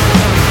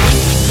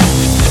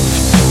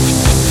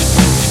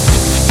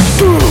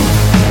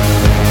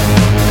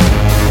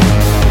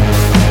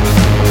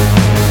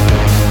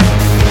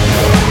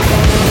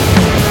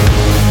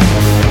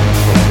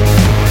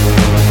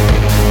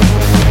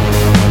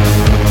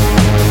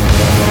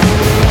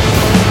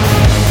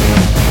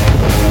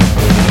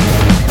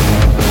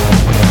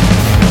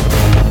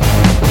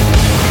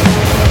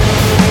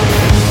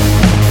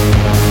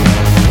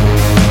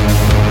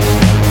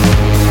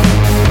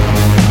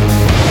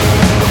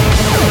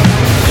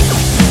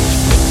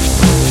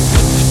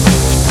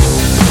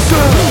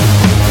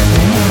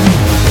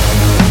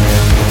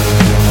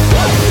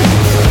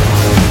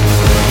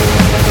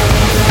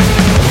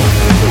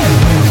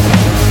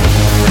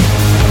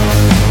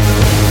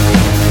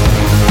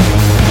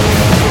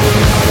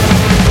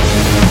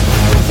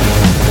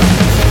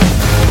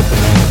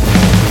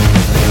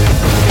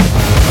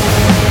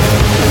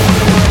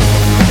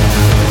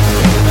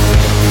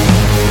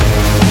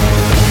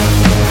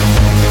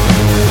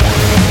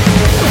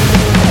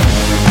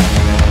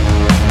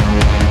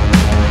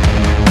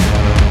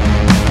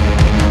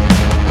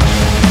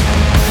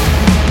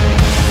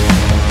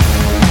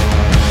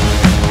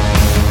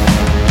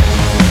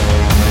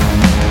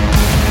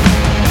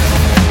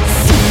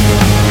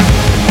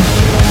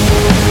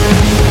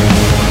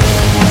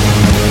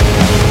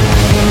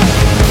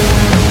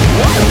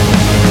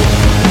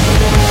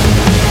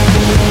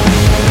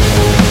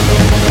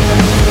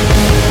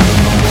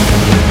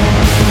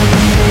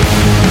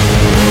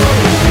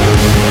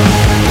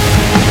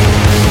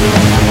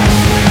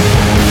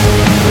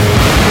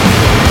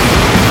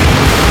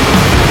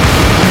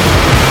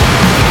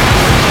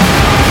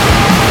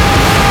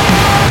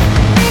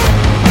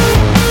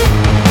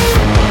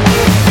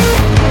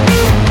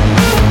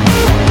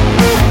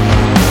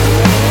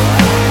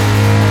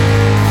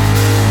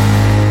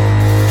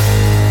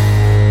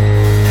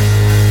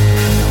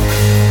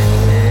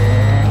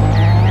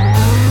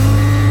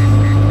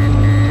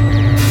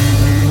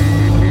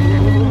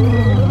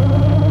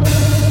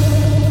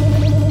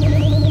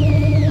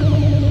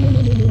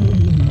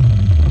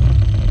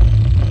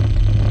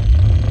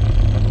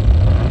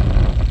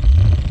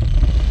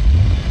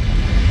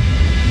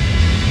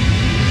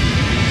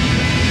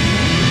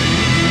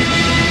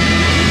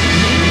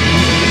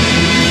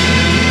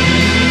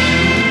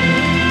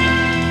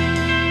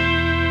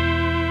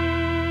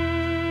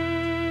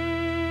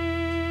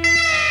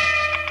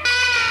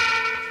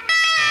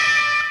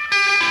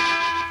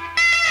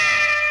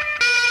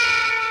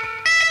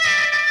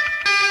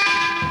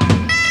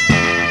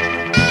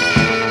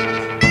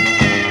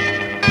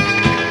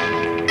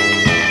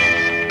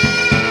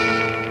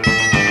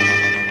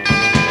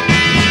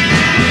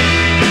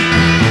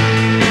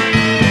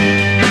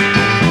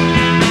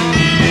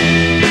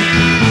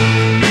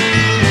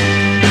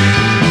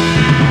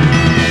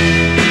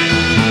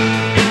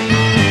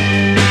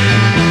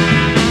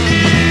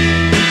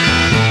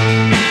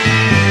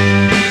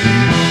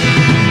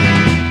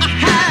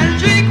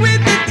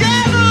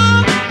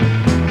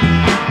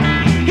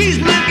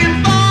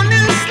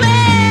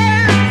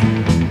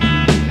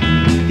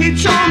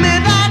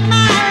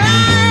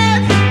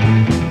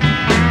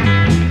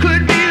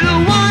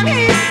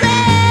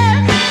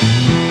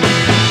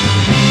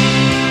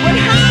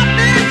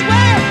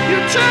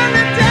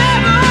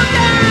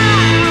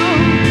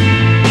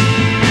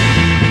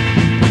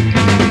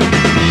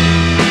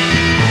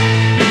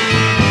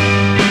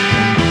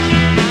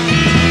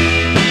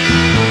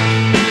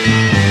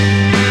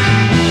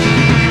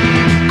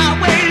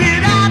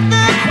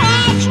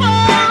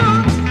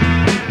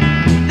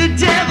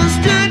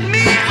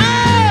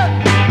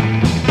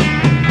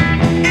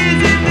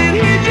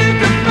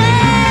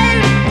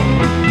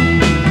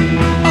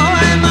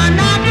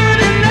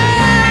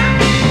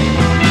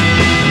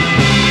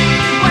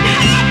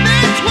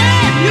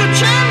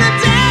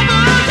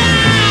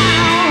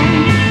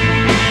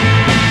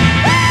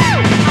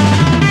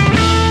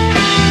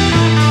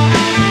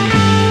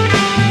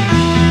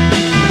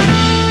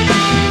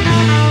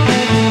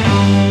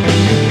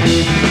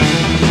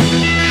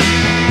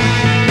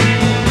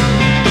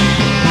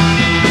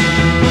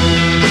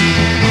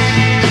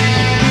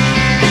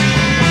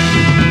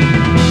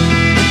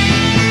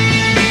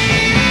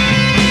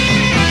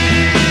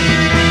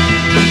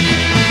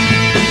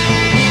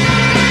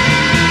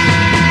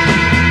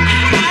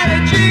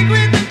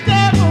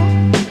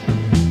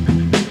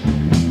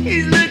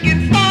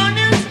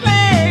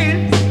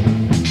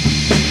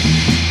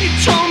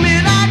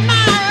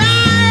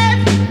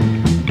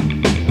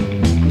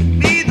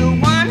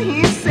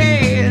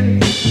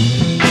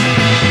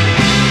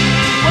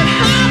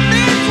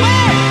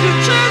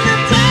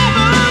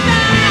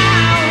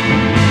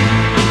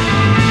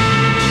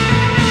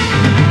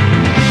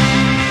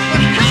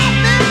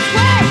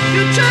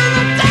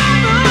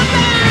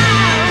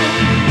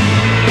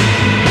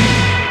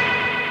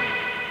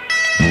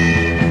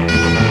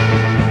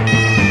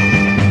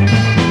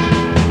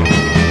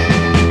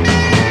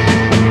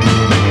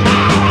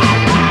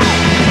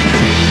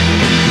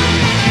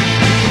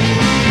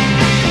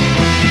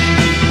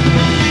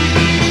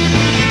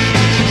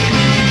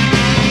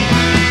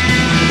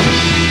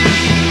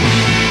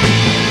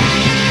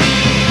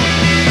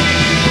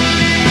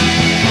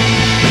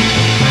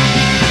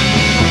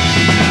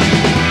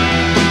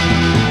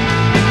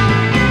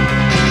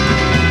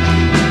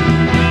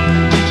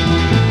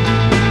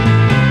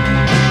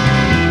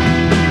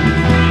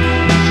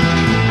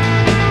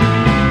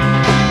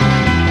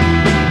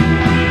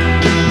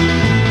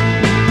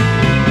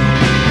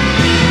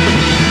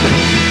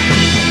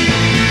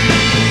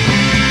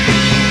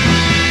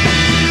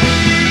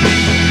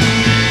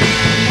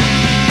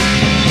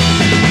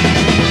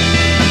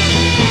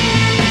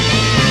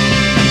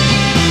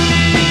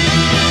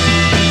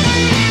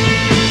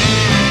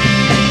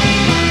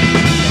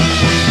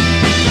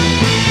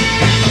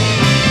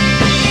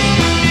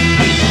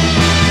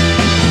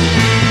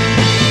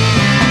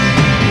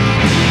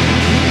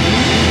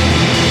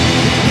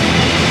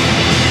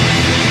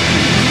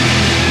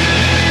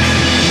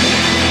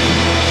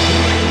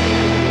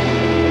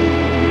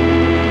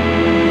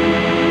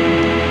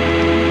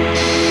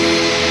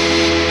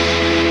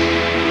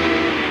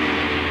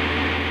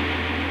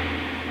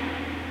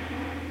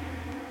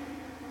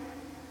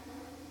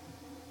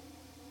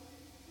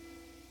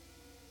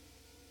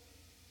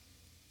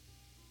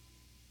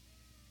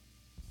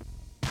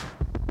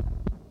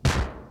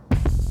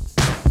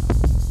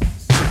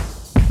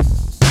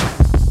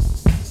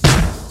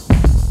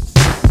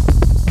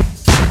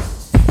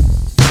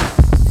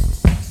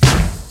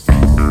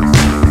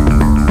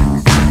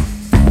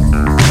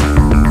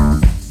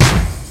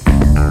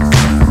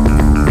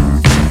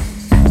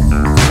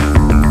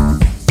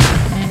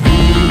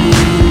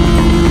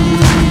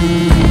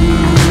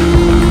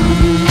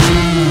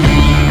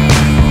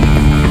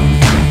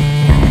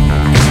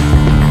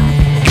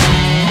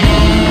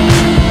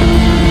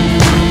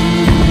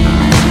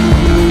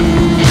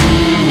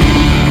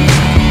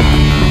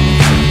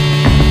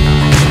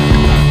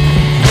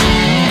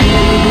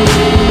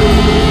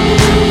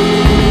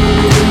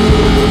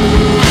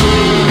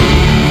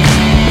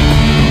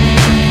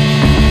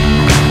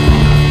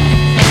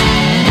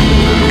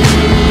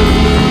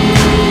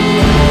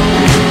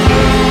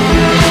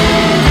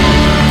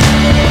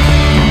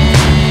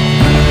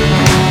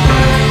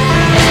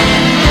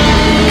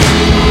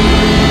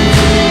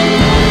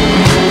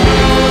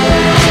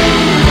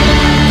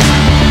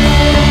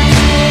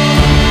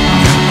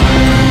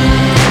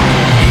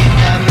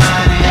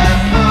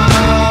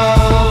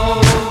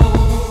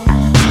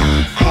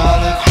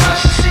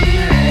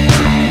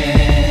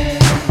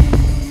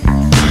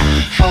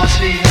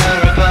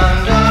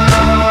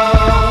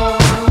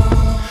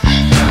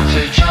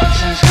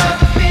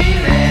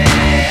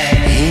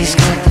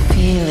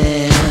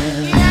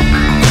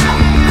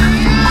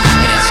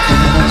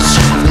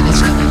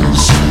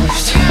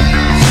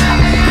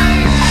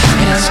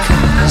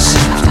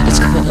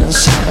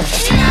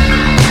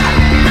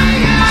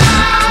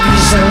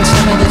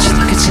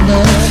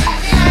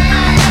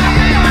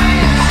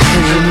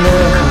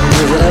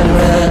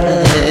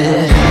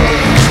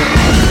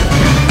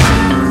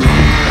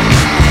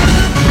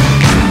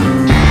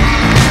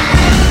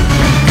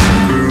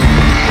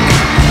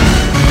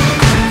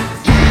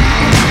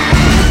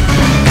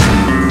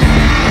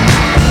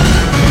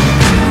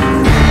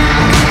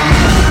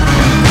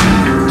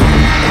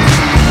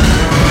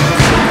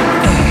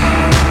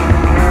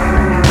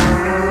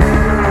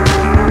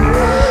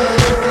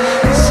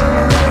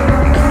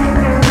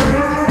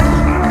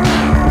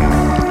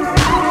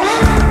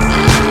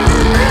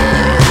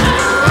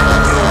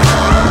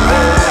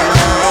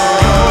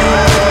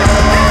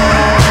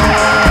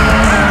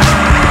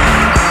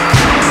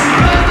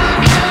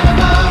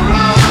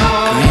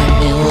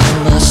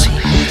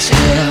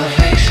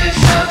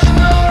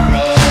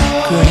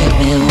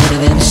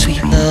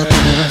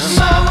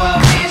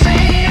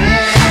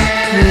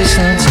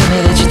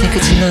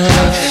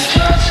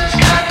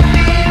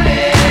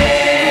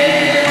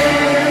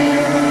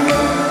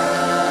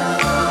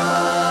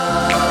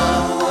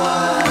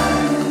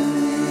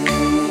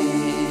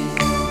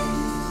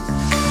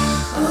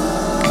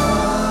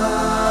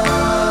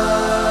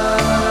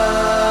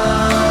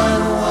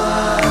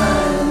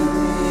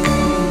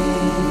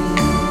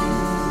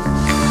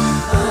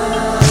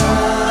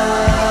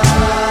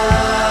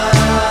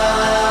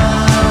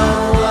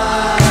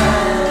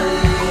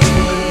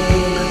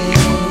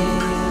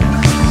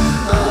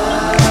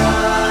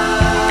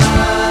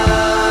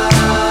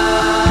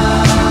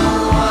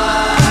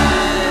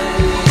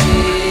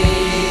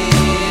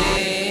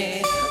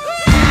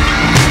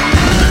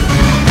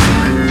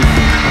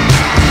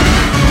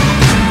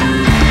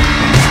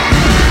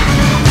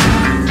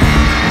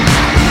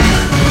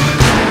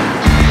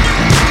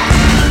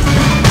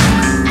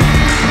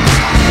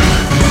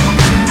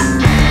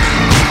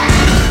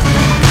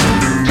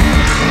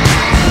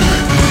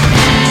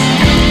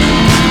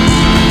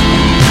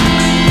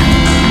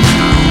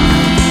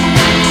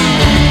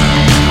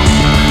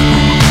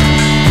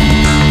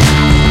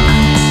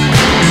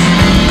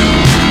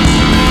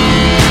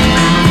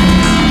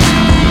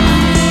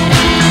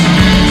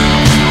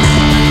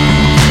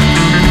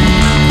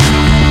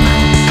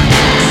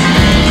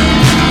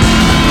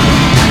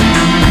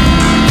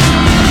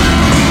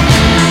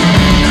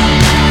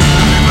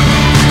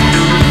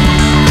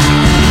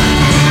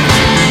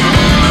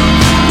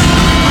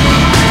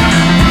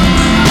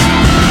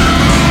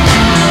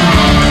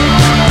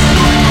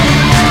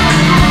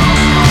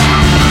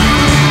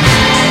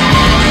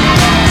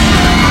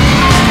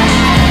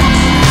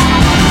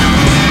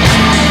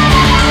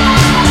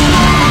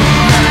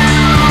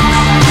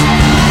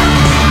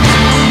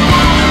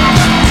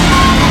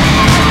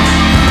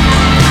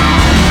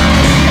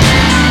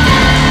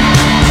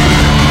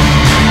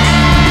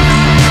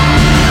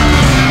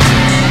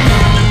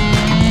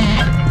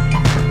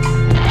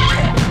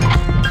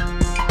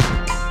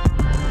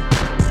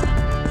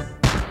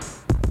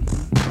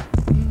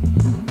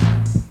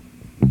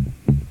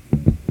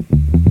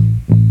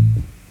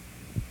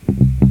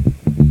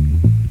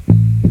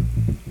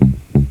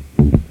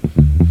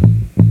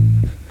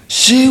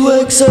 She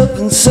wakes up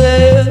and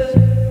says,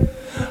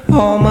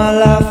 all my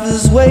life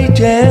is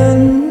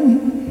waiting.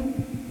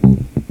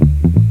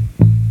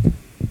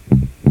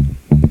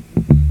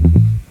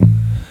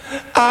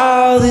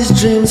 All these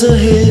dreams are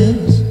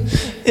his,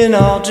 and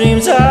all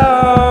dreams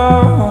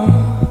are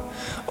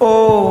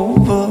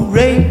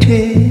overrated.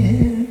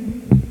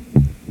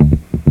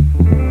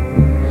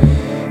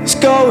 It's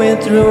going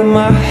through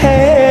my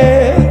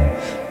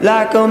head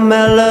like a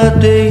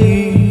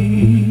melody.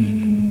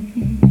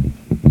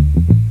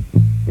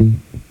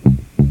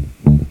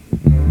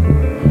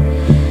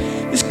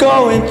 It's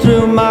going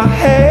through my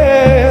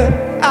head,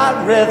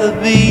 I'd rather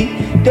be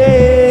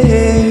dead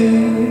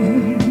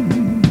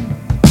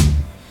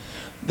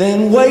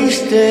than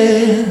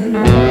wasted.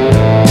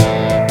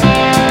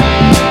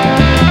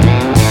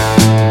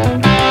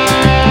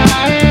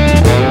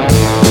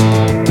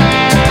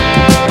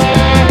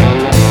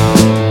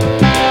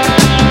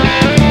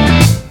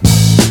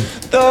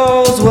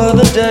 Those were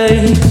the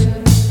days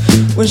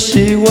when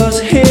she was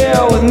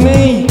here with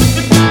me.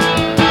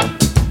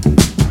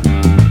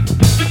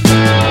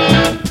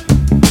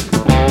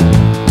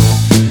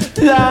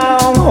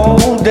 Long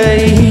whole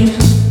days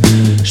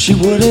she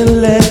wouldn't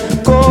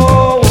let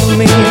go of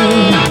me.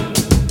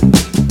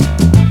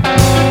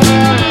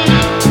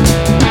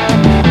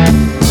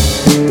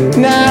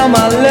 Now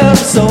my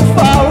love's so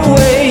far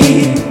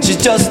away, she's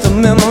just a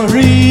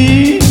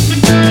memory.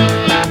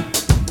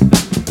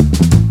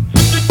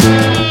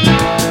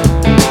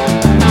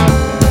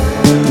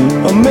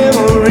 A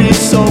memory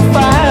so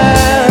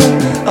fine,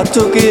 I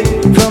took it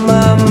from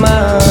my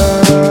mind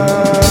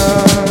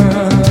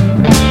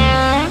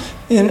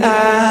and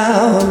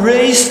I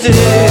erased it.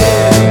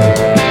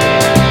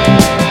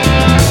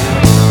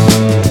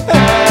 I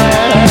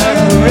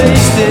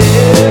erased it.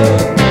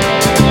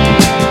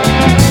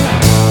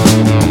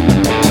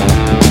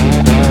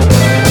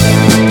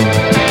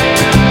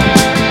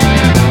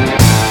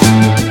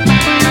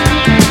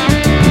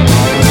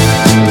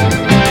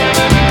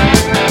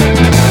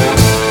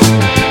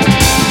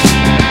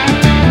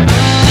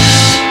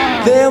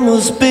 There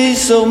must be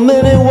so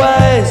many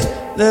ways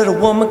that a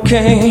woman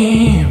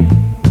can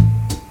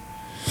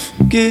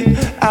get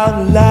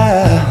out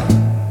alive.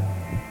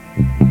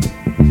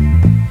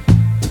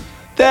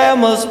 There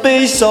must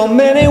be so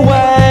many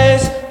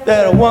ways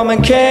that a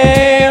woman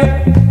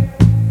can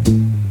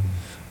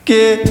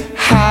get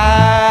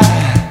high.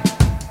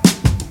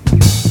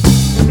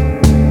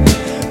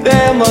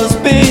 There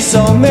must be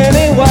so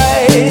many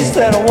ways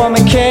that a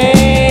woman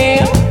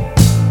can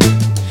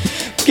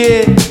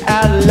get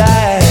out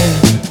alive.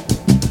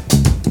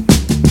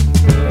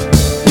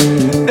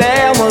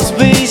 There must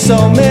be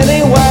so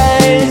many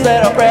ways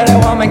that a pretty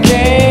woman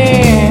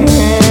can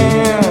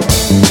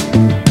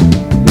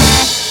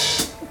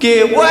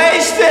get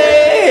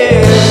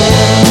wasted.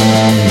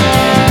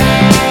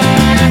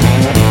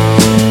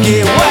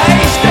 Get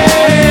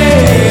wasted.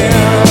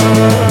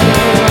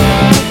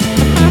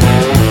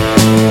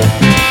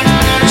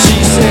 She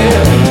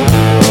said,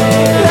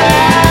 la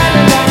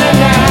la la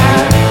la,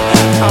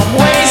 I'm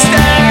wasted.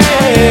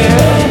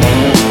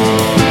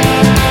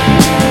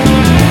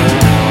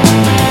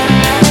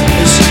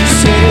 She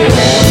said,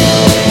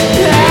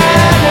 la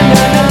la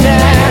la la la,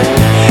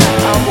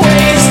 I'm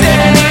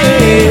wasted.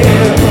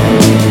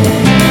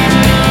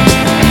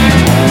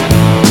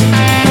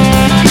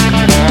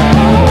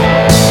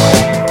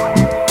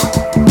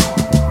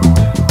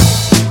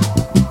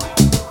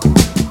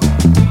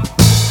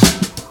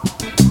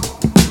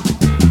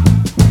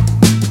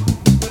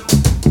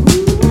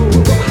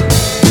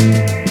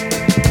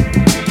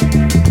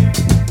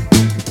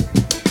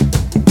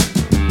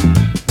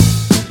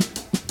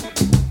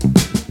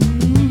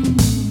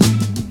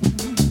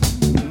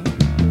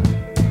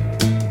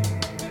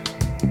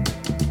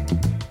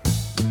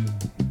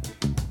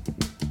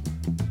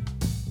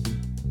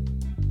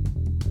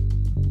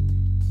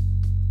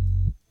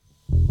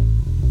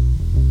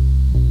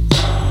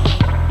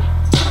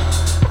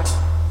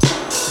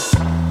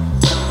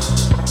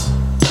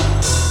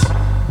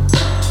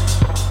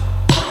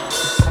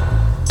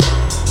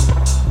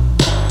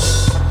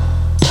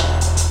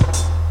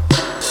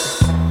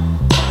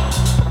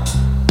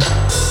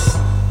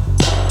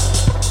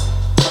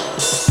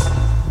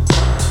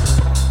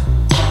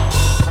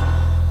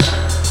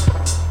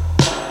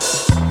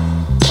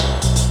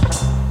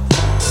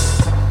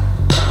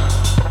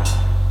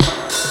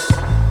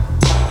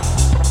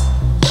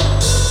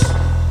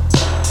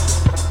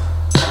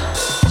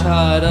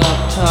 Tied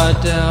up, tied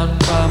down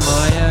by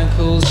my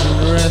ankles and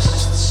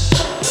wrists.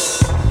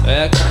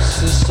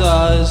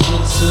 Exercise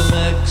with some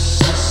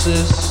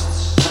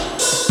exorcists.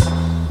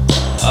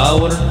 I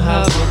wouldn't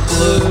have a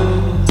clue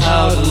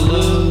how to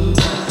lose.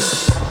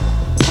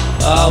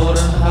 I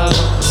wouldn't have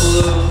a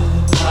clue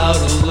how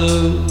to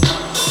lose.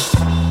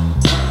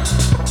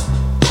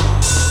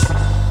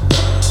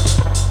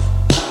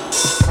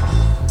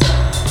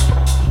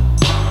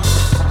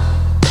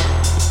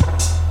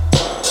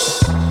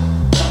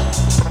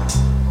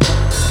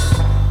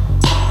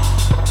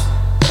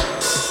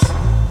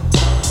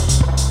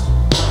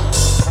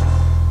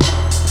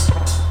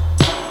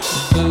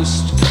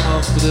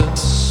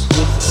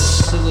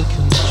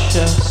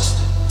 chest.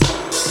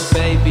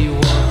 Baby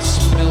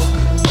wants milk,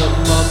 but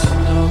mother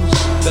knows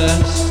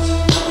best.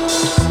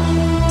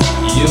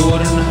 You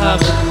wouldn't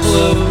have a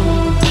clue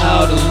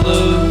how to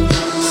lose.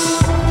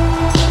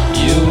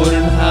 You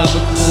wouldn't have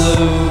a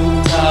clue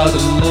how to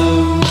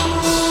lose.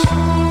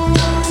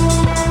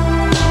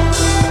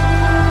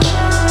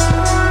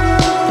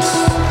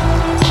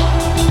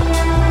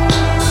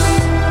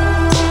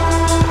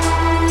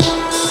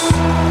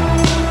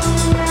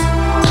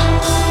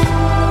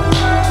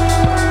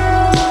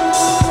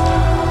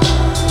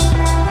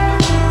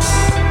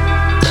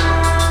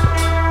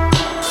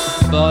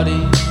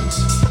 Bodies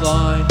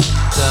flying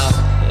without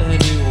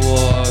any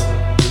water,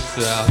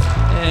 without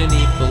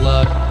any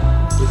blood,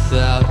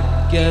 without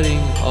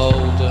getting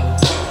older.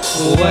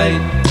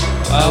 Wait,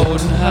 I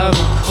wouldn't have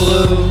a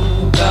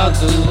clue about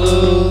the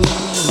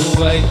lose.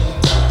 Wait,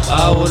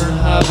 I wouldn't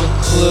have a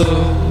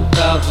clue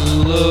about the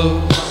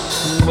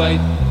lose.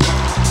 Wait.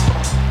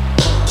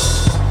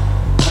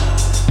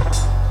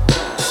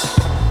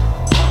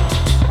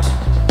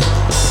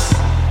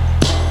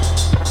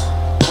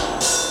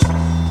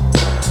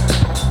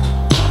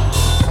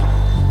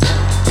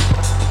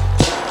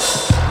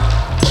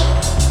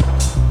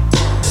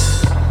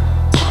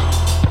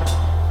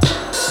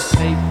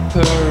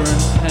 Paper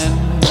and pen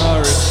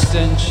are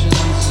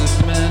extensions of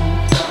men,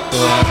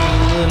 but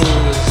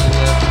little is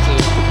left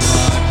of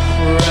my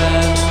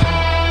friend.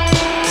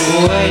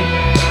 Wait,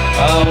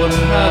 I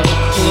wouldn't have a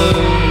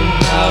clue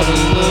how to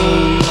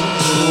lose.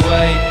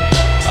 Wait,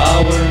 I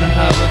wouldn't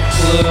have a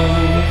clue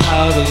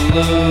how to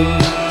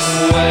lose.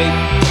 Wait,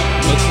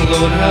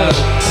 McLuhan had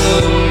a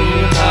clue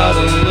how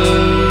to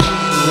lose.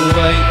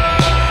 Wait,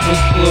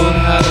 McLuhan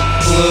had a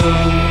clue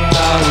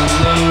how to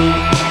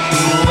lose.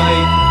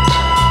 Wait.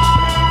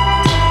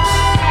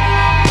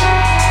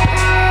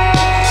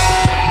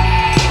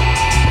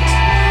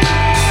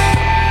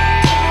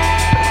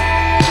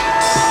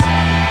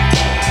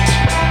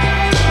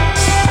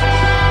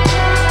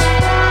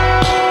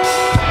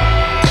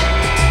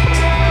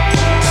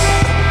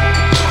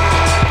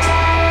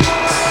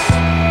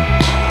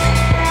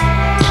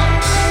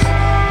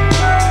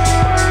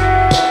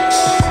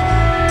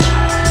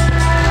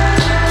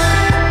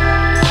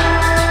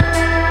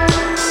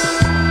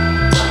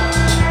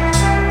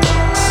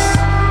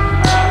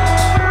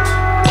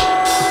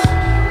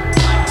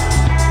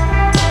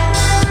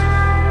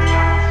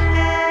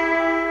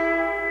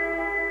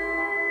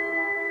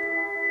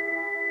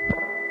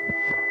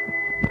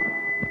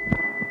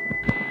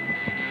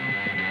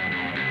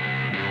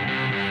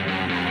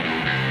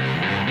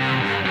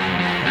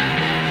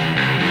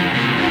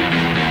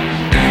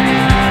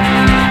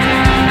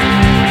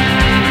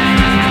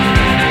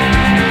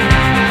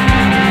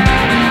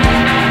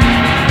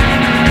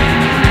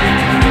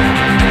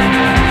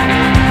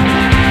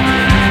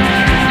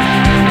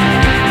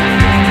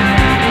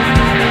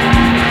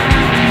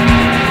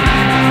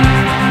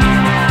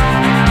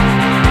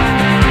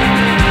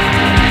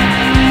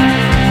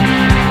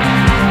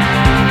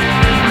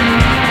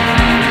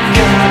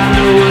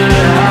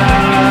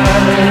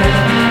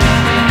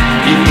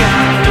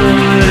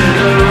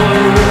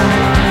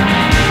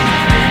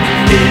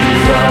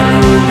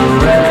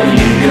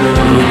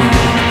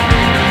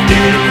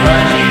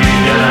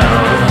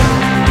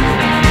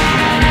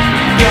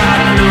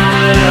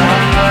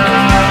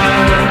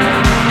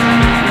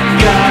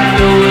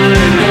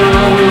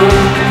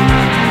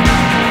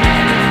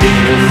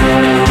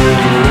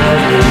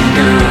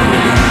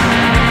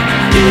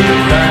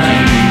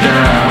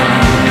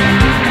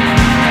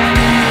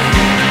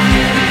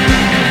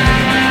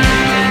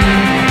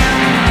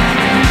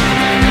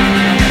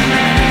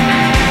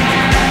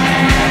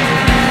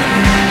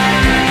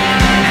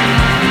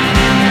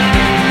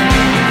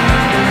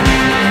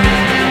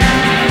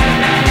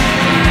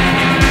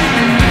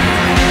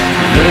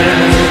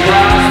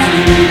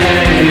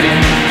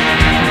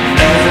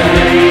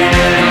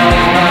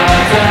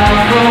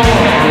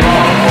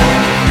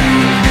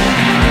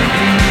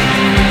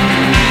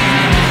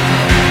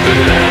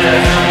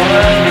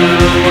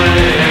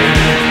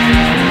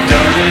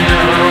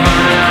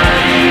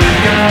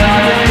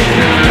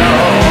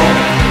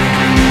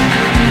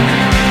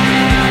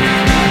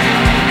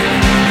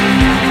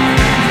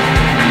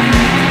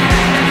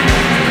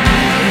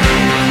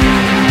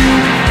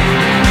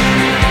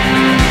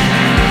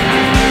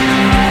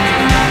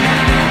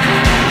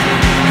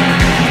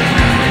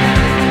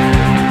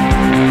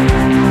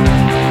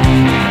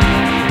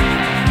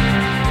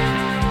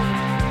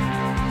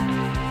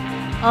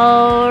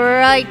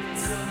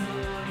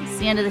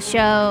 End of the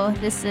show.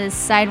 This is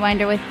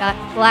Sidewinder with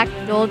Black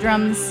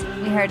Doldrums.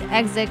 We heard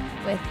Exit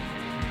with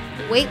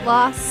Weight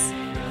Loss.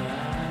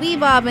 Lee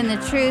Bob and the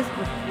Truth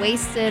with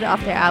Wasted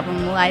off their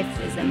album Life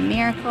is a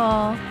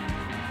Miracle.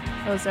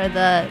 Those are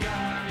the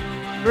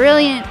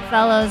brilliant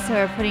fellows who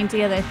are putting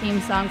together a theme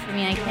song for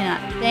me. I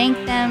cannot thank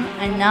them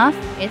enough.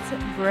 It's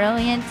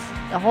brilliant.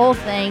 The whole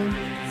thing.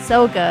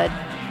 So good.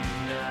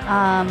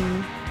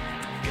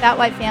 Fat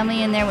White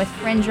Family in there with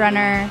Fringe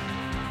Runner.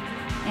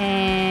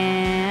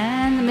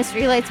 And the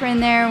Mystery Lights were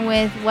in there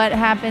with What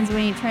Happens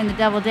When You Turn the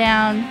Devil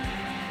Down.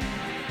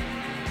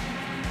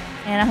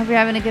 And I hope you're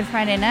having a good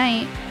Friday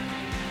night.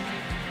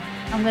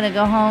 I'm going to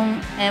go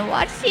home and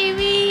watch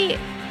TV.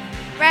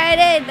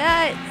 Friday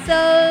night,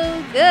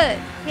 so good.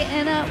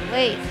 Cannot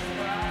wait.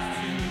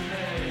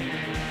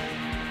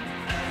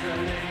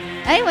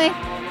 Anyway,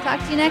 talk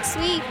to you next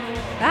week.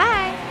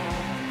 Bye.